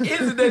what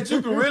is it that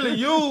you can really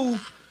use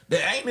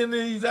that ain't in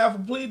these alpha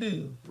plea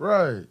deals?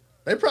 Right.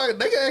 They can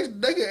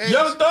ask.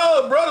 Young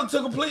Thug brother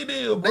took a plea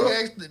deal, bro.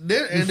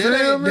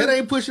 That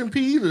ain't pushing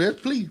P either. That's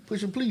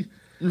pushing plea.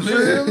 You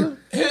feel me?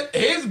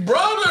 His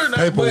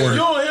brother, but you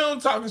don't hear him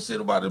talking shit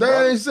about it.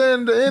 They ain't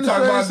saying the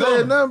innocent ain't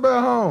saying nothing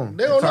about home.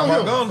 They don't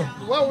know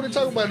him. Why would they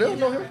talk about it? They don't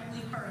know him.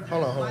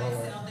 Hold on.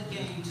 YSL the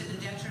game to the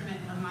detriment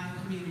of my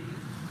community.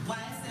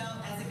 YSL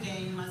as a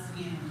game must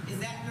end. Is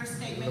that your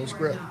statement or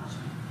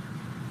acknowledgement?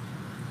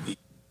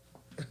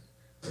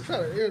 I'm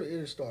trying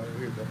to start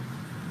here, bro.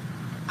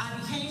 I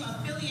became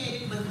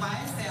affiliated with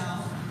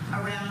YSL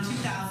around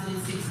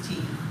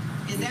 2016.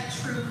 Is that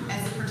true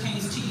as it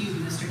pertains to you,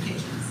 Mr.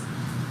 Kitchens?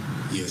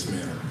 Yes,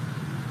 ma'am.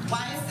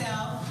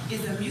 YSL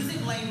is a music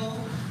label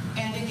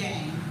and a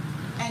gang,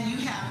 and you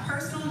have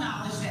personal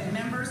knowledge that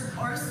members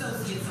or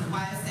associates of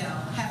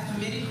YSL have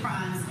committed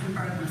crimes in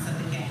furtherance of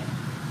the gang.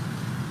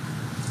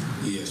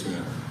 Yes,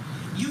 ma'am.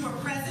 You were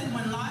present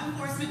when law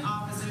enforcement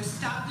officers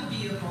stopped a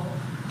vehicle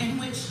in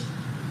which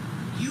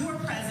you were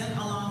present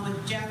along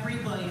with Jeffrey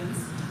Williams,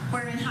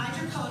 wherein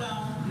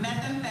hydrocodone,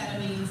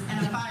 methamphetamines,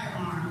 and a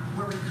firearm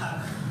were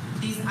recovered.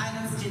 These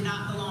items did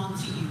not belong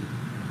to you.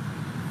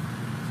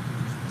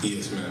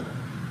 Yes, ma'am.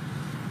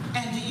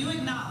 And do you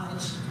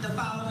acknowledge the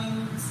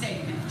following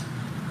statement?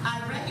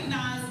 I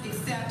recognize,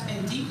 accept,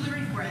 and deeply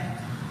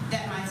regret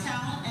that my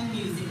talent and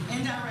music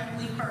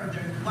indirectly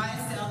furthered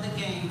YSL the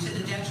game to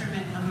the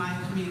detriment of my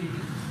community.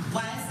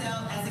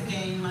 YSL as a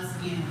game must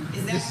end.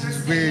 Is that this your is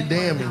very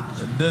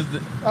statement?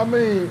 damning. I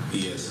mean,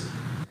 yes.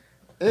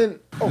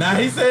 Now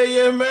he said,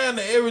 yeah, man,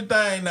 to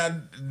everything.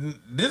 Now,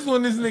 this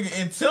one, this nigga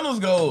antennas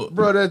go up.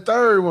 Bro, that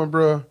third one,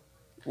 bro.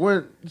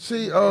 When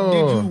she did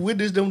you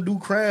witness them do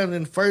crimes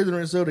in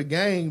furtherance of the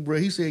gang, bro?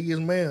 He said, yes,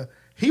 ma'am.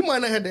 He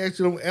might not have to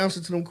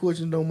answer to them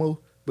questions no more.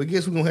 But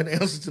guess we're gonna have to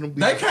answer to them.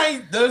 They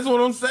can't. That's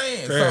what I'm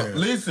saying. Damn. So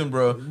listen,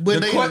 bro.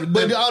 But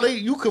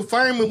you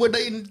confirming what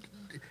they.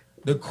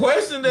 The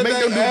question that make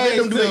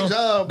them do their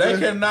job. They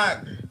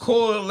cannot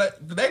correlate.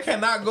 They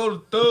cannot go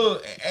to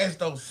Thug and ask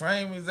those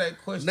same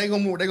exact questions. They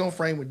gonna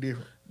frame it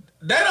different.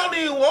 They don't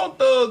even want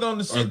Thug on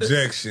the shit.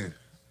 Objection,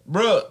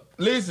 bro.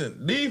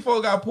 Listen, these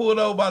folks got pulled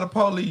over by the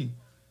police.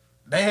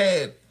 They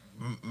had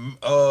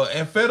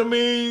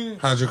amphetamine,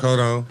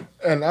 hydrocodone,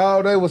 and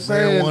all they were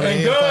saying,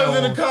 and guns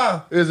in the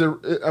car.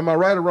 Am I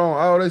right or wrong?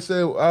 All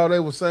they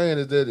were saying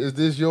is that is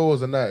this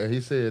yours or not? And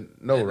he said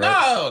no, right?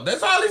 No,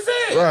 that's all he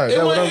said. Right.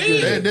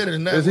 That is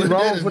not. Is he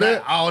wrong for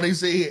that? All they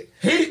said.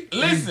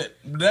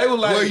 They were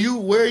like,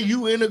 were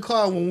you in the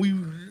car when we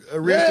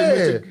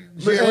arrested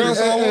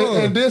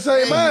Mr. And this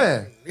ain't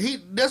mine.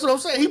 That's what I'm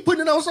saying. He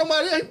putting it on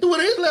somebody else. He threw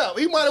it in his lap.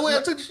 He might have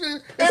well took the shit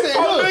and said,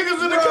 four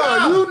niggas in the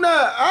car. You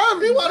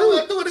not. He might have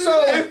well threw it in his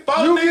lap.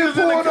 You get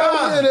pulled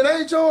over and it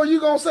ain't yours. You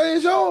gonna say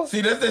it's yours?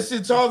 See, that's that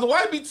shit Charles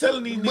White be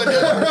telling these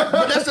niggas.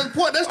 But that's the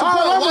point. That's the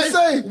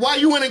point. Why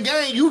you in a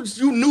gang? You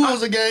knew it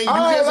was a gang. You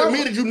just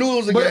admitted you knew it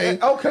was a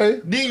gang. Okay.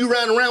 Then you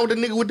ran around with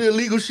the nigga with the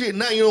illegal shit.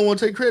 Now you don't want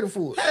to take credit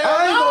for it.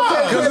 I ain't gonna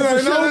take credit for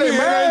shit. It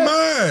ain't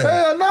mine.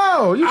 Hell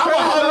no. You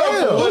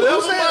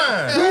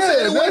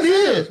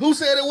Who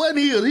said it wasn't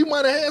his? He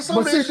might have had some.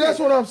 But see, that's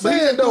what I'm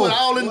saying, though.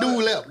 All in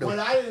dude lap, though. What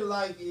I didn't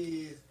like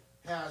is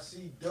how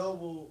she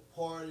double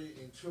parted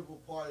and triple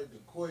parted the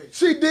question.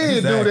 She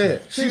did do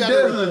that. She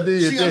definitely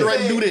did. She got the right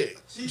to do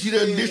that. She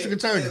the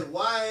district attorney.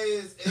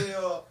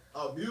 YSL,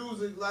 a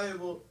music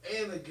label,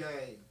 and a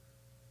gang.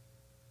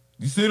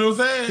 You see what I'm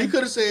saying? He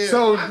could have said.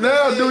 So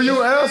now, do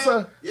you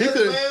answer? Yes,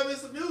 ma'am,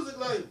 it's a music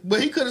label.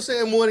 But he could have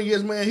said more than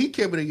yes, man. He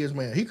kept it a yes,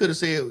 man. He could have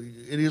said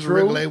it is a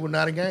record label,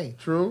 not a gang.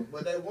 True.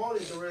 But they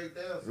wanted direct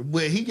answer.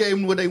 But he gave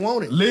them what they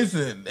wanted.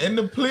 Listen, in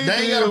the plea they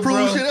ain't got to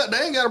prove shit up. They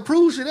ain't got to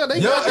prove shit up.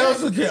 Your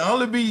answer can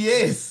only be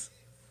yes.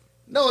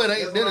 No, it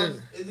ain't. Is it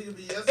gonna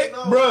be yes or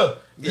no? Bro,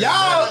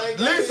 y'all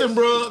listen,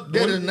 bro.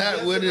 That is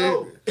not what it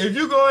is. If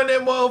you go in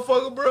that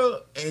motherfucker, bro,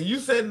 and you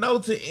said no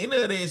to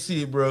any of that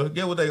shit, bro,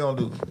 get what they gonna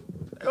do?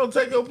 They gonna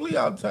take your plea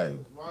out the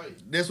table. Right.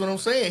 That's what I'm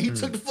saying. He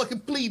took the fucking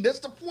plea. That's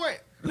the point.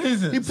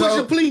 Listen, He pushed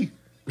the plea.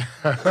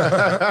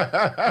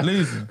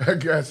 Listen, That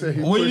guy said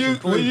he when pushed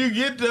the you plea.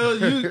 get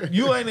there,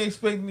 you ain't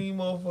expecting these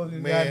motherfuckers.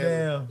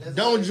 Man, Goddamn.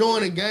 don't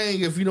join a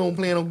gang if you don't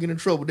plan on getting in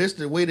trouble. That's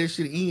the way that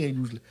shit end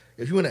usually.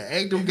 If you in an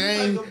active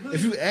gang,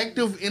 if you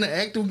active in an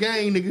active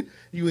gang, nigga,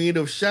 you end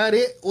up shot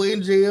at or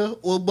in jail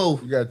or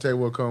both. You gotta take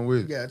what come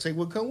with You it. gotta take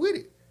what come with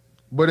it.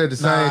 But at the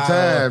same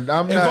time,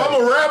 I'm If not.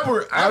 I'm a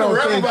rapper, I don't don't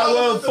rap think- about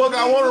what the fuck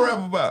I want to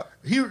rap about.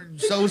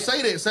 So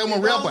say that. Say I'm a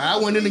rapper. I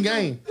wasn't in the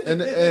game.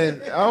 and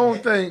I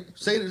don't think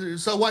Say that,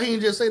 so why he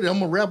didn't just say that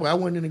I'm a rapper? I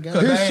wasn't in the game.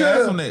 Cause he they ain't should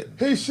answering have.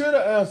 that. He should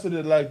have answered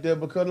it like that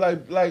because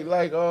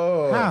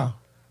How?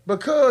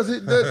 Because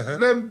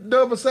them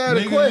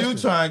double-sided Nigga, questions.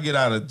 you trying to get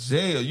out of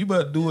jail. You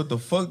better do what the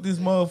fuck this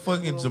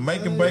motherfucking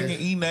Jamaican bacon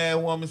eating ass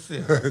woman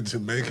said.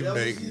 Jamaican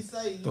bacon.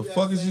 The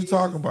fuck is you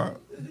talking about?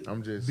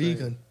 I'm just saying.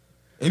 Vegan.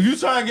 If you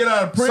trying to get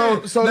out of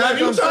prison, So now like if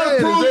you I'm trying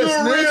saying, to prove is you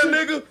that a real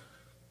snitching? nigga,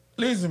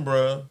 listen,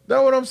 bro.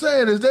 That's what I'm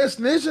saying. Is that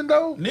snitching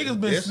though? Niggas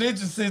been snitching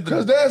since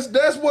Because the.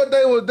 that's what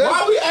they were.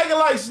 Why we acting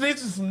like snitching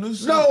some new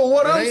shit? No,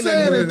 what It I'm ain't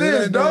saying nothing is to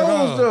this: do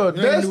with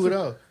it. It ain't do it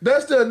all.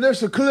 that's the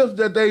initial clips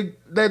that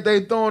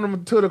they throwing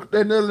them to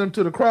they nailing them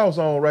to the cross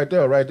on right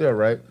there,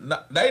 right. Nah,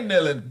 they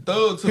nailing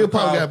thugs to the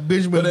Hip-hop cross got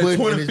Benjamin for that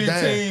Button in his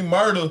 2015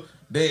 murder.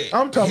 That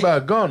I'm talking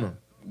about Gunna.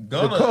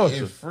 Gunna the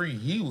culture. is free.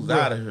 He was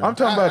out of here. I'm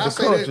talking about I the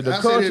say culture. that- The I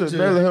say that culture too.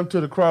 nailing him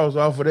to the cross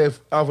off of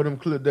them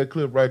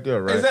clip right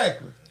there, right?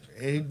 Exactly.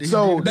 And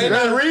So They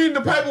not reading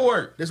the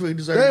paperwork. that's what he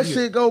deserved. That to get.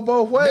 shit go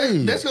both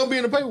ways. That's gonna be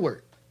in the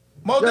paperwork.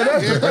 Most yeah,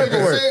 that's the definitely. Everything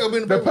paperwork. they say gonna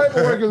be in The the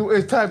paperwork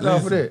is typed off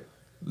of Listen. that.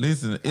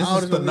 Listen, it's All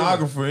a this gonna be-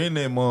 stenographer in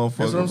that motherfucker.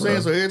 That's what I'm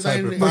saying. So bro.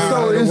 everything. But so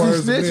 500 is he words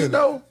a snitching minute.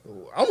 though?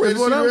 I'm ready That's to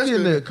what see I'm the rest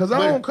getting of it. at, 'cause I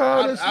But don't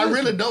call I, this I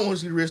really snitching. don't want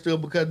to see the rest of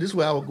it because this is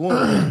where I was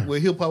going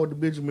with hip hop with the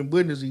Benjamin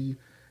Button. Is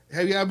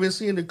have y'all been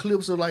seeing the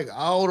clips of like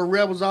all the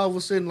rappers all of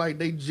a sudden like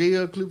they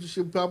jail clips and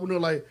shit popping up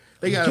like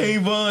they got King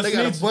Von they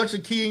got a snitching. bunch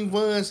of King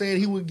Von saying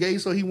he was gay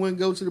so he wouldn't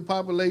go to the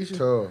population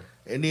Tough.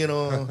 and then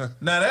Now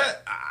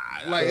that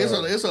like it's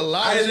a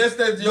lot. of that's shit.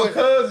 that your But-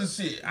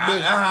 cousin shit. I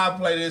but- how I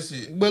play that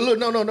shit. But look,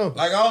 no.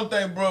 Like I don't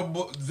think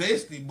bro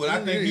zesty, but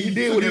I think he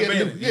did what he had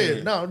to do.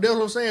 Yeah, no, that's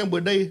what I'm saying.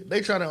 But they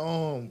try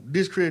to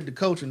discredit the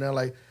culture now.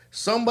 Like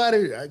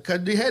somebody,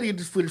 cause they had to get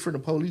this footage from the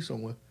police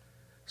somewhere.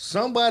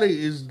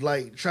 Somebody is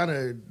like trying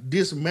to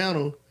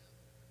dismantle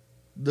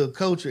the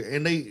culture,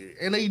 and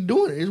they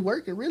doing it. It's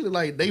working really.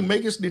 Like they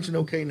making snitching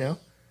okay now.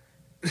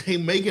 They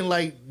making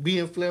like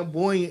being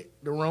flamboyant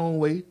the wrong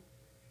way.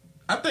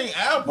 I think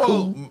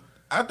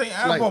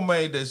Alpo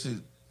made that shit.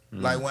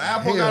 Like when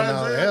Alpo Hell got no,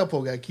 out of jail.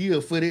 Alpo got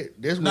killed for that.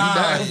 That's what Nah, he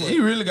died for. he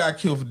really got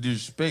killed for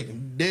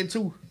disrespecting. That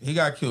too. He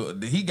got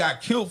killed. He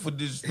got killed for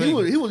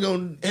disrespecting. He was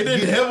gonna. It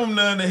didn't help him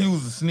none that he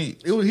was a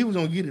snitch. He was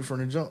gonna get it from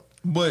the jump.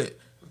 But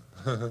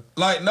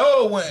like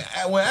no, when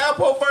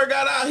Alpo first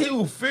got out, he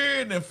was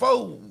feared and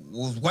folk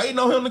was waiting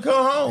on him to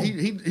come home.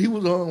 He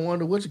was on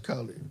one of what you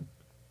call it.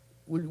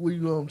 Will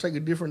you take a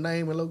different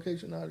name and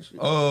location and all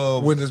that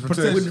shit? Witness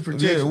protection. Witness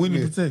protection. Yeah,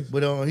 witness Yeah. protection.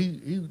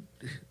 But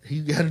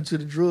he got into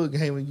the drug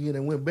game again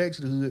and went back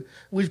to the hood,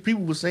 which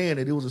people were saying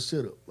that it was a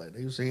setup. Like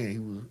they were saying he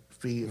was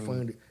fed,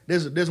 funded.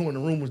 There's one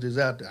of the rumors that's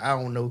out there. I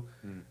don't know.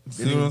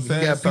 See what I'm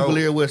saying? He got people So-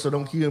 everywhere, so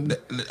don't kill me.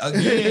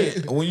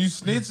 Again, when you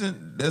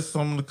snitching, that's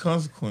some of the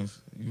consequences.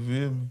 You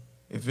feel me?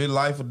 If it's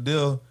life or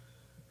death,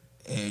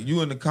 and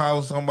you in the car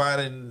with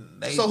somebody,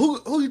 and they So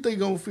who you think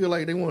gonna feel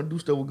like they want to do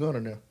stuff with Gunner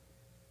now?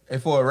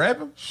 and for a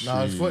rapper,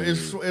 Nah,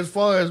 as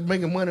far as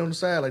making money on the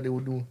side like they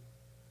were doing.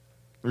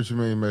 What you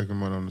mean making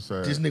money on the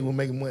side? This nigga was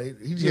making money.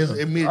 He just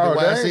Yeah. admitted that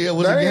YSL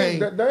was a they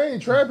game. They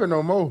ain't trapping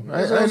no more.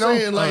 That's what I'm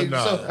saying. Like,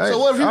 so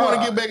what if he want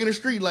to get back in the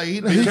street? Like,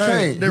 he can't.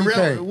 The He rap,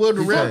 can't. well,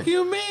 the He rap, can't.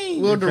 you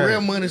mean? well, the can't.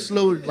 rap money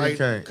slow. Like,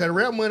 can't. cause the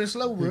rap money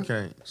slow, bro. He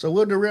can't. So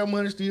what? The rap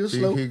money still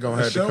slow. He gonna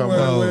have to Show come where-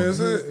 out. where is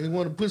it? He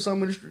want to put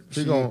something in the street. He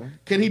Shit. gon-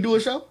 Can he do a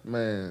show?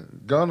 Man,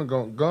 Gunna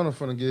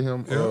finna get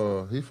him.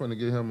 Yeah. He finna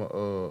get him a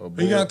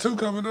board. He got two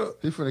coming up.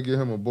 He finna get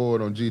him a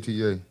board on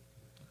GTA,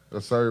 a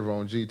server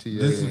on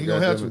GTA. Listen, he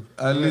gonna have to.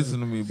 Listen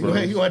to me, He bro.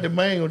 gonna have to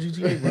bang on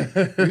GTA,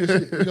 bro.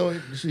 He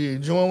gonna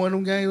join one of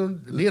them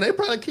games. Then they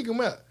probably kick him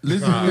out.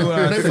 Listen to me when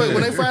I say.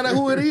 When they find out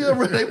who it is,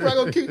 bro, they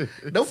probably gonna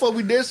kick. Don't fuck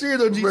with that serious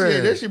on GTA.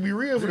 Man. That should be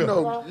real for You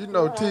them.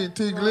 know,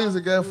 T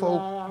Glizzy got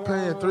folk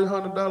paying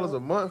 $300 a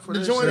month for To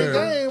that join shit. the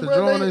game, to bro.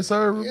 join they- their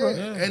server, bro.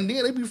 yeah. And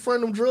then they be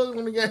fronting them drugs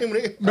on the game. And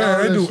they, Man,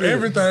 All they that do shit.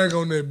 everything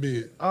on that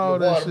bit. All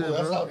the that water shit, boy,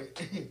 I saw bro.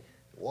 that.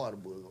 Water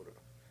boy over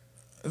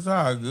It's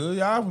all good.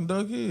 Y'all from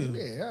Duck Hill.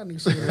 there. Yeah, I need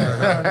to see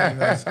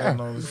that.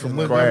 From From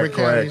Quack, Montgomery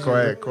quack,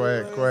 County.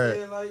 quack, quack.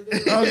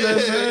 I'm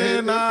just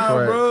saying, nah,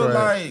 Quack, bro. quack.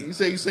 Like, You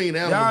say you seen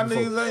y'all animals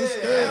before. niggas ain't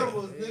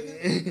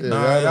scared. Yeah,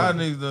 Nah, y'all y'all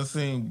niggas done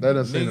seen They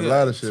done seen a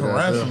lot of shit out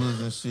there.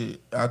 tarantulas and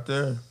shit out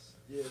there.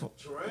 Yeah,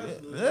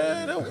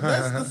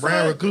 That's the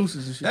Brown same.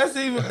 recluses and shit.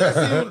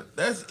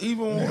 That's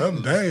even.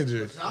 I'm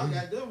dangerous. Y'all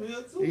got them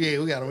here too. Yeah,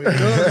 we got them.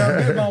 Doug got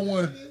bit by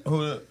one. Who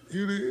the-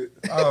 You did?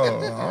 Oh, I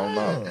don't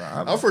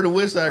know. I'm from the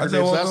West Side, I so just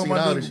I woke seen up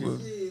all my this shit. dude.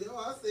 Yeah,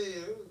 I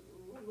said,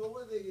 I don't know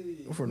what they get in.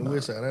 I'm from the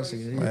West Side. I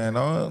seen it. Man,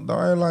 don't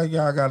act like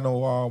y'all got no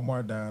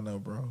Walmart down there,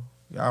 bro.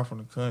 Y'all from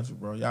the country,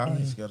 bro. Y'all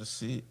ain't scared of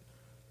shit.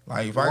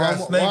 Like if I got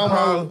Walmart- snake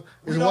problem,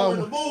 We It's know where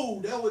to Walmart.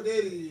 move. That's what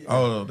that is.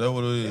 oh, that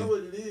what it That's is.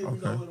 what it is. We know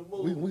Okay. where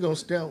to move. We gonna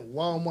stamp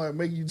Walmart,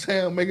 make you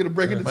town, make it a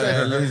break in the Man,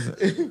 town.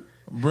 listen,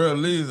 bro,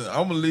 listen.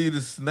 I'm gonna leave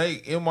the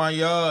snake in my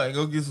yard and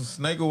go get some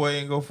snake away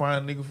and go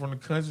find a nigga from the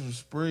country to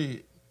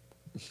spread.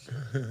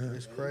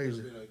 It's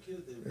crazy.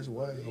 It's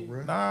wild,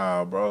 bro.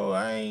 Nah, bro,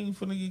 I ain't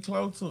finna get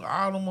close to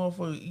all them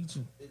motherfuckers eat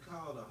you. It's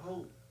called a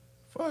hope.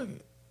 Fuck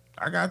it.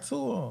 I got two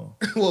on.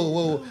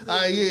 Whoa.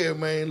 Yeah,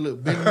 man.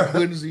 Look,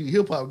 business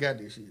hip hop got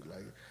this shit.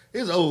 Like,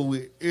 it's over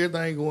with.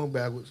 Everything going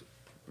backwards.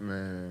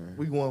 Man.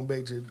 We going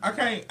back to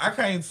I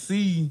can't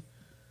see.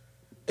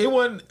 It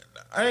wasn't.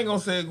 I ain't gonna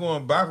say it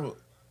going backward.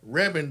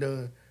 rapping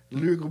done.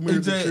 Lyrical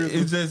It's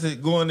miracle. just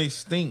it going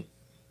extinct.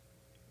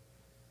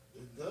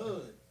 It's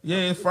done. Yeah,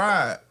 it's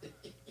fried.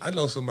 I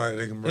know somebody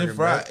that can bring It's it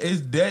fried. back.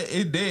 It's dead.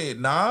 It's dead.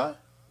 Nah.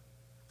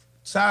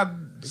 Shout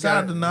to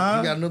You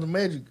Nah. got another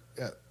magic.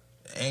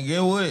 And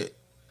get what?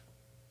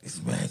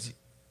 It's magic.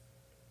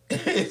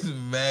 It's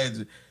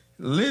magic.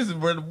 Listen,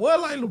 bro, the boy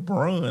like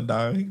LeBron,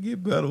 dog. He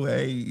get better with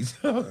age.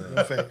 In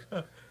fact,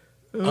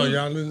 Oh,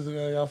 y'all listen to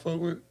that? Y'all fuck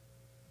with?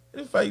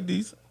 It's fake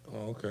decent.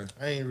 Oh, okay.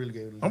 I ain't really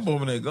gave it. I'm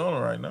bumping that gunner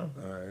right now.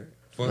 All right.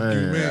 Fuck Man,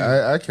 you,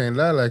 man. I can't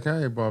lie like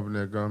I ain't bumping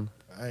that gun.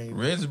 I ain't.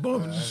 Reggie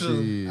bumping the shit.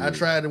 Shit. I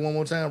tried it one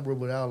more time, bro,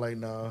 but I was like,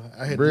 nah.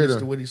 I had to Brother. listen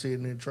to what he said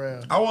in the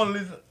trial. I want to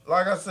listen.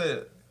 Like I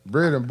said,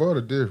 Bread and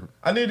butter different.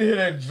 I need to hear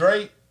that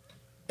Drake.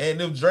 And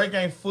if Drake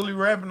ain't fully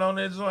rapping on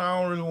that joint, I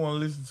don't really want to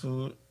listen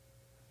to it.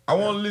 I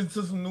want to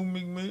listen to some new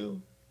Meek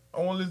Mill.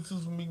 I want to listen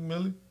to some Meek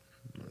Millie.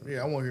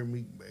 Yeah, I want to hear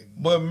Meek back.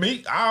 But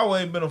Meek, I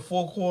always been a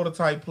 4/4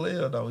 type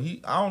player though.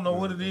 I don't know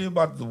what it is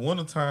about the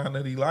wintertime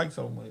that he likes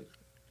so much.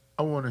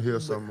 I want to hear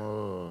some.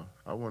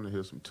 I want to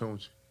hear some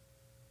Tunchi.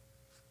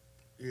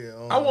 Yeah,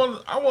 I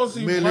want to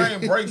see Millie.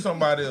 Wayne break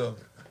somebody else.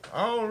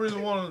 I don't really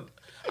want to.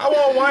 I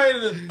want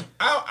Wayne to.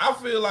 I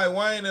feel like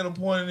Wayne at a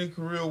point in his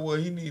career where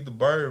he need the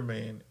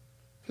Birdman.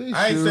 He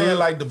I ain't should. saying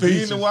like the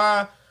Features. being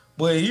why,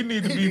 but he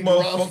need to He be need to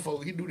rob more.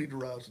 folk. He do need to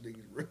rob some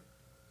niggas, bro.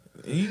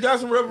 He got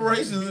some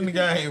reparations in the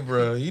game,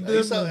 bro. He He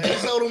did, sold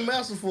them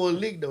masters for a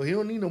lick though. He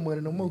don't need no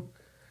money no more.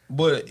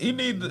 but he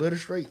need Better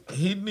straight.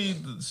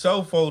 to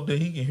show folk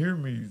that he can hear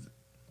music.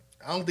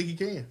 I don't think he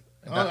can.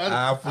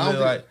 I feel don't think,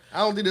 like- I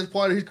don't think that's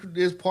part of his.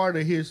 That's part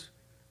of his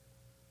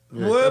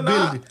Well,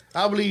 ability.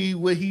 nah, I believe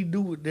what he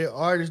do with that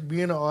artist,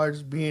 being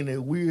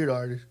a weird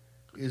artist,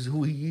 is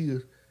who he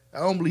is. I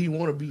don't believe he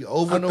want to be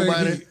over I think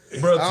nobody.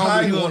 bro, I don't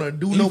Tiger think he want to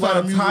do he nobody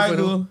found music for Tiger.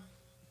 them.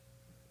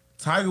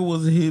 Tiger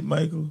was a hit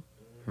maker.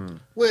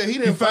 Well, he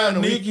didn't found find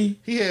them. Nicki.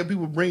 He had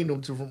people bring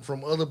them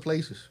from other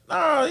places.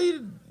 Nah,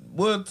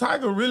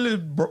 Tiger really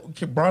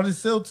brought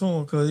himself to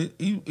him because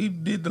he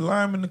did the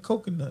lime and the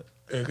coconut.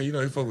 Yeah, 'cause you know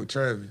he fuck with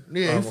Travis.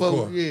 Yeah, he fuck,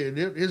 McCoy.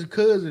 yeah, his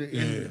cousin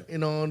Yeah.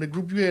 in the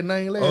group you had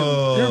named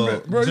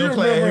last. Bro, Jim you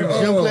Clay remember,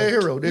 Hero. Jim Clay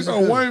Hero. You That's know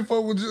his cousin. Wayne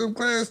fuck with Jim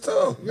Class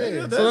too. Yeah,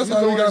 Nigga, So that's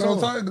how we got on his own.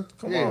 Tiger.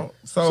 Come Yeah. on.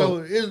 So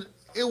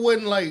it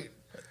wasn't like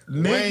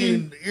Nicki,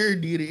 Wayne Ear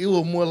did it. It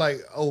was more like,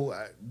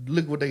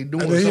 look what they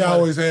doing. And then he Somebody-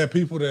 always had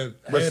people that.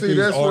 But had see, these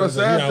that's artists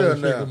what's that he out there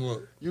always pick 'em now.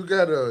 up. You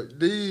got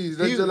these.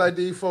 That's He- just like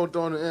these folks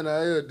on the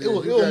NIL. Deals. it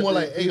was You got more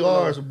these like people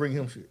ARs on- to bring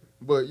him shit.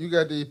 But you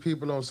got these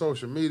people on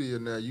social media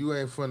now. You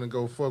ain't finna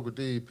go fuck with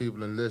these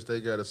people unless they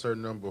got a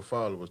certain number of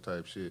followers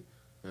type shit.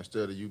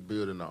 Instead of you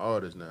building the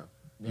artist now.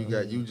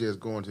 You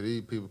just going to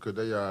these people because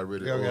they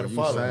already, They already or got a you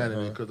follow. signing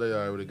it because they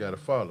already got a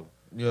follow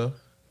yeah.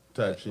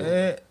 type shit.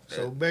 And,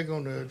 So back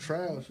on the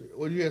trial shit.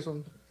 Well, you had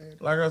something?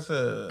 like I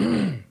said,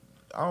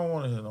 I don't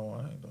want to hear no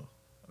Wayne though.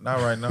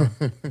 Not right now.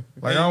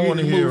 Like I don't want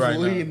to hear it right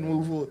He now. didn't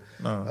move forward.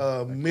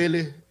 No.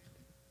 Millie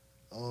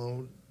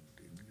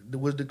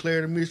was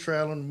declared a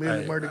mistrial on the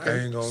Millie murder I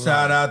case. ain't gonna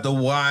Shout lie. out to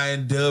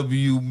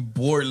YNW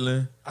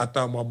Portland. I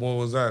thought my boy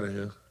was out of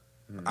here.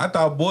 I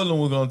thought Portland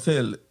was gonna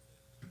tell it.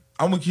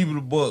 I'm gonna keep it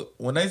a buck.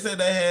 When they said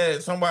they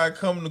had somebody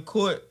come to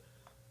court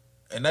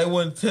and they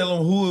wouldn't tell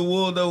them who it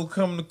was that was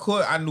coming to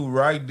court, I knew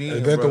right then.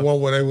 Is that bro. the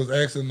one where they was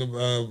asking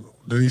the,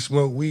 did he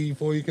smoke weed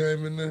before he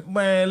came in there?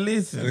 Man,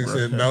 listen. And he bro.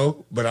 said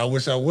no, but I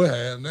wish I would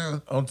have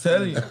now. I'm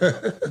telling you,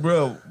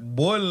 bro,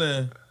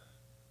 Portland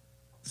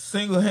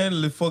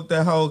single-handedly fucked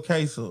that whole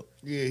case up.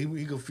 Yeah,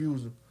 he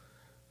confused him.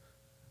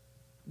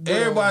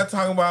 Everybody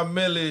talking about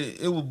Millie,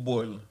 it was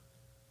Portland.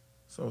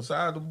 So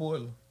shout out to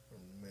Portland.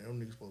 Man, them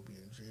niggas supposed to be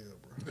in jail,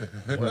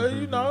 bro. Well,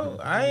 you know,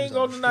 I ain't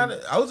gonna deny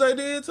that. OJ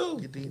did too.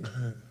 Get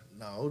the,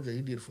 nah, OJ,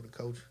 he did it for the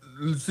coach.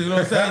 See what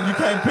I'm saying? You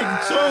can't pick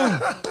and choose.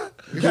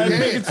 You can't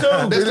pick and choose.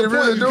 That's Did the he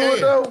really point, you do it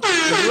can't. though? The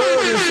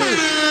blood and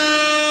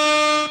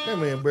shit. That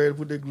man barely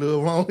put that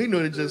glove on. He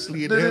know they just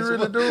slid Did he that.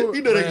 really do it?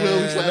 He know that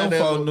glove was Man, sliding them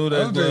folks down. knew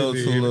that glove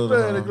too little.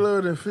 Man, the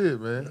glove didn't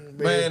fit, man.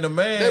 Man, the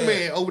man. That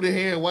man over the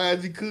hand wide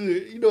as he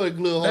could. You know that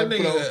glove That hard to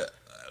put on.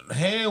 nigga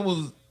hand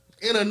was.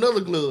 In another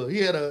glove. He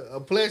had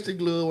a plastic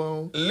glove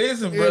on.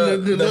 Listen, And bro.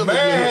 the The other man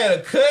glove. had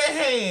a cut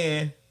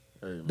hand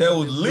that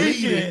was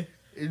leaking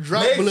It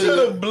dropped next to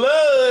the blood.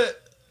 blood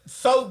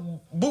soaked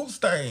boot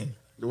stain.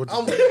 I'm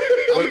gonna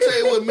tell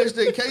you what messed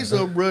that case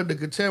up, bro. The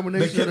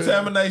contamination. The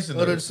contamination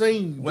of the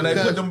scene. when they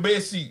put them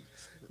bed sheets.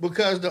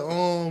 Because the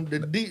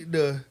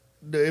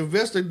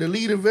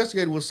lead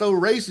investigator was so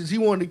racist, he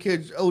wanted to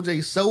catch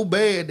OJ so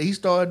bad that he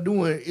started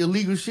doing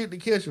illegal shit to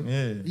catch him.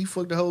 Yeah. He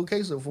fucked the whole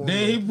case up for him.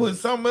 Then he put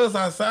something else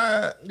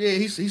outside. Yeah,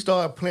 he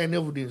started planting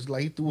evidence.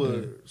 Like he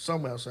threw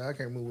something outside. I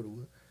can't remember what it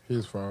was.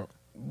 His fault.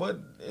 But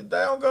if they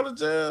don't go to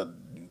jail,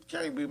 you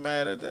can't be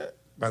mad at that.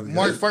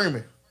 Mark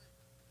Furman.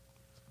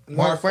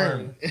 Mark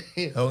Furman.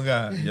 Oh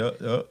God, yup.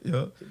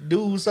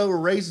 Dude was so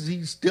racist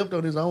he stepped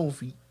on his own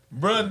feet.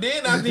 Bro,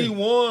 then I need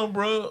one,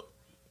 bro.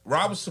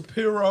 Robert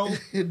Shapiro.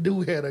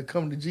 Dude had a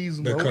come to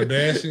Jesus The moment.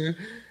 Kardashian.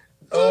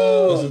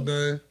 What's his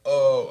name?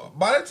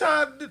 By the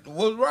time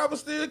was Robert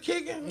still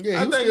kicking?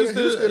 Yeah, I he think was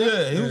still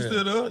there. Yeah, he was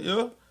still there.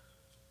 Yeah.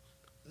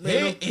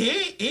 Man,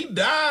 He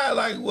died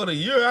like what a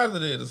year after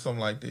that or something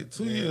like that.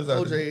 2 years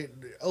after that.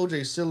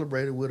 OJ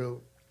celebrated with a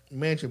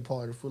mansion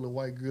party full of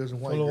white girls and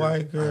white Full of girls.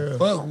 white girl.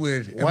 Fuck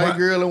with it. White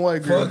girl and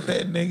white girl. Fuck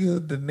that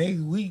nigga. The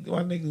next week,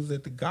 my nigga was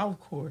at the golf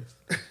course.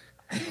 On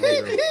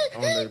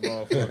that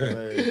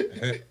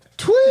motherfucking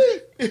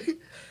Tweet. That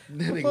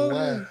nigga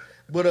wild.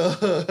 But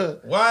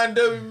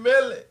YNW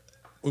Melly.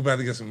 We about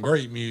to get some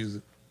great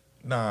music.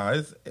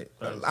 Nah,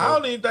 I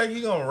don't even think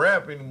he gonna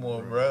rap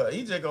anymore, bro.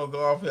 He just gonna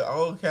go off his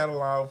old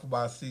catalog for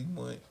about 6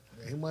 months.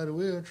 he might have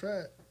well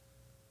tried.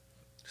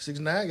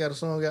 6ix9ine got a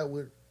song out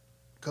with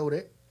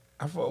Kodak.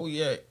 I thought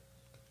we at.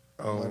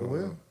 Might have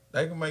well.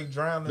 They can make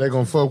drowning. They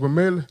gonna fuck with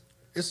Millie?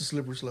 It's a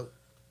slippery slope.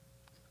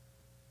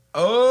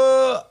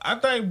 I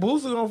think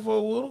Boosie gonna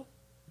fuck with him.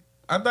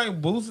 I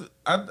think Boosie.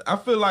 I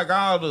feel like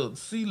all the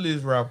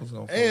C-list rappers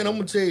gonna fuck And I'm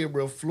with gonna tell you,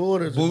 bro,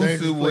 Florida's a him.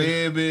 dangerous Boosie,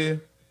 place. Webby,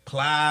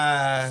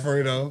 Clyde.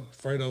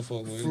 Fredo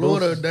fuck with him.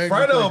 Florida a dangerous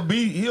Fredo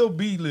place. he'll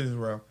beat list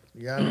rapper.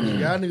 Y'all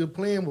niggas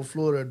playing with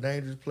Florida a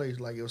dangerous place.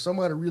 Like if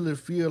somebody really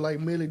feel like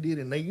Millie did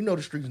it, and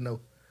the streets know.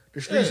 The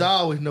streets Yeah.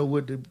 always know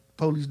what the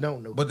police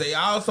don't know. But they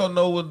also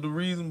know what the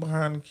reason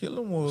behind the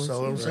killing was.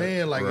 So I'm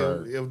saying, like,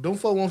 Right. if them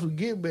folks want to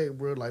get back,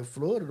 bro, like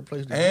Florida, the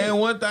place to And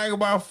one thing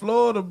about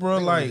Florida, bro,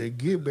 they like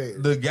get back.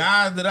 the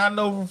guys that I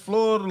know from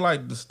Florida,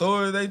 like the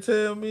story they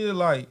tell me,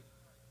 like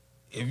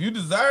if you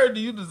deserved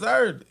it, you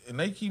deserved it, and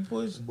they keep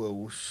pushing.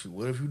 Well,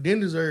 what if you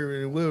didn't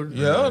deserve it? Well,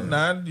 Yeah,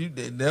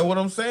 that's what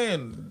I'm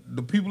saying.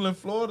 The people in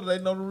Florida, they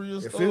know the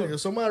real story. if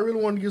somebody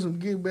really want to get some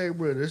get back,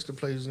 bro, that's the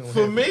place. It's gonna For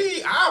happen.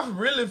 me, I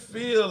really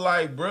feel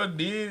like bro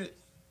did it.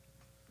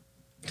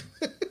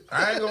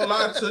 I ain't gonna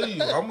lie to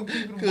you. I'm gonna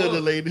keep it a Cause the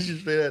buck. lady, she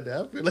straight out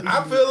there.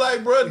 I feel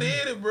like bro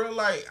did it, bro.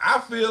 Like I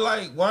feel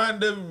like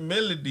YNW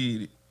Melly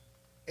did it.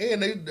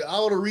 and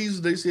all the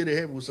reasons they said it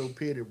happened was so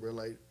petty, bro.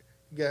 Like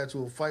you got into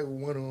a fight with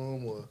one of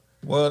them, or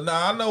Well,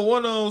 I know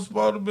one of them was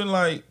supposed to been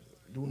like,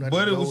 doing nothing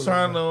but it to was go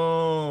trying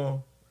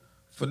like to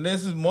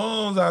finesse his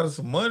moms out of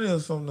some money or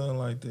something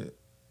like that.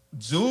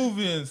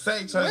 Juvie and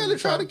Sack that. Manly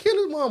tried to kill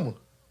his mama.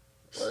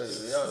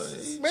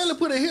 It's Manly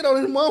put a hit on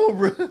his mama,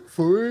 bro.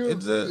 For real?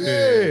 just,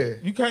 Yeah.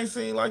 You can't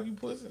seem like you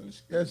pussy. and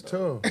shit. That's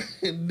tough.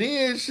 And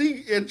then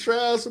she in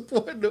trial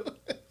support though.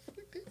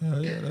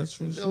 Yeah, that's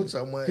true. Don't Shit.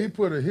 talk about He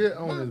put a hit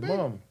on his baby.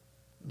 mama.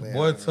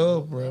 Boy,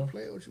 tough, bro. I'm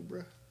playing with you,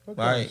 bro. What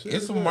kind of Like shit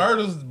it's is some that?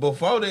 murders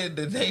before that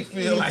they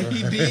feel like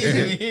he did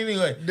it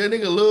anyway. That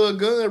nigga love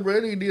gun, bro.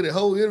 That nigga did a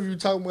whole interview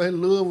talking about his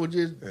love or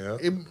just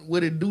Yeah.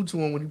 what it do to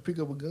him when he pick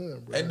up a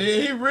gun, bro. And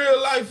then he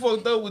real life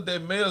fucked up with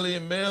that Melly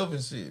and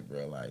Melvin shit,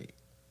 bro. Like,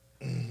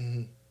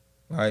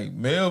 like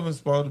Melvin's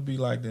supposed to be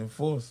like the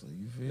enforcer.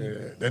 You feel me?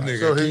 Yeah, that nigga.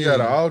 So he kill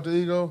got an you. alter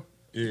ego?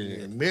 Yeah,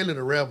 Yeah, Melly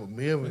the rapper,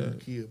 Melvin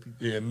kill people.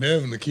 yeah.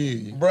 Melvin the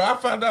kid. Bro, I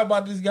found out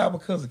about this guy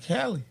because of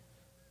Cali.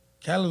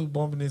 Cali was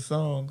bumping this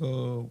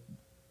song,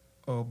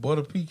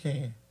 Butter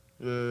Pecan.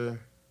 Yeah.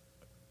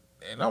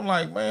 And I'm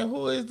like, man,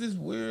 who is this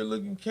weird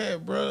looking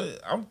cat, bro?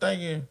 I'm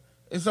thinking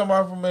it's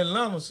somebody from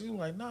Atlanta. She was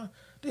like, nah,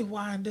 this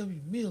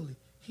YNW Millie.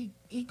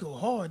 He go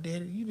hard,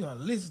 daddy. You gotta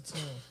listen to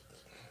him.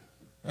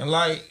 And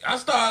like, I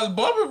started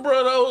bumping,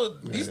 bro,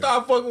 though. He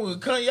started fucking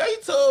with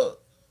Kanye Tub.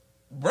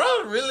 Bro,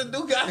 really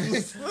do got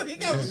some, he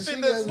got some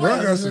shit that Bro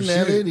slap. got some shit.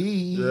 Personality.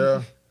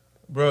 Yeah.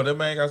 Bro, that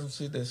man got some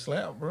shit that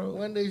slap, bro.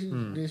 One day she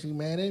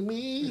mad at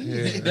me.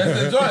 Yeah.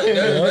 That's the joint.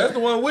 That's the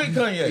one with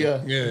Kanye.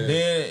 Yeah. Yeah.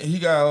 Then he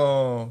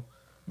got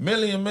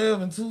Millie and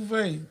Melvin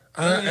Two-Face.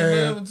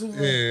 Melvin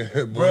Two-Face.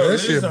 Yeah, boy, Bro, that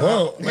shit listen,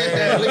 bump.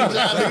 Man,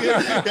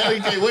 y'all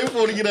can't wait for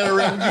him to get out of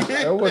rap again.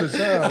 That's what it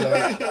sounds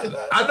like.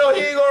 I know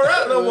he ain't gonna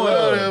rap no more.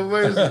 Lord though. have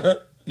mercy.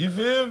 You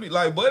feel me?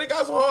 Like, buddy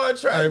got some hard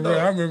tracks. Hey, bro, though.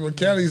 I remember when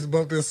Cali used to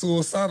bump that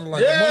suicidal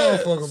like Yeah, a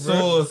motherfucker,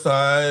 bro.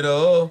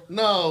 suicidal.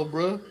 No,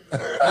 bro.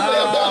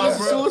 Nah,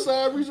 Listen to bro.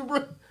 Suicide Reason,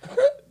 bro.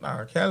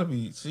 Nah,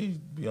 Cali she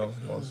be on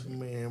some more shit.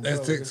 Man, That's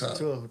bro, TikTok. That's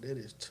tough. That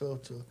is tough.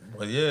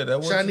 But yeah, that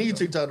was Chinese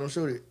TikTok don't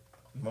show that.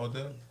 More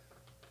than.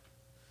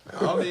 I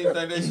don't even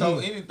think they show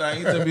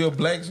anything. It just be a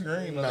black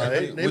screen. Nah,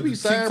 they with be the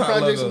signing TikTok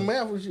projects logo. and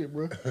math and shit,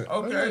 bro.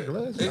 Okay.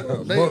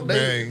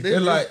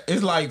 Mukbang.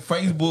 It's like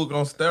Facebook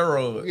on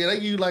steroids. Yeah, they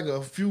give you like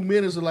a few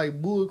minutes of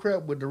like bull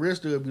crap, but the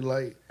rest of it be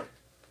like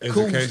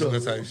cool Educational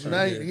stuff. type shit.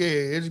 Not- Yeah.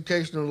 yeah,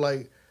 educational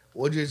like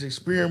or just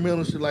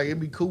experimental shit. Like it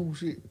be cool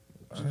shit.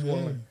 Just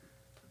wanna-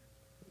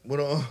 But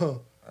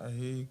I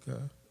hear you, cuz.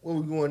 what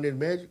we going in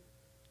Magic?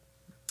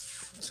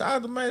 Shout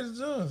out to Magic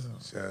Johnson.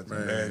 Shout out to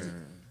Magic.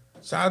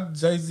 Shout out to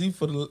Jay-Z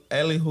for the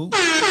alley hoop.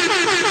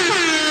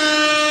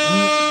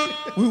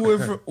 we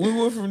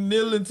went from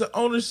kneeling to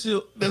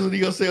ownership. That's what he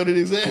gonna say on the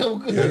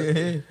exam.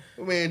 Yeah.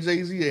 Man,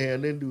 Jay-Z had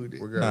nothing to do with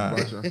it. We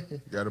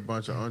got a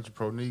bunch of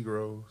entrepreneur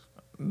Negroes.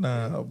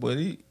 Nah, but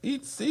he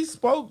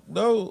spoke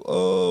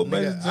though.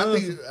 Magic Nigga,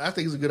 Johnson. I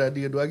think it's a good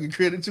idea. Do I get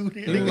credit to it?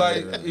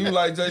 He was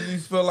like Jay-Z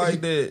felt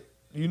like that.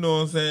 You know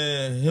what I'm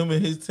saying? Him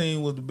and his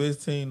team was the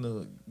best team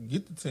to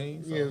get the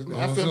team. So. Yes,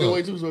 I felt that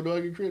way too. So do I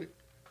get credit?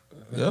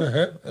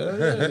 Yeah.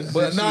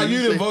 But nah, you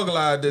didn't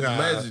vocalize that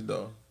Magic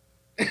though.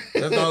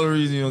 That's the only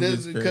reason you don't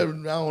That's get because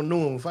credit. I don't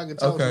know him. If I could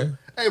talk to him.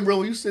 Hey, bro,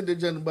 when you said that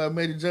Johnson about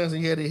Magic Johnson,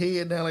 he had his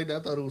head down like that. I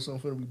thought it was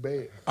something finna be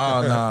bad.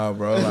 Oh nah,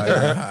 bro. Like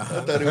I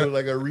thought it was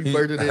like a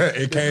rebirth of that.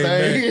 It came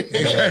back. It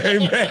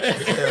came back.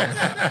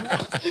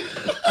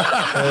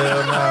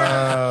 hell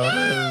nah.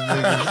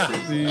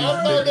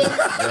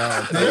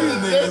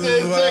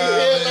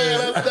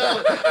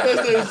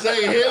 That's the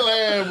insane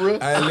headline, bro.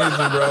 Hey,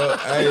 listen, bro.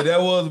 Hey,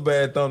 that was a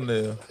bad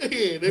thumbnail.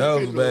 Yeah, That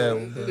was a bad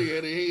one. That nigga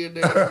had his head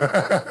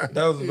down.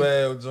 That was a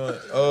bad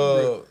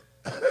joint.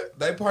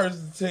 They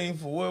purchased the team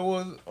for what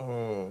was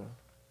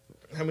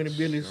it? How many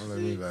billions? Don't let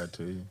me lie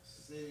to you.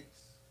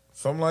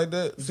 Something like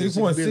that. $6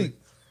 6.6. billion.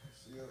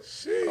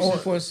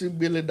 $6.6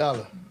 billion.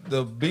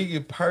 The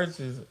biggest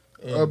purchase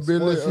in A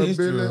billion, sports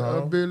history,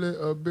 huh? a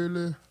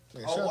billion.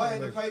 Oh, why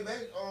had to pay back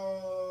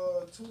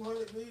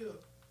 200 million?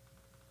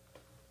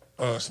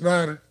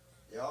 Snyder.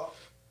 Y'all.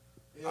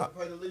 You had to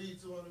pay the league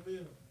 200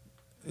 million.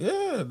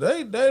 Yeah,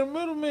 they the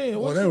middleman.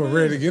 Well, What they you were mean?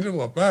 ready to get him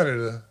up out of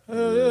there.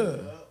 Hell yeah.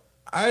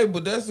 Hey,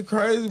 but that's the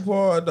crazy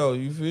part though.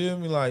 You feel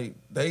me? Like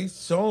they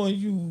showing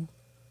you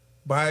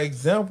by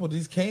example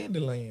this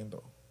Candyland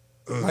though.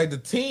 Like the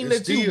team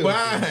It's that you still-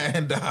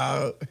 buying,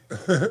 dog,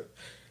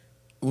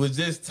 was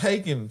just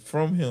taken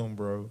from him,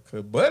 bro.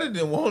 Cause Buddy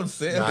didn't want to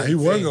sell. Nah, that he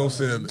wasn't team. gonna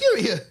send it. Give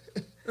me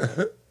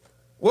here.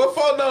 What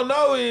folks don't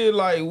know is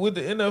like with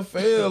the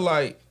NFL,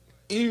 like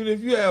even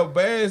if you have a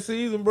bad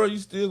season, bro, you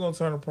still gonna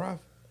turn a profit.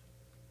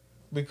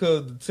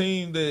 Because the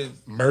team that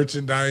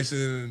Merchandising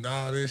and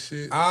all this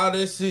shit. all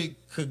that shit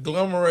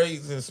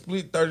conglomerates and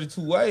split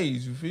 32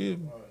 ways, you feel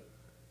me?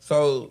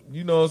 So,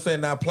 you know what I'm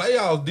saying? Now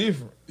playoffs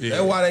different.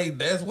 Yeah.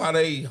 That's why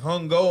they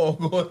hung go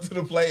on going to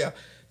the playoffs.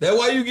 That's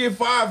why you get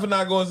fired for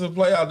not going to the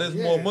playoffs. That's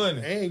more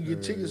money. And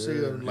get ticket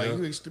sales. Like yeah.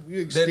 you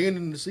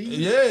extending the season.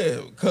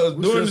 Yeah, because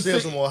We during should the sell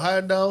some more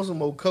hot dogs, some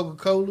more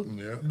Coca-Cola.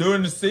 Yeah.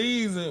 during the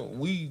season,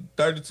 we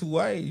 32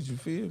 ways, you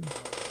feel me?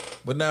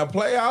 But now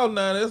playoff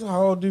now,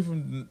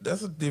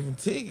 that's a different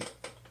ticket.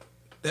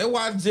 That's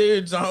why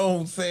Jerry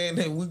Jones saying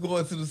that we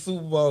going to the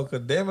Super Bowl,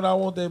 cause damn it, I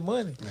want that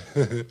money.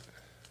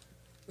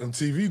 Them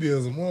TV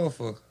deals a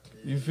motherfucker.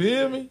 You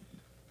feel me?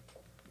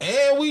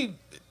 And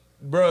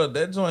bro,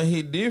 that joint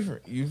hit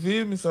different. You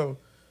feel me? So,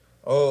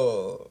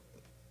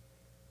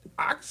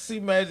 I can see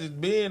Magic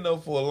being there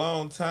for a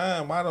long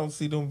time. I don't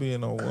see them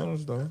being no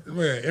winners though.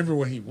 Man,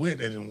 everywhere he went,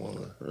 they didn't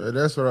win.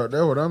 That's what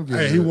I'm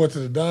getting. Hey, he at. went to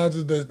the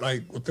Dodgers. That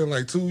like within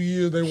like 2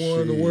 years, they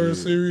won the World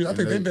Shit. Series. I And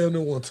think they they- damn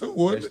near won 2, They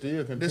wasn't it? still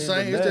The continue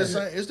same,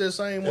 to it's that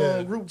same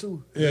Yeah. group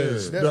too.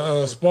 Yes, Yeah.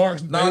 the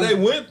Sparks. No, they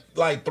went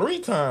like 3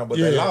 times, but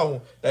they Yeah.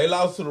 lost. They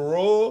lost to the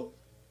Royals.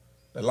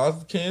 They lost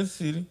to Kansas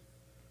City.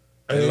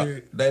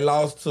 Hey, They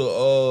lost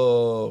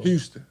to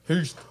Houston.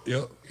 Houston.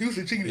 Yep.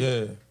 Houston cheated.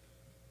 Yeah,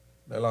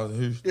 they lost to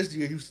Houston. This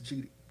year Houston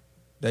cheated.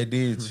 They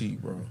did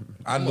cheat, bro.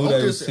 I knew I'm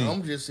they just- was cheat.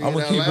 I'm just saying I'm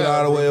gonna out keep it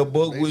loud, all the way bro. a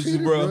buck They with you,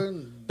 cheated, bro.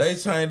 bro. They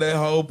changed that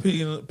whole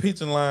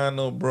pitching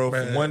lineup, bro, from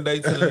Man. one day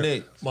to the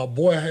next. My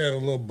boy had a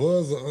little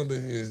buzzer under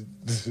his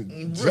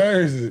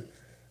jersey,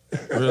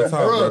 Real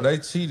talk, bro. They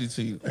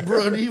cheated.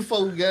 Bro, these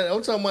folks got.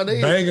 I'm talking about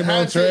they banging high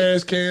on tech.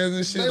 trash cans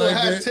and shit They were like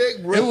high that.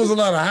 tech, bro. It was a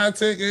lot of high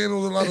tech and it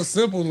was a lot of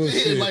simple little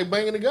Yeah, shit. like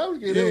banging the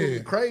garbage can. That Yeah.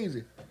 was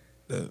crazy.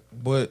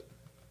 But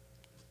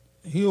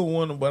he'll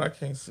win, but I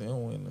can't see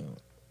him winning.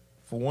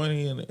 For one,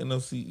 he in the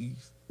NFC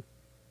East.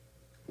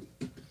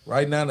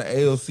 Right now, the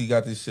ALC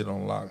got this shit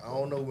on lock. I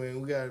don't know,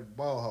 man. We got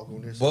ball hawk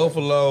on this.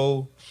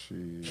 Buffalo,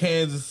 Shit.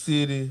 Kansas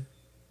City,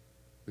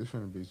 This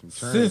finna be some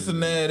change.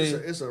 Cincinnati.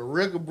 It's a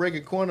record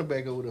breaking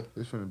cornerback over there.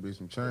 This finna be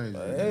some change.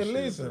 Hey,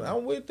 listen,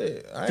 I'm with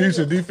that. I ain't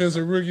Future gonna-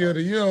 defensive rookie of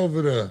the year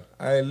over there.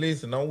 Hey,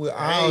 listen, I'm with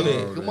all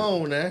Hey, that. come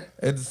on now.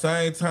 At the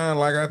same time,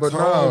 like I But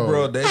told no.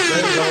 bro, they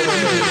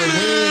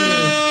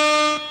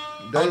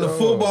on the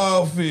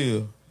football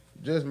field.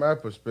 Just my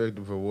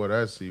perspective of what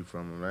I see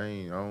from him.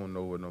 I don't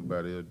know what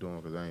nobody else doing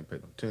because I ain't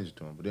paying attention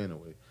to him. But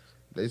anyway,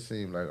 they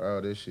seem like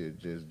all this shit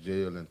just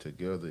gelling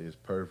together is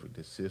perfect.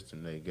 The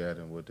system they got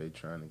and what they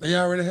trying to get. They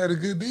already had a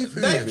good defense.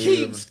 They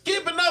keep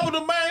skipping over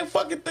the main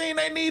fucking thing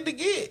they need to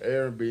get.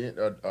 Aaron B,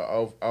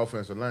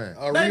 offensive line.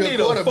 They need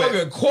a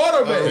fucking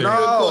quarterback.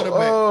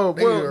 Well,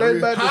 they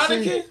about to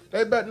Heineke? see.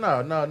 They about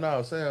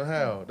no. Sam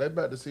Howell. They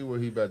about to see what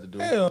he about to do.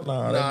 Hell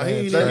no. Nah, he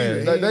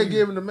ain't They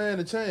giving the man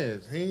a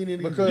chance. He ain't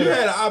even Because You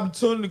had an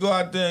opportunity to go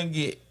out there and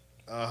get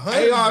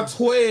 $100.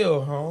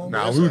 AR-12, home.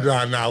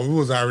 we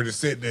was already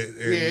set that.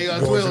 Yeah,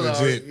 going to AR-12 the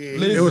already. Jet.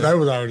 Yeah. It was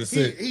already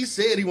set. He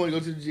said he want to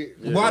go to the Jets.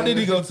 Why did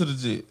he go to the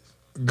Jets?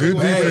 Good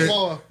defense.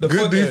 The Good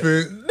fucking-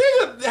 defense.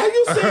 Nigga, have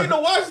you seen the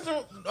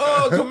Washington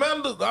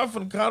Commanders? I'm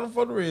finna count them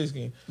for the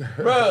Redskins.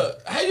 Bro,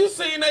 have you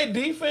seen they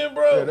defense,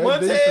 bro? Yeah, they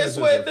Montez defense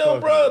Sweat is them,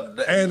 bro.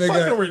 And they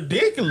fucking got-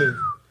 ridiculous.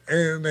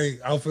 And they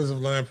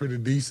offensive line pretty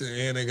decent,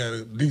 and they got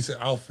a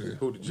decent outfit.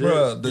 who the Jets?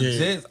 Bro, the Yeah.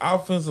 Jets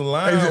offensive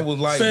line was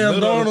like Sam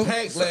middle of the Darnold,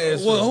 pack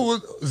last Who year.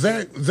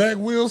 was Zach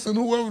Wilson,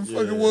 whoever the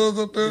fuck it was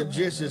up there? The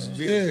Jets is Jets.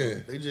 Yeah.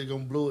 They just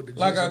gonna blow it. The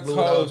Like Jets I will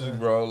blow it told out. you,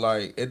 bro,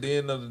 like at the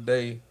end of the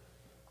day,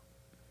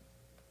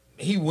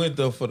 he went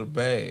there for the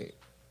bag.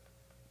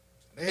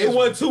 They It had-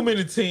 wasn't too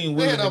many teams they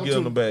willing had to give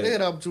him the opportunity. They had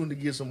bag. opportunity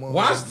to get some more.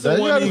 Washington They got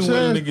wasn't a even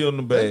willing chance. to give him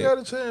the They got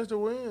bag. a chance to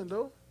win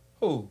though.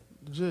 Who?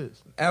 The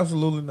Jets.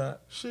 Absolutely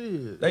not.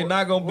 Shit. They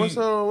not gonna What's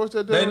beat. what's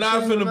that? They damn not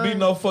team finna beat name?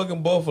 no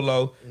fucking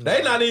Buffalo.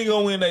 They not even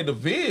gonna win their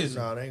division.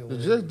 Nah, they ain't The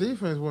gonna Jets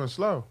defense wasn't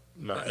slow.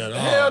 Not at all.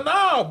 Hell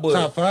no, but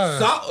Top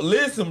five.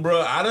 Listen,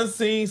 bro, I done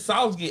seen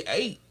Sauce get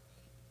 8.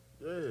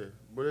 Yeah,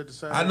 but at the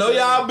same I know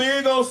y'all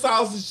big on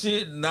Sauce and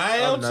shit, and I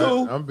am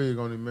too. I'm big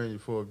on Emmanuel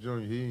Forbes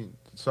Jr.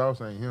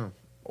 Sauce ain't him.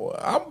 Well,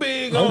 I'm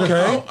big on.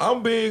 Okay.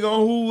 I'm big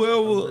on I'm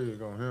whoever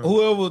big on him.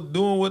 whoever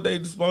doing what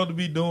they supposed to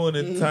be doing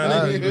at the time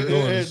they need to be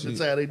doing this That's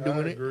shit. how they I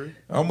doing it. agree.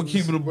 I'm gonna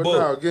keep it a But buck.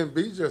 no, getting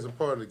beat just a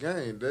part of the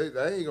game.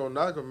 They ain't gonna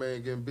knock a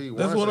man getting beat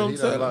That's once what and I'm he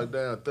done telling locked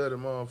down 30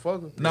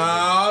 motherfuckers.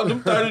 Nah,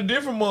 them 30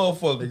 different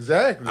motherfuckers.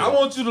 Exactly. I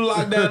want you to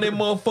lock down that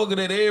motherfucker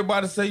that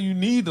everybody say you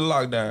need to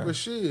lock down. But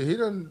shit, he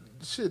done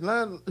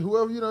line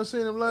whoever you done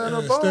seen him line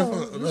up Stephen,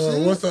 on. You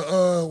see?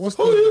 what's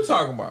Who you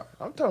talking about?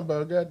 I'm talking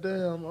about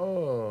goddamn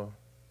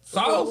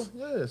Sauce?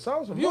 Yeah,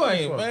 Sauce. a You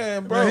ain't motherfucker.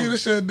 man, bro. Man, he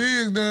just shut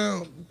digs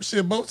down.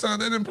 Shit, both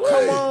times they didn't play.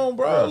 Come on,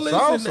 bro. Bro, Listen,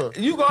 Salsa.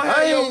 you gonna have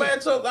I your ain't-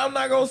 matchup. I'm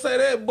not gonna say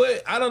that,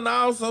 but I done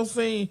also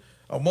seen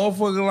a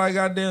motherfucker like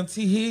goddamn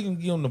T. Higgins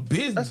give him the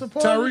business. That's a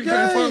part of the Tyreek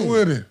can't game. fuck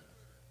with him.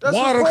 That's a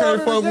Water part can't of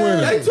the fuck with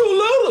game. They him. too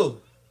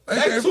little. They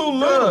can't- too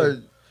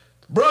little.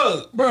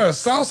 Bro, Bro,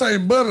 Sauce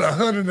ain't but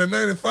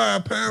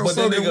 195 pounds. but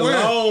that soaking nigga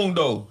wet. long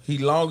though. He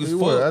long as He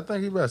what? I fuck.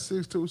 think he about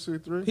 6'2",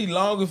 6'3". He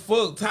long as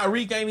fuck.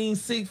 Tyreek ain't even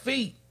 6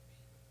 feet.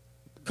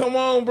 Come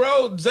on,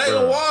 bro. Jalen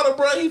Bro. Water,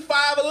 bro, he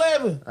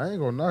 5'11". I ain't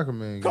gonna knock a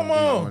man. Come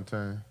getting beat on. one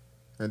time.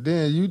 And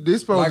then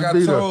this supposed Like to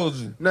be I told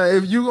you. Now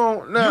if you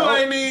gon' now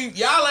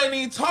Y'all ain't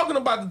even talking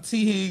about the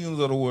T. Higgins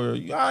of the world.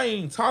 Y'all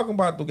ain't talking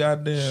about the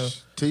goddamn.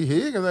 T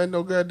Higgins ain't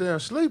no goddamn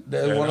sleep.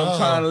 That's what no. I'm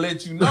trying to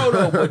let you know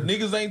though. But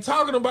niggas ain't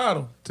talking about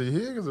him. T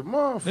Higgins a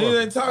motherfucker.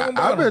 Niggas ain't talking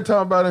about I've been him.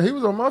 talking about him. He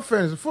was on my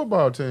fantasy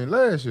football team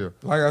last year.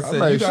 Like I said,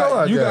 made you sure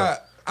I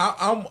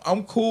got.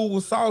 I'm cool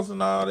with Sauce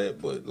and all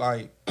that, but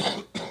like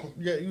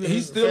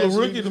he's still a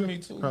rookie to me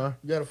too. Huh?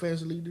 You got a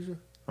fantasy league this year?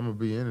 I'm gonna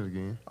be in it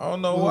again. I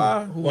don't know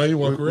why. Why you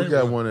want We Kareem?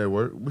 got one at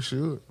work. We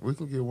should. We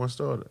can get one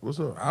started. What's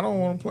up? I don't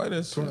want to play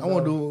that shit. I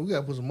want to do. We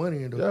gotta put some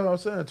money in though. Yeah, I'm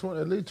saying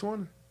 20, at least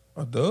 20.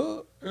 A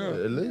dub?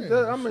 At least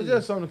that, I mean,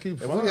 just something to keep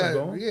If fun we got,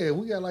 going. yeah,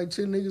 we got like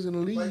 10 niggas in the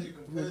league.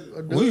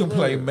 We can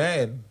play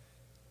Madden.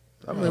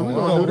 I mean, we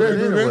gonna do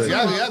that anyway.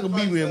 Y'all can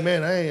beat me in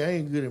man. I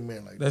ain't good at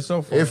man like that. That's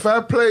your fault. If I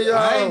play y'all,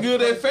 I ain't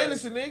good at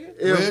fantasy,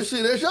 nigga. Well,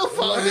 shit, that's your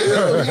fault.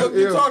 nigga. What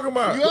you Yeah. talking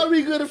about? You ought to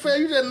be good at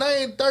fantasy. You just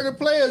named 30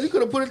 players. You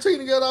could have put a team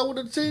together out with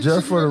a team.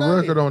 just for the shit you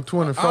record named. on All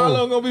 24.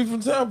 I'm gonna be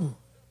from Temple.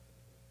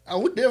 I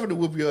would definitely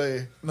whoop your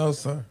ass. No,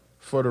 sir.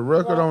 For the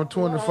record on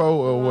 24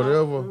 or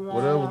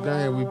whatever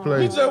game we We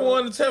play. just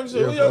won the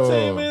championship. Who Yeah, your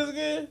team is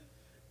again?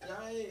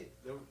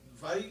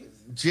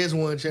 Just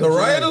won the The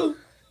championship. Raiders?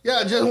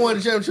 Yeah, just won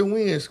the championship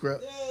win, scrap.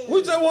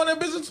 We just won that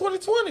bitch in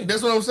 2020.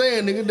 That's what I'm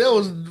saying, nigga. That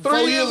was 4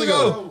 years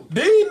ago.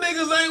 These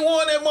niggas ain't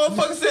won that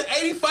motherfucker since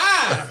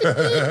 85.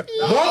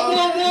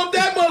 Womp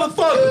that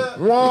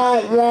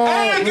motherfucker.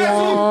 Hey, guess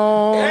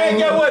who? Hey,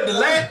 guess what? The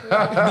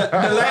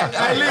last,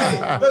 hey,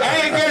 listen.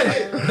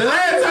 Hey, the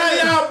last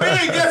time y'all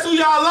been, guess who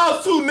y'all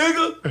lost to,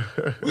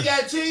 nigga? We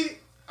got cheated.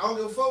 I don't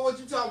give a fuck what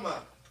you talking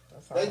about.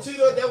 They cheated.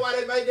 That's why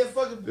they made that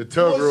fucking The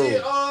tuck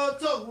bullshit, rule.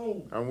 tuck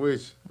rule. I'm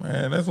with you.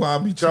 Man, that's why I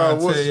be trying Charles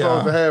to Wood's tell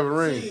supposed to y'all. have a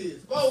ring.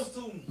 Shit, supposed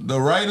to.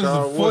 The Raiders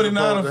Charles are Wood's 49er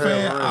supposed to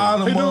fan. have a ring. All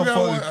the He do got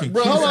motherfuckers one. can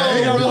Bro, kiss hold on, their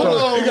He got ass.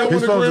 one. He got He's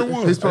one supposed to to,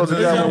 Greenwood. he's supposed to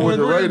He get got one with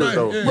the one Raiders Green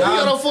though. Bay. But you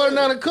got on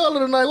 49 color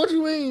tonight. What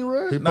you mean,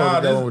 bro? He supposed Nah,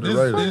 to get one with the this-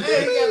 Raiders. this- They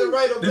ain't got the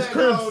right on It's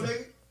black on, crimson.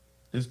 nigga.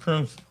 It's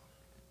crimson.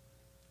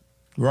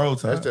 Roll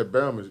Tide. That's that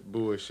Bama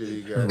bullshit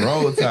he got.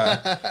 Roll Tide.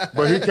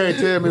 But he can't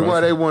tell me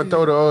why they wouldn't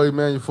throw the old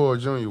Emmanuel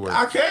Ford Jr. way.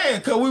 I can,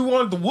 because we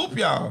wanted to whoop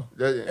y'all.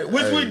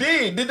 Which we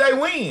did. Did they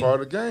win?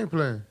 Part of the game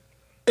plan.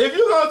 If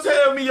you gonna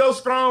tell me your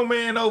strong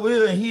man over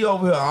here and he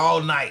over here all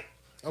night,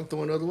 I'm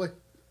throwing the other way.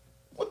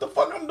 What the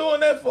fuck I'm doing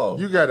that for?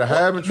 You got a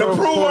Heisman To Trophy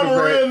prove I'm a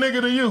quarterback. real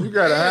nigga to you. You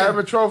got a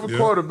Heisman Trophy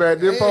quarterback.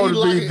 They're supposed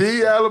to be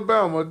the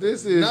Alabama.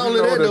 This is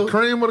the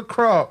cream of the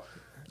crop.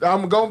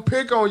 I'm gonna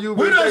pick on you.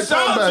 We done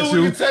shot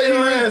you. We can take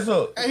your ass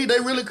up. Hey, they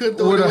really couldn't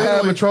throw with it a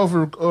away. Heisman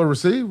Trophy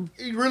receiver.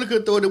 He really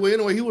couldn't throw it away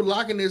anyway. He was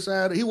locking this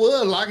side. He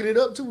was locking it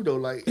up too though.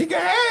 Like he can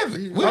have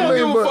it. We don't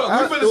give a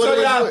fuck. We finna show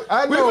y'all.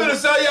 We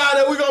finna show y'all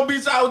that we gonna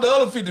beat y'all with the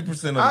other 50% of the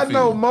field. I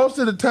know most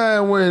of the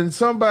time when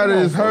somebody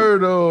is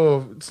heard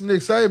of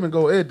Nick Saban,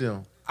 go at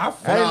them. I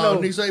know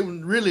Nick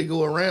Saban really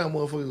go around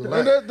motherfuckers.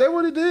 Like, that's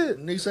what he did.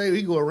 Nick Saban,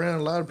 he go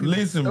around a lot of people.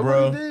 Listen,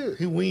 bro.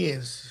 He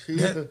wins.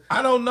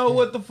 I don't know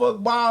what the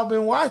fuck Bob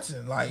been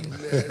watching. Like,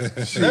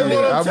 that's what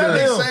I'm telling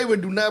Nick him. Saban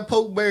do not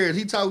poke bears.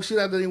 He talk shit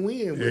after they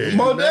win. Yeah.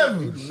 Most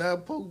definitely. He do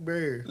not poke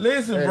bears.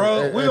 Listen,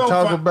 bro. We gonna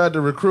talk about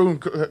the recruiting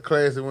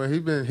class when he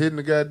been hitting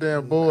the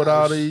goddamn board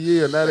all these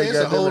years. Now they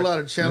got a whole lot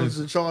of challenges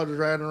and charges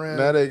riding around.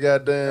 Now they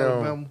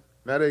goddamn.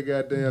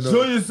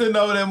 Junior sitting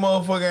over that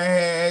motherfucker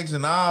had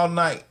action all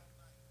night.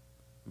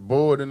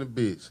 Bored in the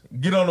bitch.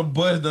 Get on the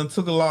bus, done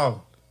took a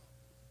law.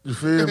 You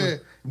feel me?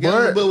 Get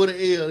on the bus with an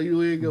L.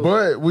 You go.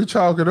 But we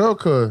chalk it up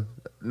because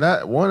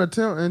not one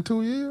attempt in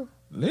 2 years.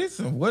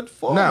 Listen, what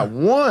for? Not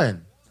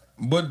one.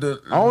 But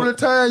the only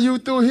time you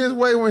threw his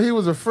way when he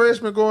was a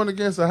freshman going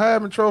against a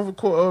Heisman Trophy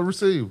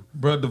receiver.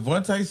 Bro,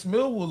 Devontae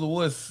Smith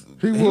was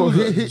He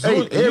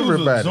ate everybody. He was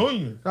a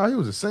junior. No, he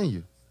was a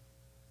senior.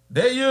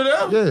 That year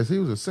though? Yes, he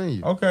was a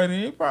senior. Okay,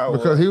 then he probably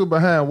because he was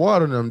behind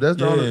Water them. That's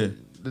the only.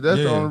 That's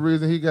Yeah. the only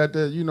reason he got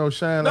that,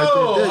 shine like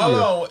No, that. hold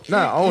on.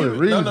 Not only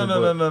reason. No.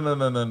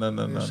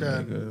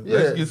 nigga. Yeah,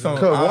 let's get some.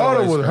 because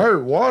Water was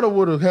hurt. Water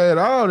would have had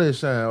all that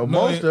shine, or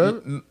most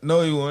of it.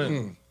 No, he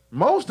wasn't.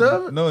 Most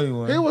of it. No, he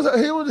wasn't.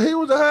 He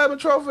was a Heisman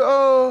Trophy.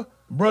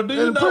 Bro, do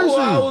you know who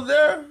I was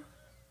there?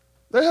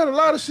 They had a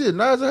lot of shit.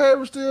 Najee Harris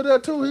was still there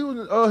too.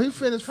 He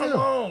finished fifth. Come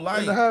on,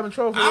 like in the Heisman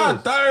Trophy our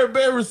race. third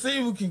best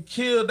receiver can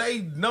kill they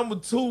number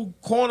 2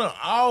 corner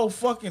all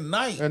fucking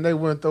night. And they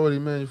wouldn't throw it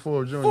Emmanuel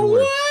Ford Jr. For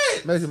way.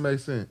 what? Make it make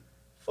sense.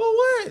 For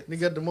what? They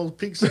got the most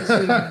pick six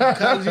in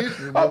college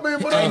history. I mean,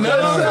 but Ain't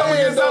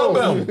nothing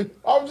though.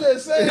 I'm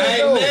just saying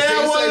though.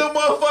 Ain't one of them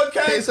motherfuckers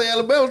Can't say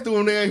Alabama threw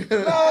him there. No,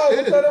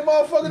 because that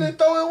motherfucker didn't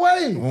throw it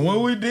away.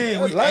 When we did,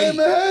 we lame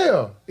as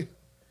hell.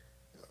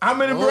 How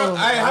many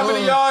how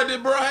many yards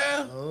did bro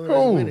have?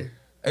 Who?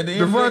 At the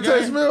end of the Devontae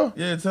game? Smith?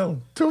 Yeah, tell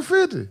him.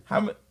 250.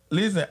 How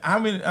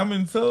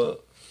many subs?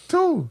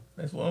 2.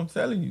 That's what I'm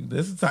telling you.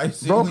 That's the type of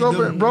shit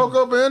Broke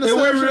up an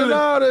interception and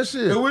all that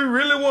shit. If we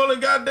really want to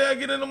goddamn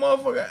get in the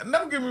motherfucker,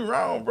 don't get me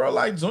wrong, bro.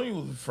 Like Junior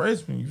was a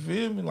freshman, you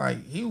feel me?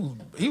 Like he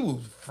was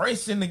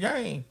fresh in the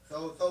game.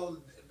 So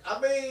I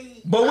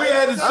mean, but we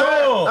had to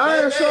show him.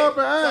 I ain't sharp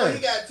and iron. So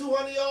he got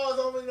 200 yards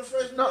on in the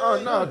freshman.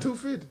 No,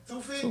 250.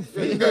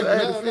 250. You gotta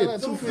add the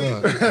 50.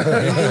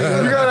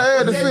 250. You gotta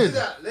add the 50.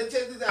 Let's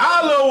check this out.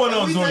 I love one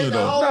on Junior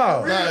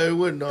though. No, it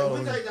wouldn't. If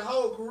we take the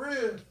whole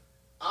career,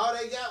 all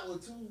they got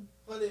was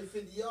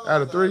 250 yards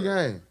out of 3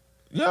 games.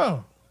 Yeah.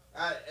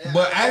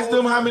 But ask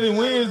them how many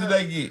wins did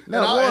they get? And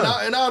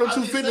all the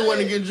 250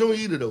 wasn't against Junior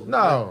either though.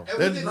 No.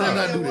 They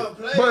not do that.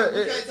 But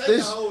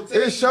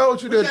it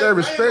showed you that they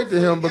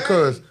respected him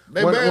because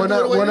when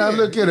I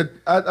look at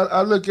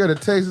I look at a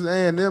Texas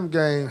A&M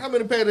game. How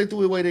many passes they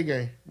threw away that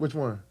game? Which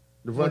one?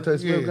 Devontae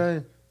Smith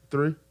game?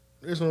 3.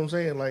 That's what I'm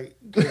saying. Like,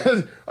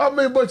 I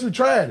mean, but you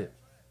tried it.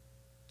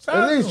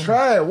 At least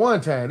try it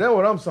one time. That's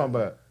what I'm talking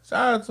about.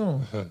 Shout out to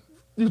him.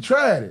 You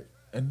tried it.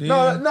 And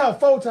then, no,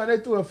 4 times. They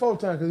threw it 4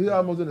 times because he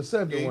almost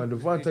intercepted one.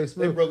 Devontae Smith.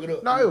 They broke it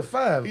up. No, it was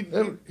 5.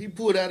 He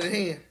pulled out his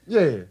hand.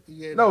 Yeah.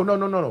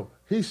 No.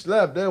 He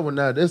slapped that one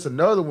out. There's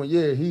another one.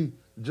 Yeah,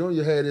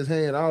 Junior had his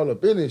hand all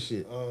up in his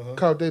shit.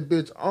 Caught that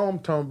bitch arm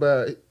talking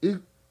about.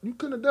 You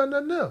couldn't have done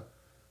nothing else.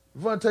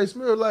 Devontae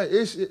Smith, like,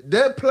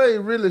 that play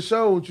really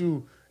showed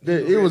you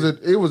that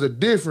it was a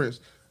difference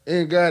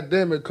in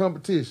goddamn it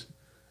competition.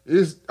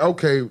 It's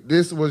okay.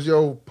 This was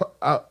you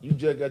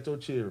just got your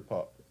cherry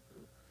pop.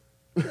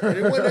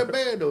 It wasn't that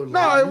bad though.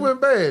 No, it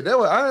wasn't bad. That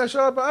was iron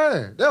sharp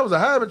iron. That was a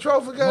Heisman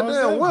Trophy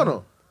goddamn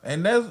winner.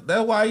 And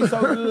that's why he's so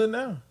good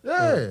now.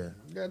 Yeah.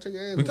 You gotta take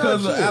your ass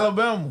because of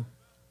Alabama.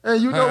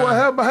 And you know what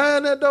happened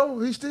behind that though?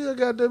 He still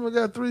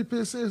got 3 pick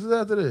sixes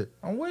after that.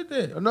 I'm with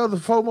that. Another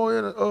 4 more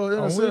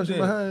interceptions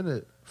behind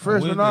that.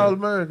 Freshman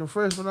All-American,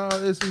 freshman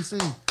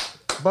All-SEC,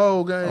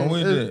 bowl game. I'm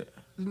with that.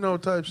 You know,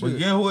 type shit. But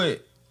guess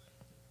what?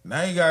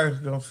 Now you gotta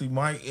come see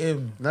Mike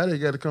Evans. Now they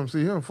gotta come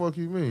see him. Fuck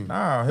you mean?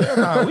 Nah, hell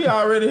nah. We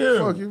already here.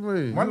 Fuck you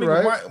mean? My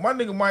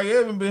nigga Mike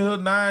Evans been here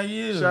 9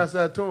 years. Shouts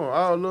out to him.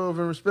 All love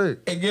and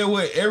respect. And get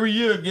what? Every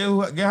year,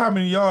 get how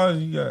many yards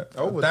you got?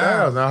 Over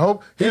 1,000. I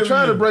hope he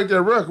trying to break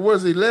that record.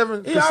 Was it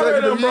 11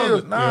 consecutive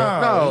years?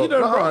 Nah, he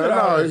done broke it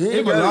out.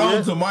 He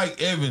belongs to Mike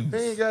Evans.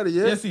 He ain't got it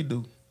yet. Yes, he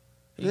do.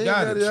 He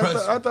got it.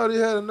 Trust I thought he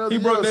had another. He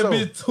broke that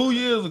bitch 2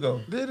 years ago.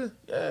 Did he?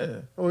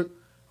 Yeah. Oh,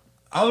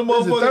 all the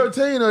motherfuckers.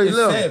 13 or 11?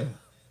 7.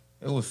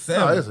 It was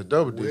 7. No, it's a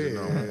double digit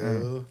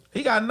number.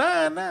 He got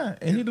 9 now,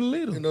 and he the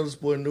leader. Another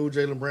sport new.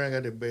 Jaylen Brown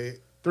got that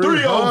bag.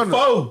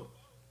 304.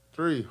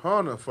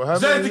 300 for how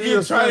Just many to get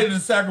years? traded to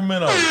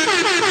Sacramento.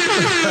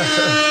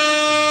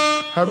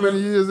 How many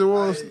years it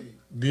was?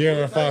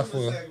 De'Aaron Fox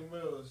for.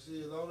 Sacramento.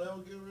 Shit, don't ever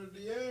get rid of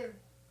De'Aaron.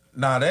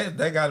 Nah,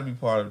 they got to be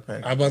part of the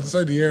package. I about to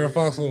say De'Aaron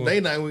Fox for.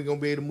 They not even gonna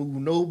be able to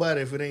move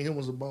nobody if it ain't him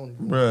as a bonus.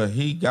 Bruh,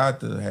 we got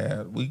to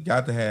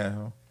have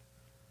him.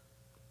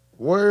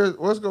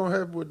 What's gonna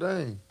happen with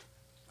Dame?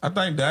 I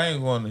think they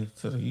ain't going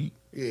to the Heat.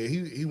 Yeah,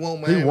 he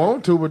won't mind. He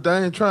want to, but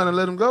they ain't trying to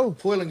let him go.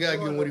 Portland got to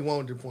get him what he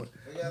wanted at the point.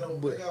 They gotta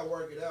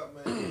work it out,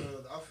 man.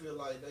 Because I feel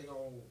like they gonna.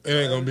 It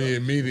ain't gonna be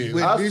immediate.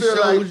 But I this feel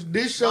shows, like-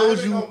 this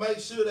shows They you. gonna make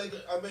sure they.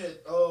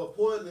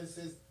 Portland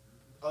since.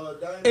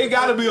 It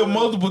got to be a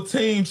multiple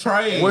team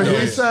trade. When though.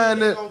 he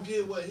signed it,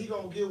 He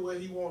gonna get what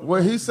he wants.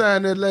 when he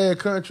signed that last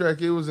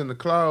contract, it was in the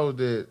clause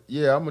that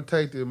I'm gonna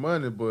take the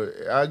money, but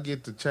I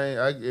get to change.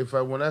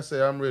 When I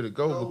say I'm ready to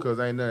go because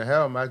ain't nothing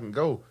happen, I can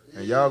go,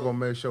 and y'all gonna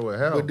make sure it But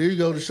happens. there you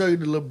go to show you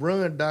the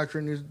LeBron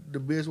doctrine is the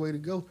best way to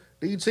go.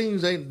 These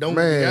teams don't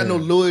Man. got no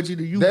loyalty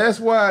to you. That's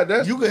why.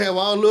 You can have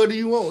all loyalty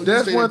you want.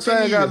 That's Just say one the 10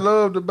 thing I years.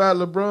 loved about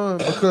LeBron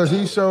because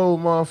he showed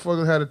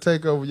motherfuckers how to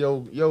take over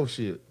your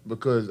shit.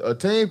 Because a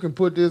team can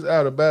put this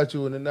out about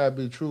you and it not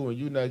be true and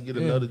you not get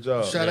another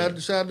job. Shout out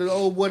to the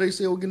old boy they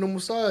said was getting them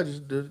massages,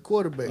 the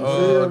quarterback.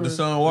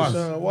 Deshaun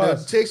Watson.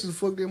 The Texas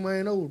fucked that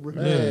man over,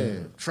 bro.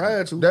 Man.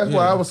 Tried to. That's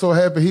why I was so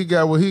happy he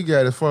got what he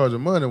got as far as the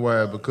money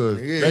wise because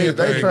they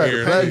tried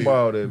to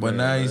blackball that. But man,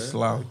 now man. he's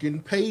slow.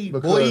 Getting paid,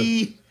 Because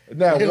boy.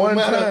 Now It don't one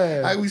matter.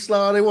 time, Like we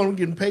slaw, they want him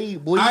getting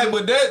paid, boy.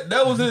 But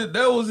that was it.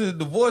 That was his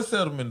divorce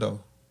settlement though.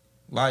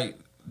 Like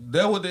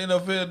that what the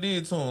NFL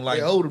did to him.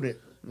 Like they owed him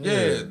it.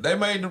 yeah, they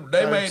made the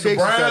Texas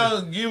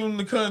Browns give him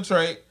the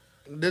contract,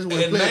 That's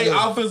what and they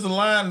offensive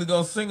line is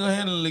gonna single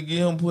handedly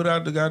get him put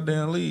out the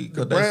goddamn league.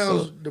 the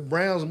 'Cause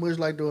Browns, much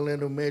like the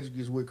Orlando Magic,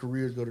 is where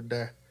careers go to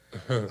die.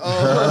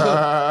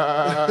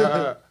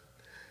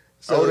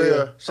 So Odell.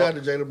 yeah, shout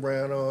out to Jaylen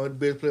Brown, the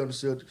best player on the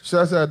Celtics.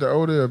 shouts out to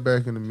Odell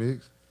back in the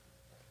mix.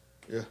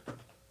 Yeah.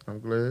 I'm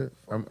glad.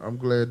 I'm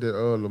glad that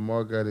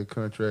Lamar got his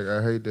contract.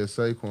 I hate that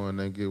Saquon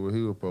didn't get what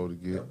he was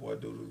supposed to get. that boy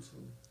do too.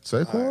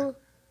 Saquon?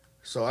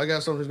 So I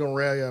got something that's gonna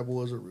rally y'all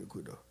boys up real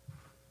quick though.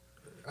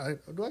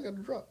 Do I got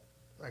the drop?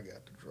 I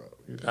got the drop.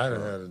 I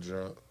done had a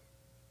drop.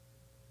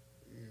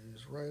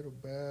 It's right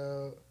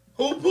about.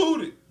 Who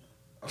put it?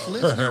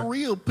 Let's get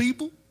real,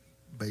 people.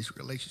 Basic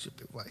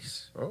relationship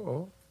advice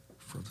Uh-oh.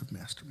 for the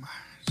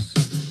Masterminds.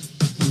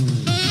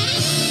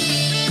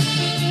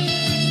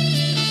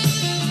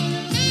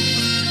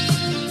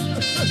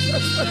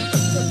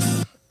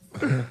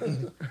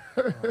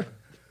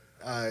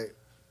 All right.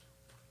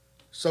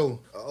 So,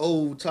 an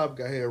old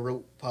topic I had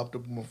wrote popped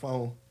up on my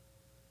phone.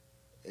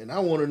 And I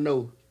want to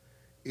know,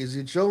 is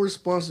it your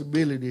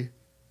responsibility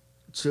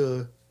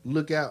to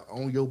look out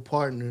on your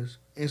partner's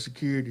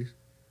insecurities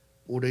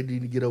or they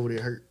need to get over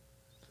their hurt?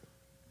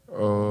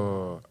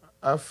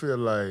 I feel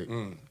like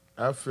You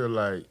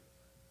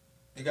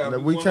gotta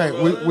be we one can't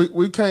or the other?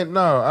 we can't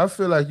no. I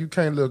feel like you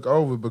can't look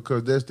over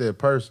because that's that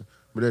person.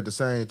 But at the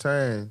same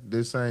time,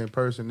 this same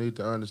person need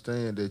to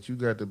understand that you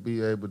got to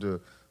be able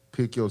to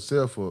pick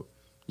yourself up.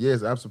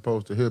 Yes, I'm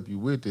supposed to help you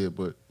with it,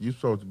 but you're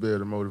supposed to be able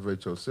to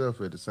motivate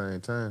yourself at the same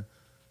time.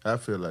 I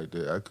feel like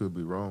that. I could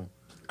be wrong.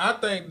 I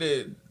think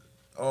that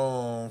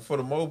for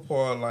the most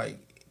part, like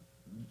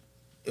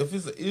if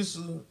it's an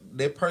issue,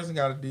 that person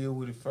got to deal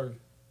with it first.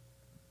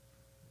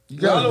 You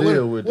got to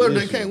deal with What the if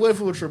they issue. can't? What if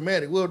it was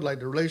traumatic? What if, like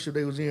the relationship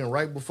they was in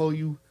right before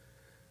you?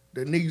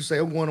 The nigga say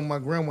I'm going to my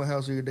grandma's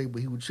house every day,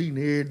 but he was cheating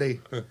every day,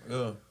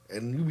 Yeah.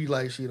 and you be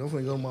like, shit, I'm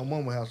finna go to my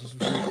mama's house or some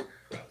shit,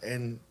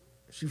 and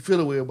she feel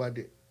away about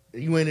that.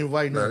 And you ain't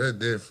inviting No, her. that's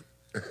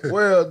different.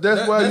 Well,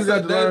 that's why you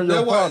got to learn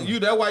your partner.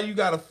 That's why you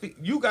gotta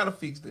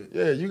fix that.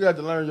 Yeah, you got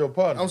to learn your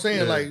partner. I'm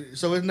saying Yeah. like,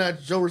 so it's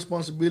not your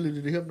responsibility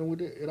to help them with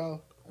that at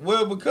all.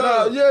 Well,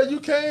 because Yeah, you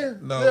can.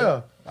 No.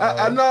 Yeah.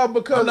 I know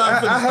because I'm not I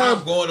finna have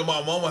stop going to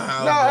my mama's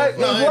house.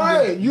 No, motherfucker.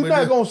 right. You're but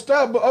not the- gonna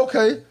stop, but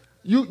okay.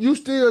 You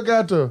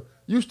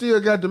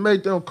still got to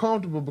make them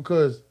comfortable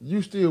because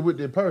you still with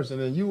that person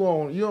and you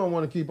don't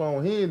want to keep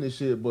on hearing this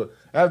shit. But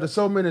after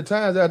so many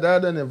times after I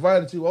done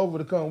invited you over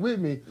to come with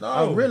me, No.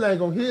 I really ain't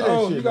gonna hear that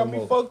No, shit. you got no me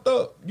more. fucked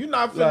up. You're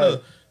not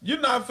Like-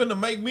 finna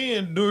make me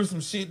endure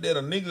some shit that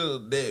a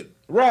nigga that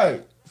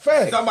Right.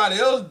 Facts. somebody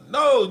else.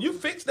 No, you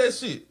fix that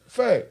shit.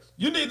 Facts.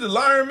 You need to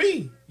learn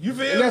me. You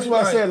feel And that's me? why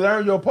I Like, said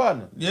learn your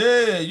partner.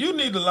 yeah, you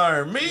need to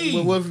learn me.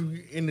 But what if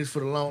you in this for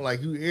the long?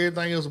 Like you,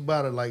 everything else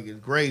about it, like is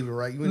gravy,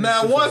 right? You in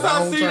Now, this shit for once the I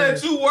long see term.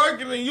 that you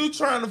working and you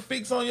trying to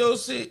fix on your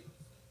shit,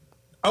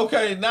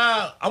 okay,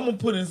 now I'm gonna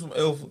put in some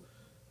effort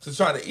to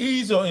try to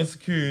ease your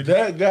insecurity.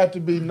 That got to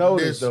be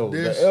noticed though.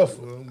 This- The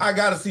effort. I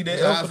gotta see that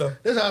effort though.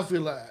 That's how I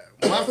feel like.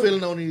 My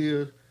feeling on it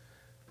is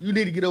you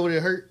need to get over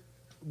that hurt,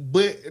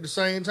 but at the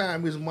same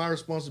time, it's my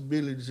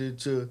responsibility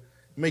to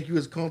make you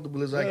as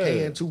comfortable as I Yeah.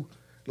 can too.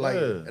 Like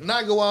Yeah.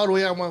 not go all the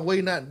way out my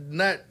way, not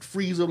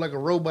freeze up like a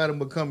robot and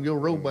become your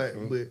robot.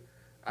 But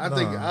I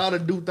think I ought to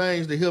do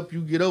things to help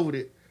you get over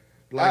it.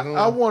 Like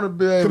I want to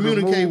be able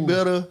communicate to move.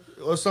 better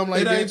or something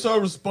like It ain't that. your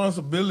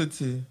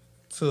responsibility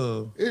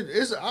to.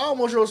 It's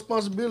almost your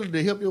responsibility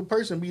to help your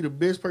person be the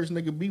best person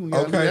they can be when you're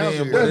Okay, out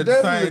then, there. but at the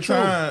definitely same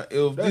time,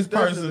 if That's this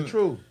definitely person, the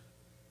truth.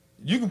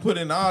 you can put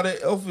in all that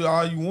effort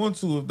all you want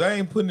to. If they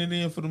ain't putting it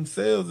in for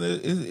themselves,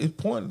 it's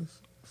pointless.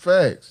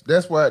 Facts.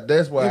 That's why I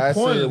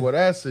pointless. said what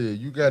I said.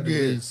 You got to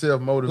be self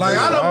motivated. Like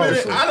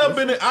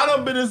I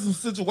done been in some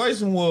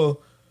situation where,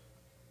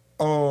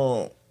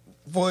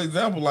 for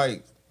example,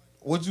 like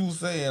what you was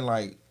saying,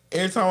 like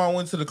every time I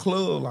went to the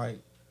club, like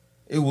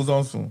it was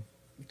on some.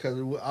 Because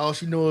all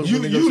she knows is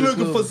You when they go to the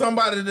looking club. for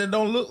somebody that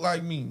don't look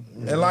like me,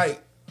 and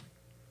like.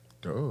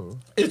 Duh.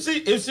 If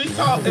she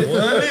talk,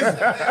 listen,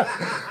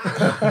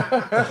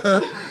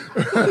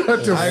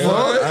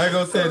 I ain't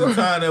gonna say at the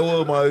time that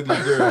was my ugly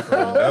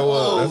girlfriend.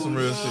 That's some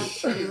real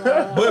shit.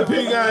 But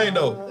P gang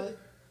though,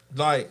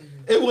 like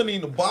it wouldn't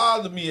even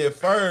bother me at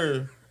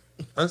first.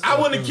 I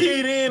wouldn't have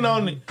keyed in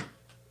on it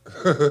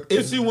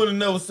if she would have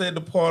never said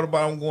the part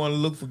about I'm going to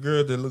look for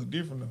girls that look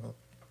different than her.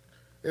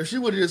 If she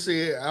would have just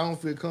said, I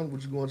don't feel comfortable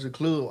with you going to the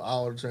club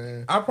all the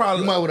time, I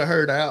probably you might would have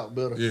heard her out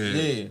better.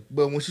 yeah.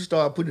 But when she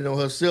started putting it on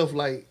herself,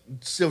 like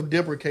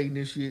self-deprecating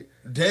and shit,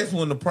 That's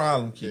when the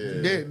problem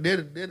kicked in.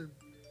 that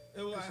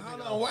It was like,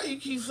 hold on, why you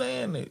keep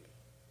saying that?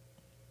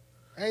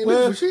 I ain't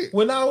looking for shit.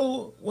 When I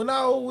was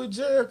with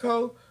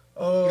Jericho,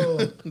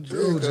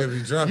 Dude, just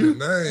be dropping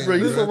names. Bro,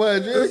 you from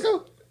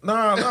Jericho?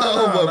 nah.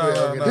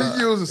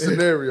 He used a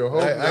scenario.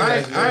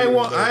 I ain't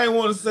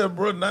want to say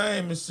bro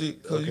name and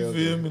shit because you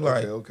feel me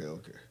like Okay.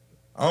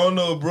 I don't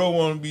know if bro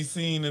want to be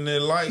seen in that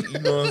light. You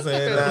know what I'm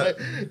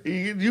saying?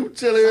 You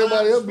tell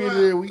everybody else be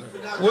there.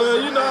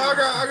 Well, you know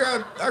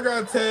I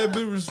got a tad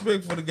bit of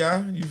respect for the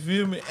guy. You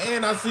feel me?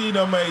 And I see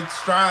them made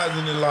strides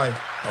in his life.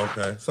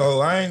 Okay. So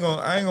I ain't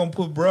gonna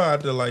put bro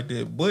out there like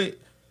that. But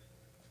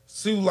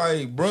she was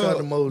like, bro, Shout out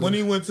to Moses. when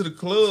he went to the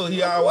club,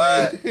 he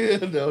always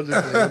No,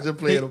 just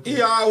playing.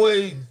 he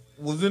always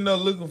was in there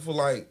looking for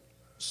like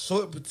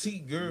short,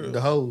 petite girls.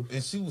 The hoes.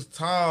 And she was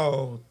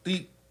tall,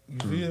 thick. You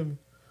feel me?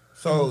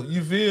 So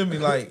you feel me?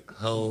 Like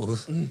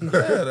Hoes. yeah,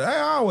 they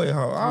always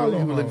hoe. All You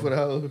them were looking for the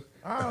hoes.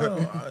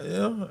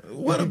 yeah.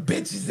 Where the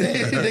bitches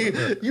at?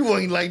 Nigga, you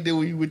ain't like that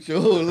when you with your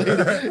whole lady.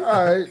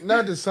 All right,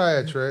 not the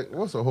sidetrack.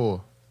 What's a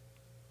whore?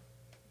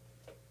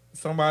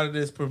 Somebody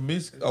that's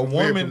promiscuous, a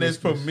woman that's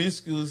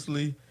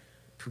promiscuously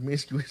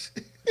Promiscuous.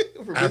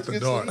 After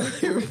dark.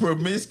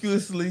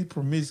 promiscuous.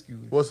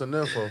 What's an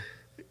info?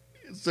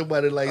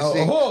 Somebody like A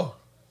sex. whore.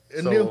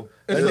 So,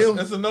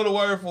 It's another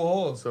word for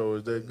whore. so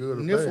is that good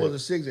or Nympho is bad? a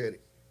sex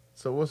addict.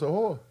 So what's a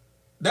whore?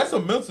 That's a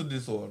mental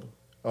disorder.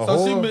 A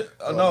so she whore?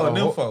 a A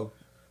nympho.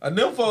 A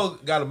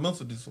nympho got a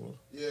mental disorder.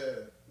 Yeah.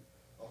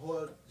 A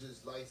whore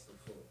just likes the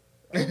fuck.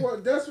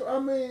 Well, that's what I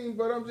mean,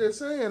 but I'm just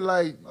saying,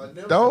 like A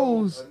nympho,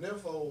 those. A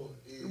nympho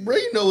is. Bro,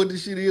 you know what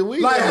this shit is. We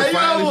Like never find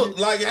how this you shit.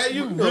 like how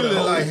you really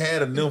like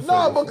had a nympho?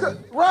 No,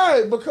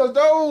 because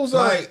those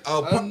are like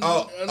a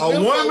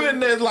nympho- woman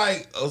that's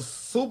like a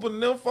super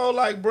nympho,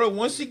 like bro,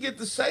 once she get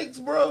the shakes,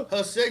 bro,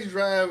 Her sex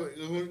drive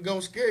is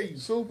gonna scare you.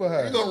 super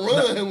high. You gonna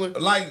run when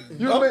like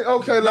You mean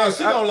okay? Like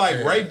she don't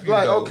like rape you.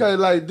 like though. okay,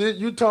 like this,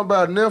 you talking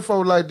about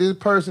nympho, like this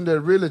person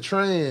that really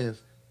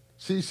trans.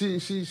 She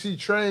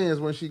trans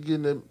when she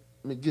getting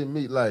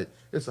meat. Like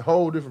it's a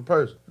whole different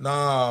person.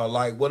 Nah,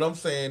 like what I'm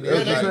saying yeah,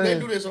 is like, they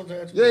do that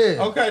sometimes. Yeah.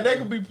 okay, they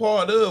could be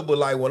part of, but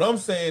like what I'm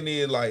saying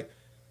is like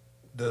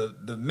the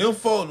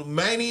nympho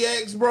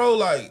maniacs, bro,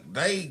 like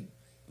they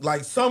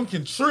like some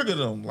can trigger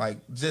them, like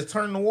just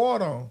turn the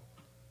water on.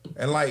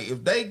 And like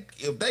if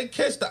they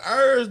catch the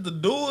urge to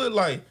do it,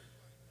 like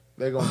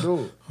They gonna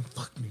do it.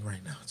 fuck me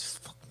right now, just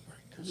fuck me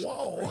right now.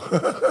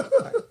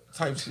 Whoa.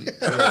 Type shit.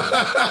 Like,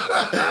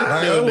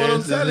 that's what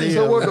I'm telling you.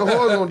 So what the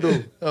whore gonna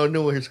do? I don't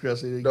know what his girl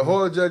said. The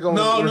whore just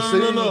gonna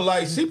receive? No.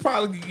 Like she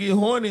probably could get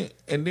horny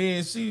and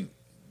then she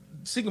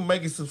can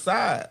make it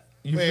subside.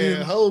 You feel Man,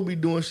 me? hoes be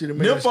doing shit and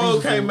making Them excuses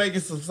folks for can't it. make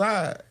it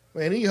subside.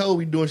 Man, these hoes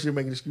be doing shit and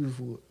making excuses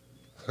for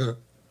it.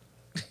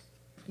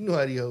 You know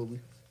how these hoes be.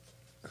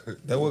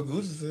 That's what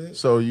Gucci said.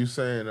 So you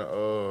saying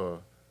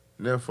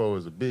nympho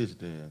is a bitch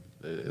then?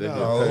 They get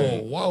No.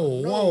 paid.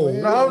 Whoa.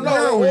 No,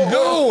 Where we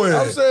going?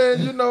 I'm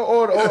saying, you know,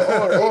 order.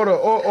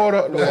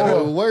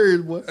 The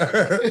words, boy.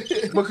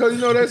 Because, you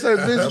know, they say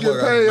bitches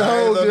get paid,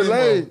 hoes get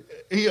laid.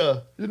 Yeah.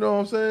 You know what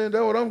I'm saying?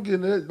 That's what I'm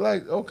getting at.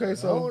 Like, okay, I don't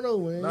so. know,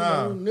 man.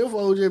 Nah. You know,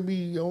 nympho just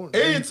be on.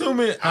 Ain't too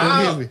many.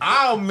 Don't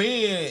Our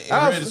men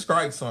I'll- ready to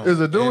strike something. Is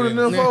a dude a And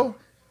nympho?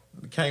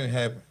 it can't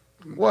happen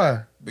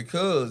Why?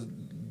 because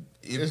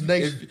It's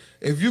nature.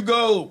 if you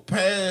go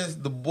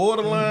past the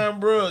borderline,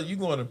 bro, you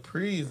going to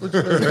prison.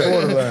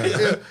 Borderline.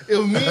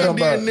 If men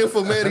did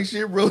nymphomatic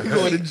shit, bro, you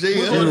going to It's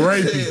jail.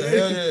 rapey.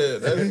 Hell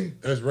yeah.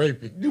 That's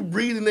rapey. You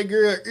breathing that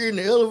girl ear in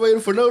the elevator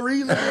for no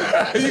reason.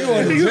 You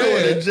going to You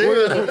going to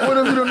jail. jail. What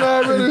if you done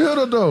already hit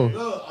her though?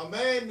 Look, a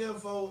man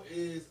nympho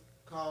is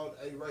called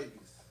a rapist.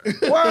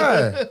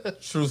 Why?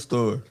 True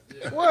story.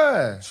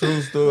 Why?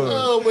 True story.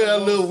 Oh man, I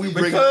love we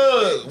break.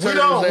 Because we turn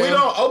don't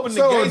down. open the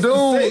So gates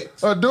to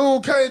sex. a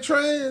dude can't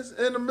trans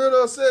in the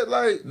middle of set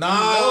like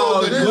No,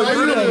 but you then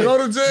agree. you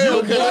Go to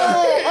jail. no,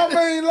 I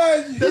mean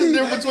like the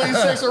difference between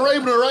sex and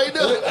raping her right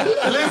now.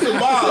 Listen,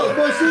 Bob.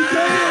 But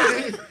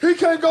he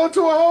can't go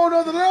to a whole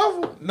nother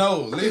level.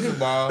 No, listen,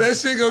 Bob. That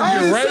shit gonna I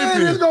get ain't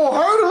saying it's raped. gonna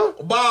hurt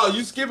her. Bob,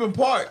 you skipping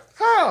part.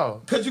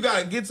 How? Because you got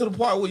to get to the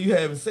part where you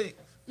having sex.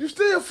 You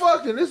still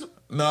fucking. This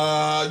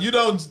Nah, you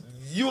don't.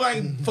 You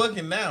ain't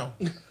fucking now.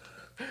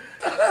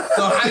 So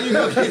how you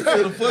gonna get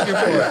to the fucking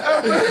part?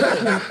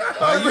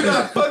 You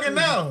not fucking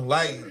now.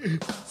 Like,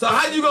 so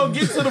how you gonna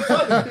get to the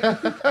fucking?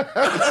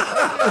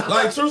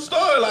 Like, true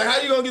story. Like, how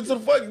you gonna get to the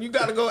fucking? You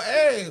gotta go,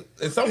 hey,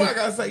 and somebody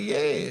gotta say,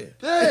 yeah.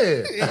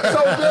 Yeah.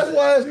 So that's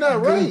why it's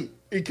not rape.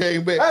 He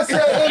came back. I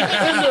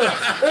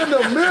said in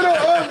the middle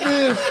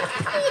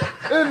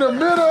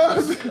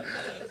of this,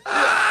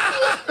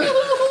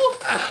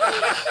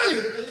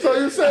 so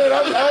you said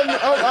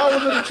I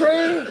was in the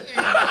train?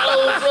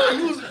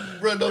 Oh,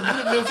 bro, don't do the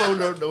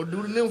nympho. Don't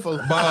do the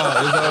nympho. Ball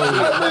is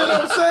over. I mean,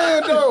 I'm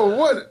saying though,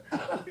 what?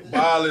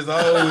 Ball is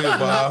over,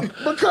 Ball.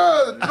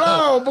 Because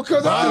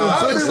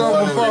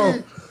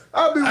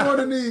I be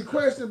wanting these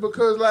questions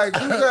because like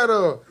you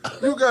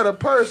got a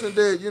person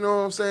that, you know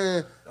what I'm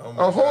saying,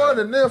 a whore and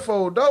a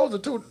nympho, those are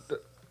two.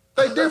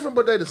 They different,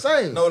 but they the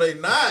same. No, they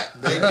not.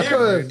 They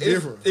different.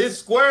 It's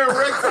square and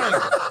rectangle.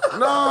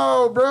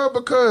 No, bro,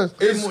 because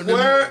It's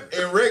square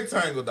and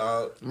rectangle,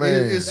 dog.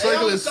 man, It's They on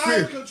circular the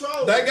same sphere.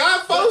 control. They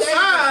got four They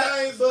sides.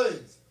 the same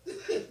buttons.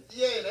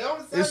 Yeah, they on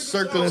the same It's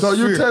circular control. so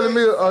you sphere.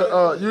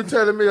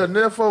 telling me a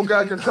nympho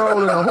got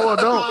control and a whore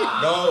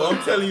don't? No,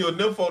 I'm telling you, a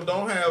nympho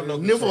don't have no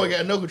Nympho control. ain't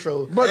got no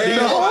control. But Hey,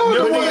 the whore,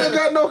 the one that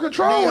got no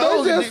control, These they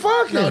hoes- just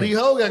fucking. No, these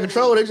hoes got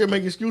control. They just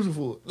make excuses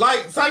for it.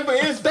 Like, say for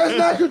instance, That's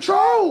not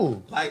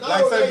control. like,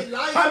 No, say, they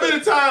like how it.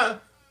 many times?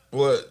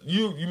 Well,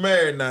 you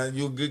married now,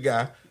 you a good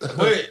guy.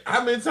 But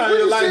how many times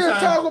We in your still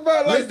lifetime? talk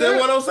about like Listen to that.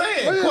 what I'm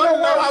saying. We Quite know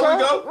know what how I'm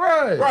we go. talking-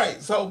 right.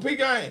 Right. So,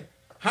 P-Game,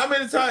 how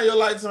many times in your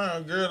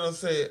lifetime a girl done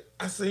said,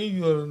 I seen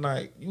you the other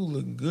night. You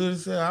looking good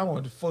as hell. I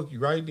wanted to fuck you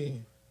right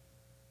then.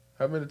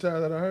 How many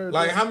times have I heard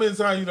Like, that? how many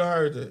times you done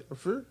heard that? For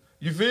sure.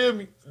 You feel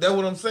me? That's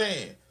what I'm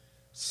saying.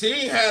 She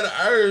ain't had the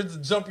urge to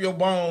jump your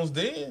bones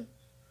then.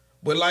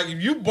 But like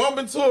if you bump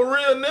into a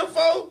real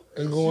nympho,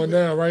 It's going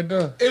down right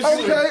there. if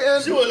Okay,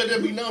 and She wouldn't let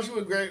that be known. She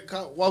would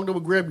walked up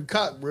and grabbed your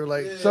cock, bro.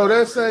 Like, so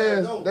that's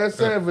saying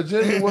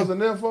Virginia was a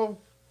nympho?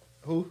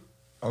 who?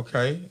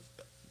 okay.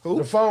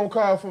 The phone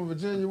call from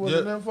Virginia was a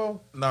Yeah. nympho?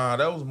 Nah,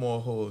 that was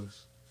more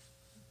horse.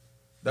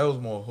 That was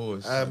more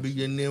horse. I'd be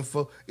your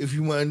nympho. If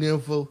you want a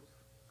nympho.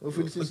 What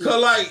 56 said?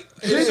 Cause like,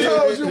 She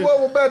told you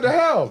what was about to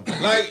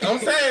happen. like I'm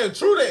saying,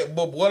 true that.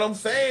 But what I'm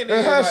saying is,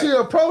 And how like, she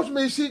approached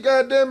me, she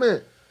goddamn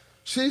it.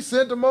 She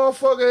sent the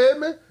motherfucker at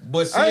me.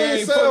 but she I ain't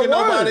ain't said a fucking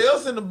word. nobody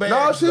else in the band.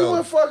 No, she though.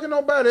 wasn't fucking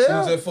nobody She was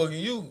else. just fucking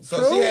you. So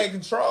True. she had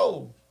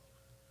control.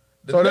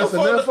 The So that's a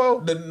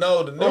nympho? The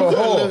Or a nympho.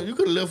 whore? You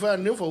could have left out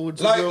nympho with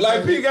two Like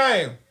girls. P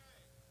Game.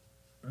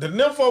 The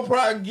nympho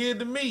probably get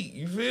the meat.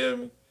 You feel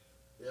me?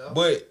 Yeah.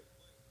 But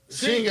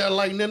She ain't got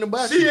like nothing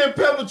about she you. in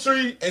Pepper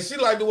Tree and she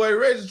like the way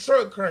Reggie's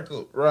truck crank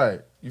up.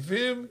 Right. You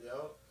feel me?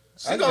 Yo.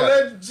 She gonna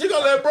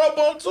let bro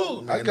bump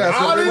too. I got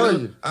All something these-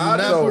 for you. all Not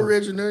these- So- for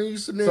original you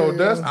scenario. So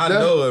that's I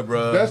know it,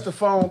 bro. That's the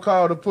phone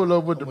call to pull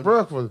up with the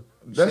breakfast.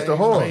 That's the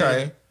whore.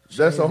 Okay.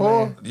 That's a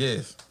whore?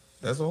 Yes.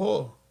 That's a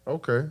whore.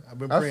 Okay. I've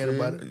been I praying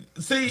feel about it.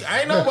 it. See,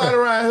 ain't nobody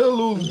around here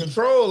losing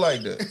control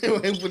like that.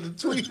 With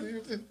the tweet.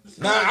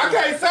 Now I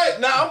can't say.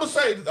 Now I'm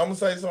gonna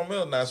say something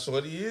else. Now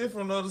Shorty is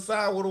from the other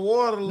side with the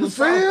water. You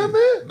feel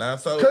me? Now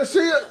so Cause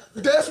see,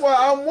 that's why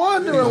I'm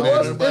wondering,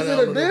 is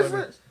it a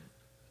difference?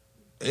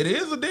 it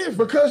is a difference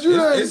Because you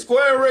done- it's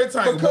square and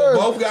rectangle, because-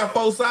 but both got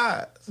four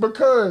sides.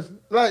 Because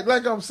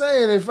like I'm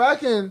saying, if I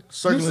can,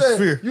 Circular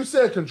sphere. you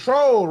said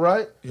control,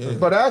 right? Yeah.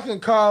 But I can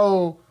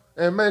call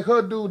and make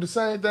her do the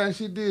same thing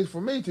she did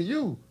for me to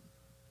you.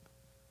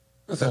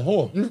 That's a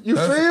whore. You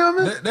That's- feel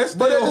me? that's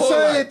But at still the whore,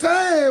 same like-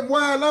 time,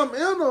 while I'm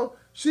in her,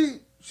 she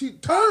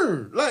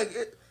turned like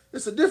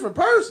it's a different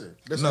person.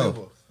 That's No,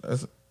 nympho.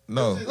 that's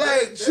no.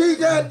 Like she,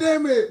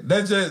 goddamn it.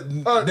 That's just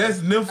Uh, that's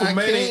I can't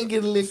nymphomaniac.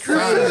 get a little You feel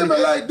me?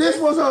 crazy. Like this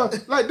was her.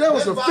 Like that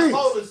was That's a fix.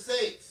 bipolar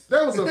 6.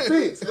 That was a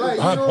fix. Like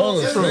you know what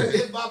Bipolar, I'm true. saying?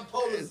 It's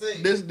bipolar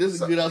 6. This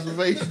is a good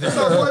observation.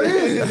 So what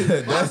is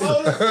it? That's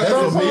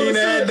Bipolar a mean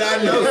ass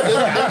diagnosis.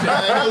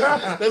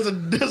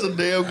 That's a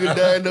damn good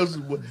diagnosis.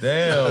 boy.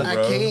 Damn, I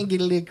bro. can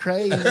get a little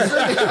crazy. I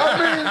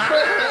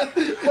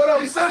mean, but what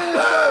I'm saying though,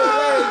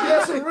 like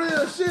that's some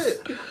real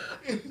shit.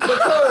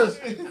 Because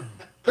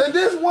and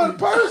this one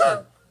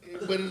person,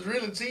 But it's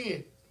really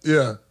 10.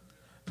 Yeah.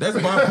 That's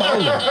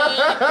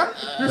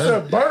bipolar. you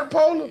said burnt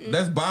polar.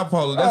 That's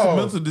bipolar. That's Oh. a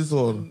mental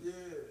disorder.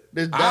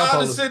 This All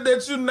the bipolar. shit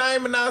that you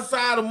naming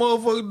outside of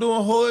motherfucker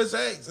doing horse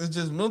acts is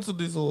just mental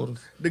disorders.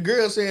 The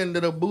girl saying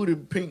that her booty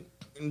pink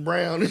and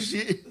brown and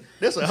shit.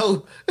 That's a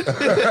hoe.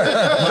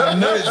 My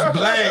nuts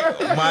black,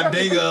 my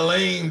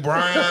dingaling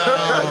brown.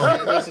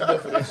 That's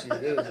enough of that shit.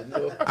 That is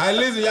enough. Hey,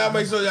 listen, y'all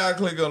make sure y'all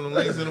click on the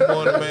links in the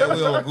morning, man.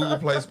 We on Google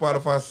Play,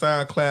 Spotify,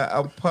 SoundCloud,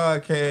 our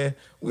podcast.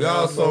 We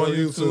also on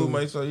YouTube.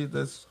 Make sure you hit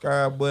that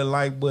subscribe button,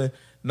 like button,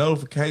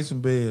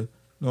 notification bell. You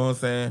know what I'm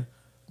saying?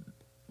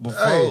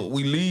 before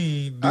we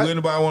leave, do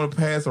anybody want to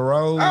pass a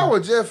rose? I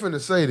was just finna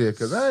say that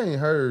because I ain't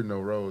heard no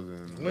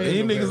roses.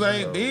 These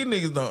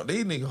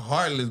niggas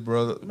heartless,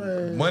 brother.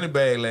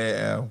 Moneybag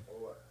last album.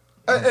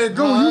 Hey,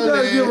 Goo, you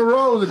gotta give a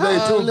rose today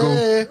too,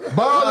 Goo.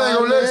 Ball ain't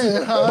gonna let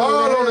you.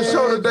 Ball on the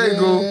show today,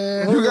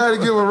 Goo. You gotta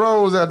give a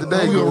rose out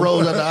today, Goo. Give a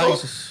rose out the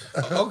ISIS.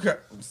 Okay.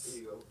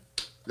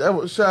 That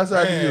was shouts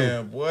out to you.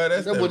 Damn, boy,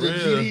 that's the That was the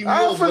real. GD.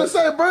 I was finna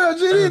say, bro,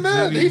 GD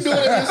now. He doing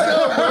it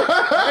himself, bro.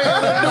 I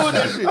ain't doing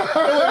that shit. That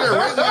boy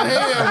just rape my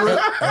hand, bro.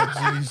 That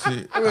GD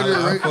shit. That boy just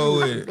I rape- fuck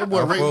with it. That boy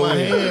I rape fuck my with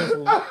it. hand.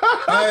 fool.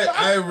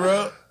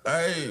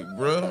 Hey,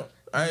 bro.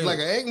 It's like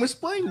an Eggman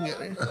spring.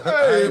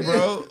 Hey,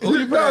 bro. Who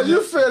you Bro,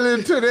 you fell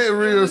into that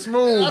real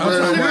smooth, I put it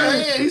in my bro.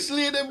 hand. He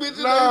slid that bitch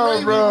in No,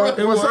 there. bro. Rape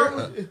me, When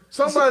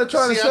somebody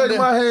trying to See, shake I'm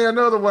my hand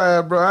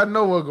otherwise, bro, I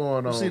know what's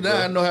going on. See, bro.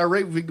 now I know how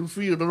rape victims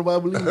feel. Don't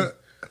nobody believe me.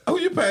 Who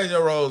you paying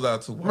your rolls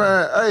out to, bro?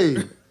 Man,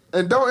 hey,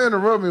 and don't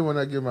interrupt me when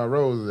I give my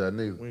roses out,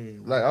 neither.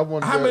 Like, I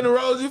want How many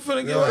rolls you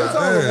finna give It's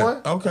out? only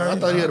one. Okay. I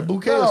thought he had a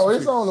bouquet. No, or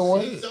it's some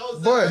only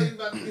one.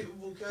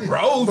 But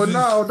Roses. But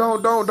no,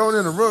 don't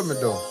interrupt me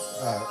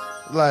though.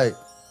 Like,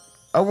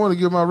 I want to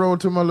give my rose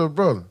to my little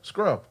brother,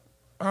 Scrap.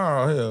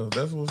 Oh hell,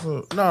 that's what's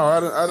up. No, I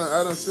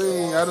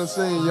done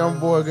seen young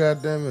boy,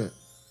 goddamn it.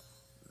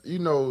 You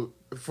know,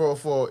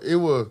 for it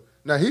was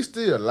now he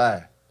still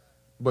lie,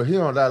 but he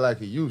don't lie like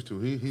he used to.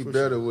 He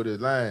better with his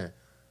lying,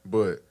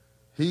 but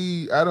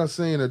I done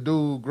seen a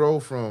dude grow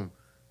from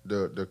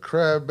the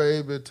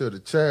crybaby to the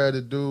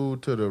childish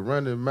dude to the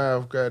running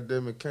mouth,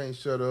 goddamn it, can't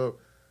shut up,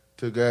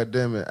 to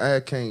goddamn it, I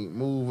can't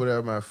move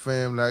without my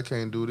family, I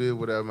can't do this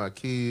without my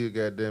kids,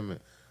 goddamn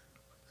it.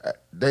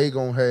 They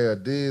gonna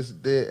have this,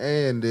 that,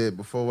 and that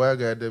before I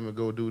goddamn it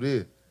go do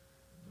this.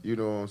 You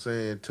know what I'm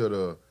saying?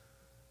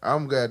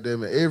 I'm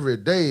goddamn it, every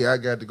day I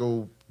got to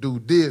go do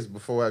this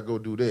before I go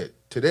do that.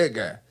 To that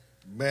guy.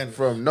 Man,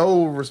 From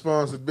no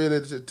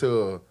responsibility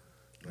to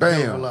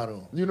bam. a lot of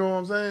 'em. You know what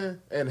I'm saying?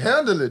 And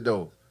handle it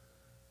though.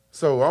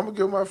 So I'm gonna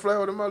give my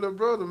flower to my little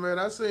brother, man.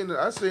 I seen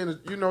it,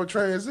 you know,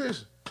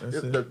 transition.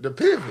 The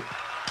pivot.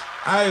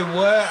 Hey,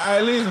 what?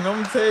 Hey, listen,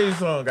 I'm gonna tell you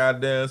something,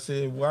 goddamn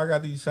shit. Boy, I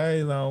got these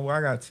shades on. Boy,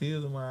 I got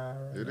tears in my eye.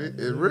 Right now.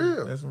 It's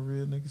real. That's some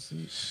real nigga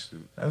shit.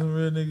 That's some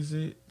real nigga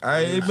shit.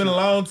 Hey, it's been a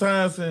long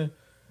time since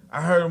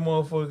I heard a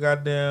motherfucker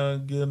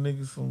goddamn give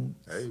niggas some,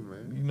 Hey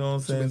man. you know what I'm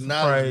saying, some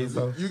knowledge. praise.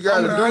 So. You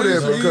gotta do I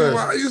that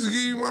because used to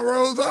give you my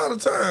rose all the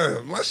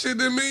time. My shit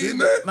didn't mean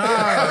that.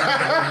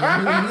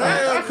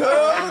 Damn, cuz.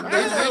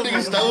 That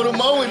nigga stole the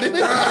moment. didn't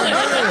he?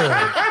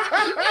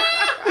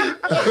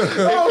 I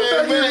don't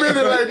think he meant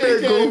it like that,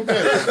 Goo.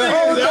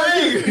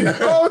 I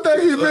don't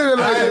think he meant it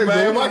like Hey, that,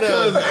 man, Goo. my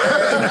cousin.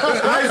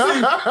 Hey,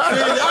 see,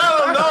 y'all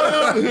don't know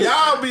him.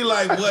 Y'all be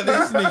like, what,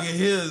 this nigga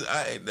here,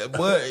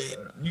 but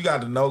you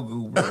got to know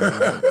Goo, bro.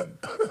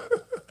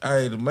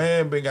 Hey, the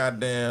man been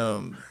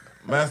goddamn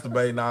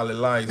masturbating all his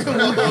life. Got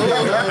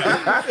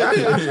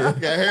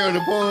hair in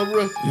the palm,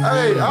 bro.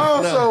 Hey,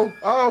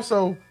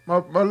 also, my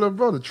little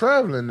brother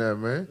traveling there,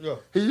 man. Yeah.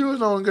 He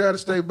usually only got to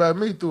stay by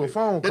me through a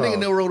phone That call. nigga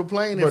never rode a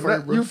plane at But first,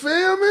 now- bro. you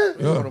feel me?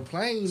 He rode a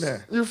plane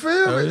there. You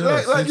feel me?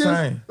 Yeah, Like shit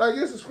changed.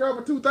 it's a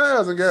scrapper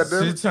 2000,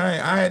 goddamn. Shit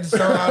changed. I had to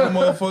show all the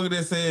motherfuckers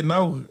that said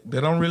no,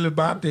 that I'm really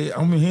about that.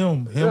 I'm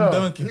him Yeah.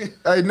 Duncan.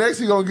 Hey, next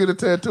he gonna get a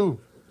tattoo.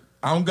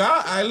 I'm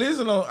God. I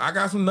listen. I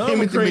got some number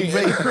Timothy cream.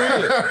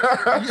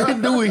 McVeigh. You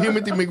can do it,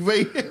 Timothy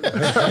McVeigh.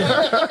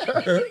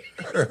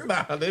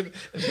 Nah,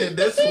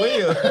 that's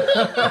Slim.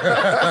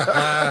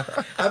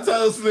 I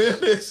told Slim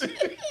that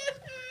shit.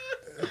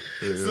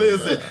 Slim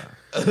said,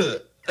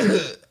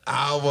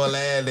 I almost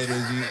laughed at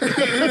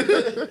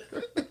this.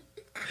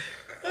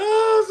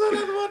 Oh, so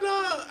that's my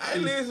dog. Hey,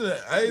 listen.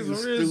 Hey,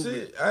 some real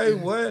shit. Hey,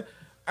 what?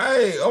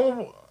 Hey,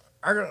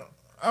 I got.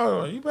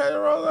 Oh, you pay the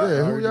roll out?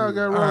 Yeah, who y'all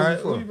got All rolling right,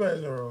 for? who you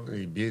pay the roll?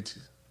 Hey,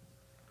 bitches.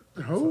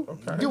 Who?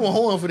 Okay. Give him a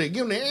horn for that.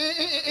 Give him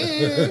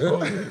that.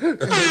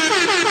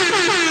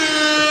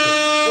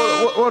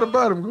 What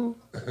about him, Goo?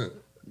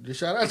 Just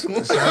shout out to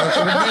him. He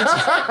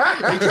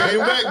came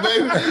back,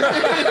 baby.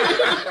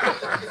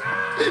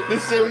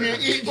 Let's say we here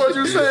eat. What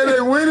you saying?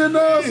 They winning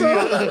now or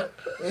something?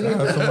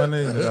 Shout out to my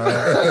nigga,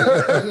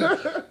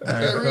 dog.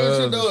 Man, real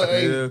shit, though,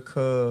 hey. still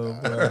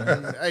cub,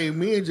 bro. Hey,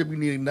 me and Jip, you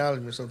need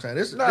acknowledgement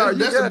sometimes. Nah, you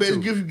That's the got best to.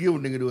 gift you give a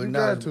nigga to You got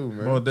acknowledgement. to,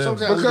 man. More than-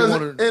 Sometimes we Because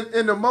just wanna,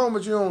 in the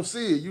moment you don't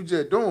see it, you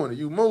just doing it,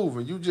 you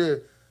moving, you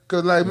just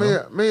cause like me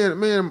and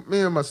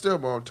my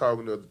stepmom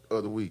talking the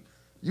other week.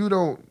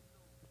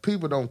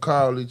 People don't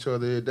call each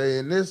other every day,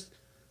 and this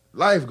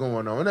life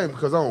going on. It ain't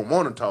because I don't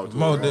want to talk to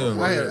More them. than-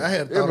 I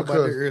had It's thought about that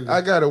because earlier.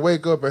 I gotta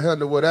wake up and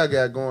handle what I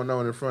got going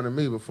on in front of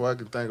me before I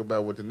can think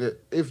about what the next.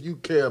 If you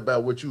care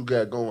about what you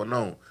got going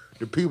on,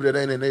 the people that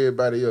ain't in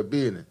everybody else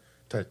business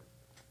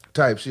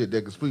type shit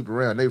that can sweep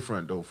around their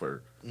front door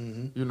first.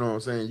 You know what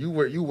I'm saying? You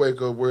wake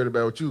up worried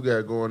about what you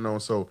got going on.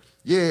 So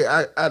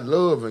yeah, I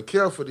love and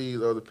care for these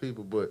other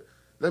people, but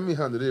let me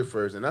handle this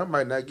first, and I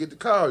might not get to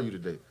call you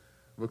today.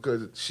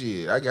 Because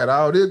shit, I got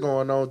all this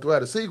going on throughout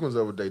the sequence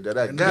of a day that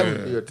I got to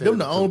be attentive Them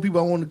the to. only people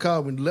I want to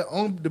call.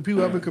 The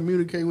people I've been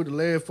communicating with the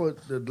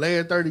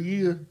last 30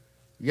 years,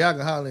 y'all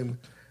can holler at me.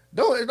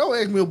 Don't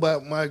ask me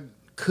about my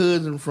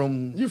cousin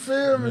from You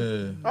feel me?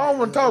 Yeah. I don't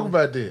want to talk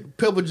about that.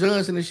 Pepper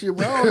Johnson and shit,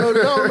 bro. I don't know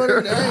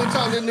that. I ain't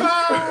talking to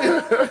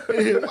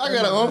nigga. I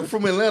got an uncle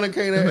from Atlanta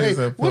came there. Hey,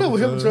 whatever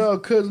happened to our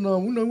cousin?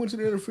 We went to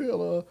the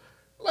NFL.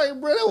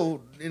 Like, bro, that was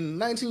in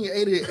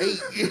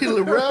 1988.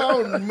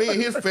 Around me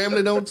and his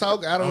family don't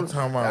talk. I don't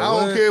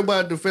care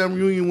about the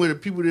family reunion with the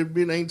people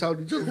that ain't talked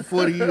to each other for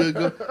 40 years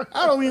ago.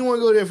 I don't even want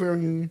to go to that family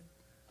reunion.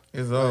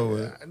 It's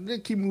over.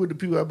 Just keep me with the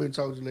people I've been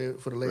talking to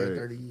for the last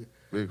 30 years.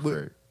 Big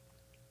fact.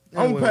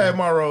 I'm gonna pass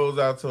my rose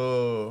out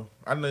to.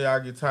 I know y'all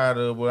get tired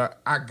of,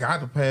 but I got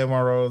to pass my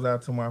rose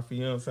out to my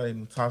fiance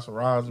Natasha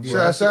Rosa.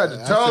 Shout out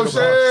to Shout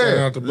Tosha.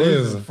 out to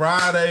Blizzard.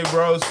 Friday,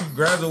 bro. She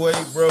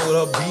graduated, bro, with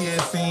her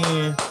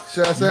BSN.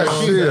 Shout out You know to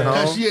what shit, I'm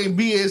Now, she ain't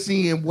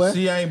BSing, boy.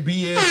 She ain't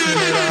BSN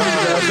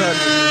at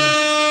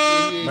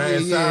all.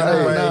 Man, shout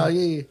out,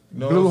 yeah.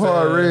 know Blue what I'm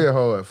heart, saying? red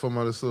heart for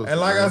my sister. And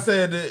like man. I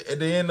said, at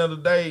the end of the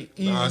day,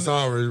 even Nah, it's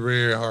always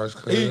red hearts.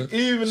 even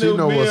She if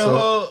know me what's and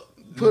up. her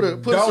Put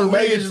don't some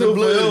make it range to in the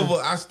blood.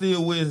 forever, I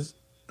still wish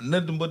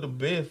nothing but the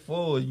best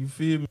for her. You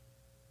feel me?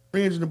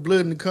 Range in the blood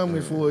in the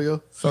comments for you.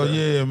 So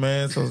yeah,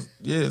 man. So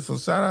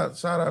shout out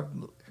Shout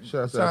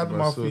to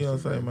my sister,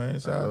 fiance, man.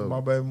 Shout out to my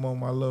baby mom,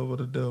 my love of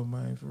the devil,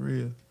 man, for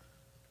real.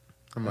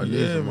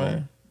 Yeah,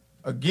 man.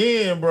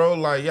 Again, bro,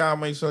 like y'all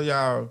make sure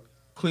y'all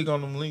click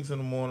on them links in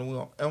the morning. We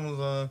on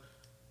Amazon,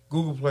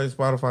 Google Play,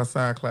 Spotify,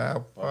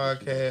 SoundCloud,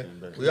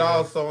 podcast. We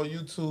also on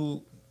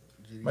YouTube.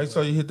 Make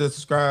sure you hit that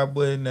subscribe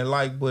button, that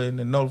like button,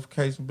 the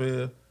notification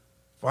bell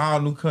for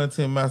all new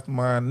content,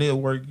 Mastermind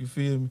Network, you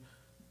feel me?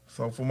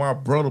 So for my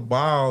brother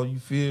Ball, you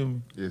feel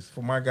me? Yes.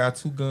 For my guy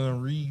Two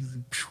Gun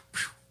Reezy.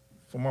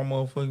 For my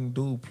motherfucking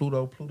dude,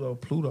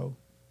 Pluto.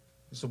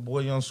 It's your boy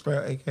Young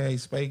Scrap, a.k.a.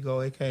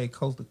 Spago, a.k.a.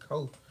 Coast to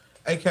Coast,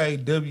 a.k.a.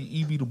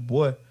 W.E.B. the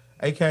Boy,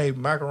 a.k.a.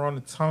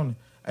 Macaroni Tony,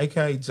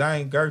 a.k.a.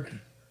 Giant Gertie.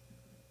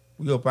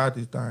 We up out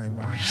this thing,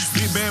 man.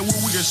 Get bad wood,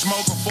 we can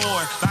smoke a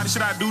Ford. Lot of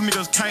shit I do,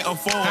 niggas can't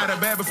afford. Had a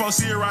bad before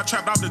Sierra,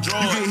 trapped off the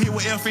drawer. You get hit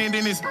with FN,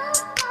 then it's...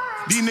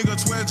 These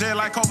niggas 12 jet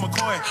like Colt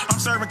McCoy. I'm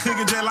serving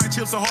cooking jet like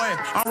Chips Ahoy.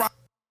 I'm rock.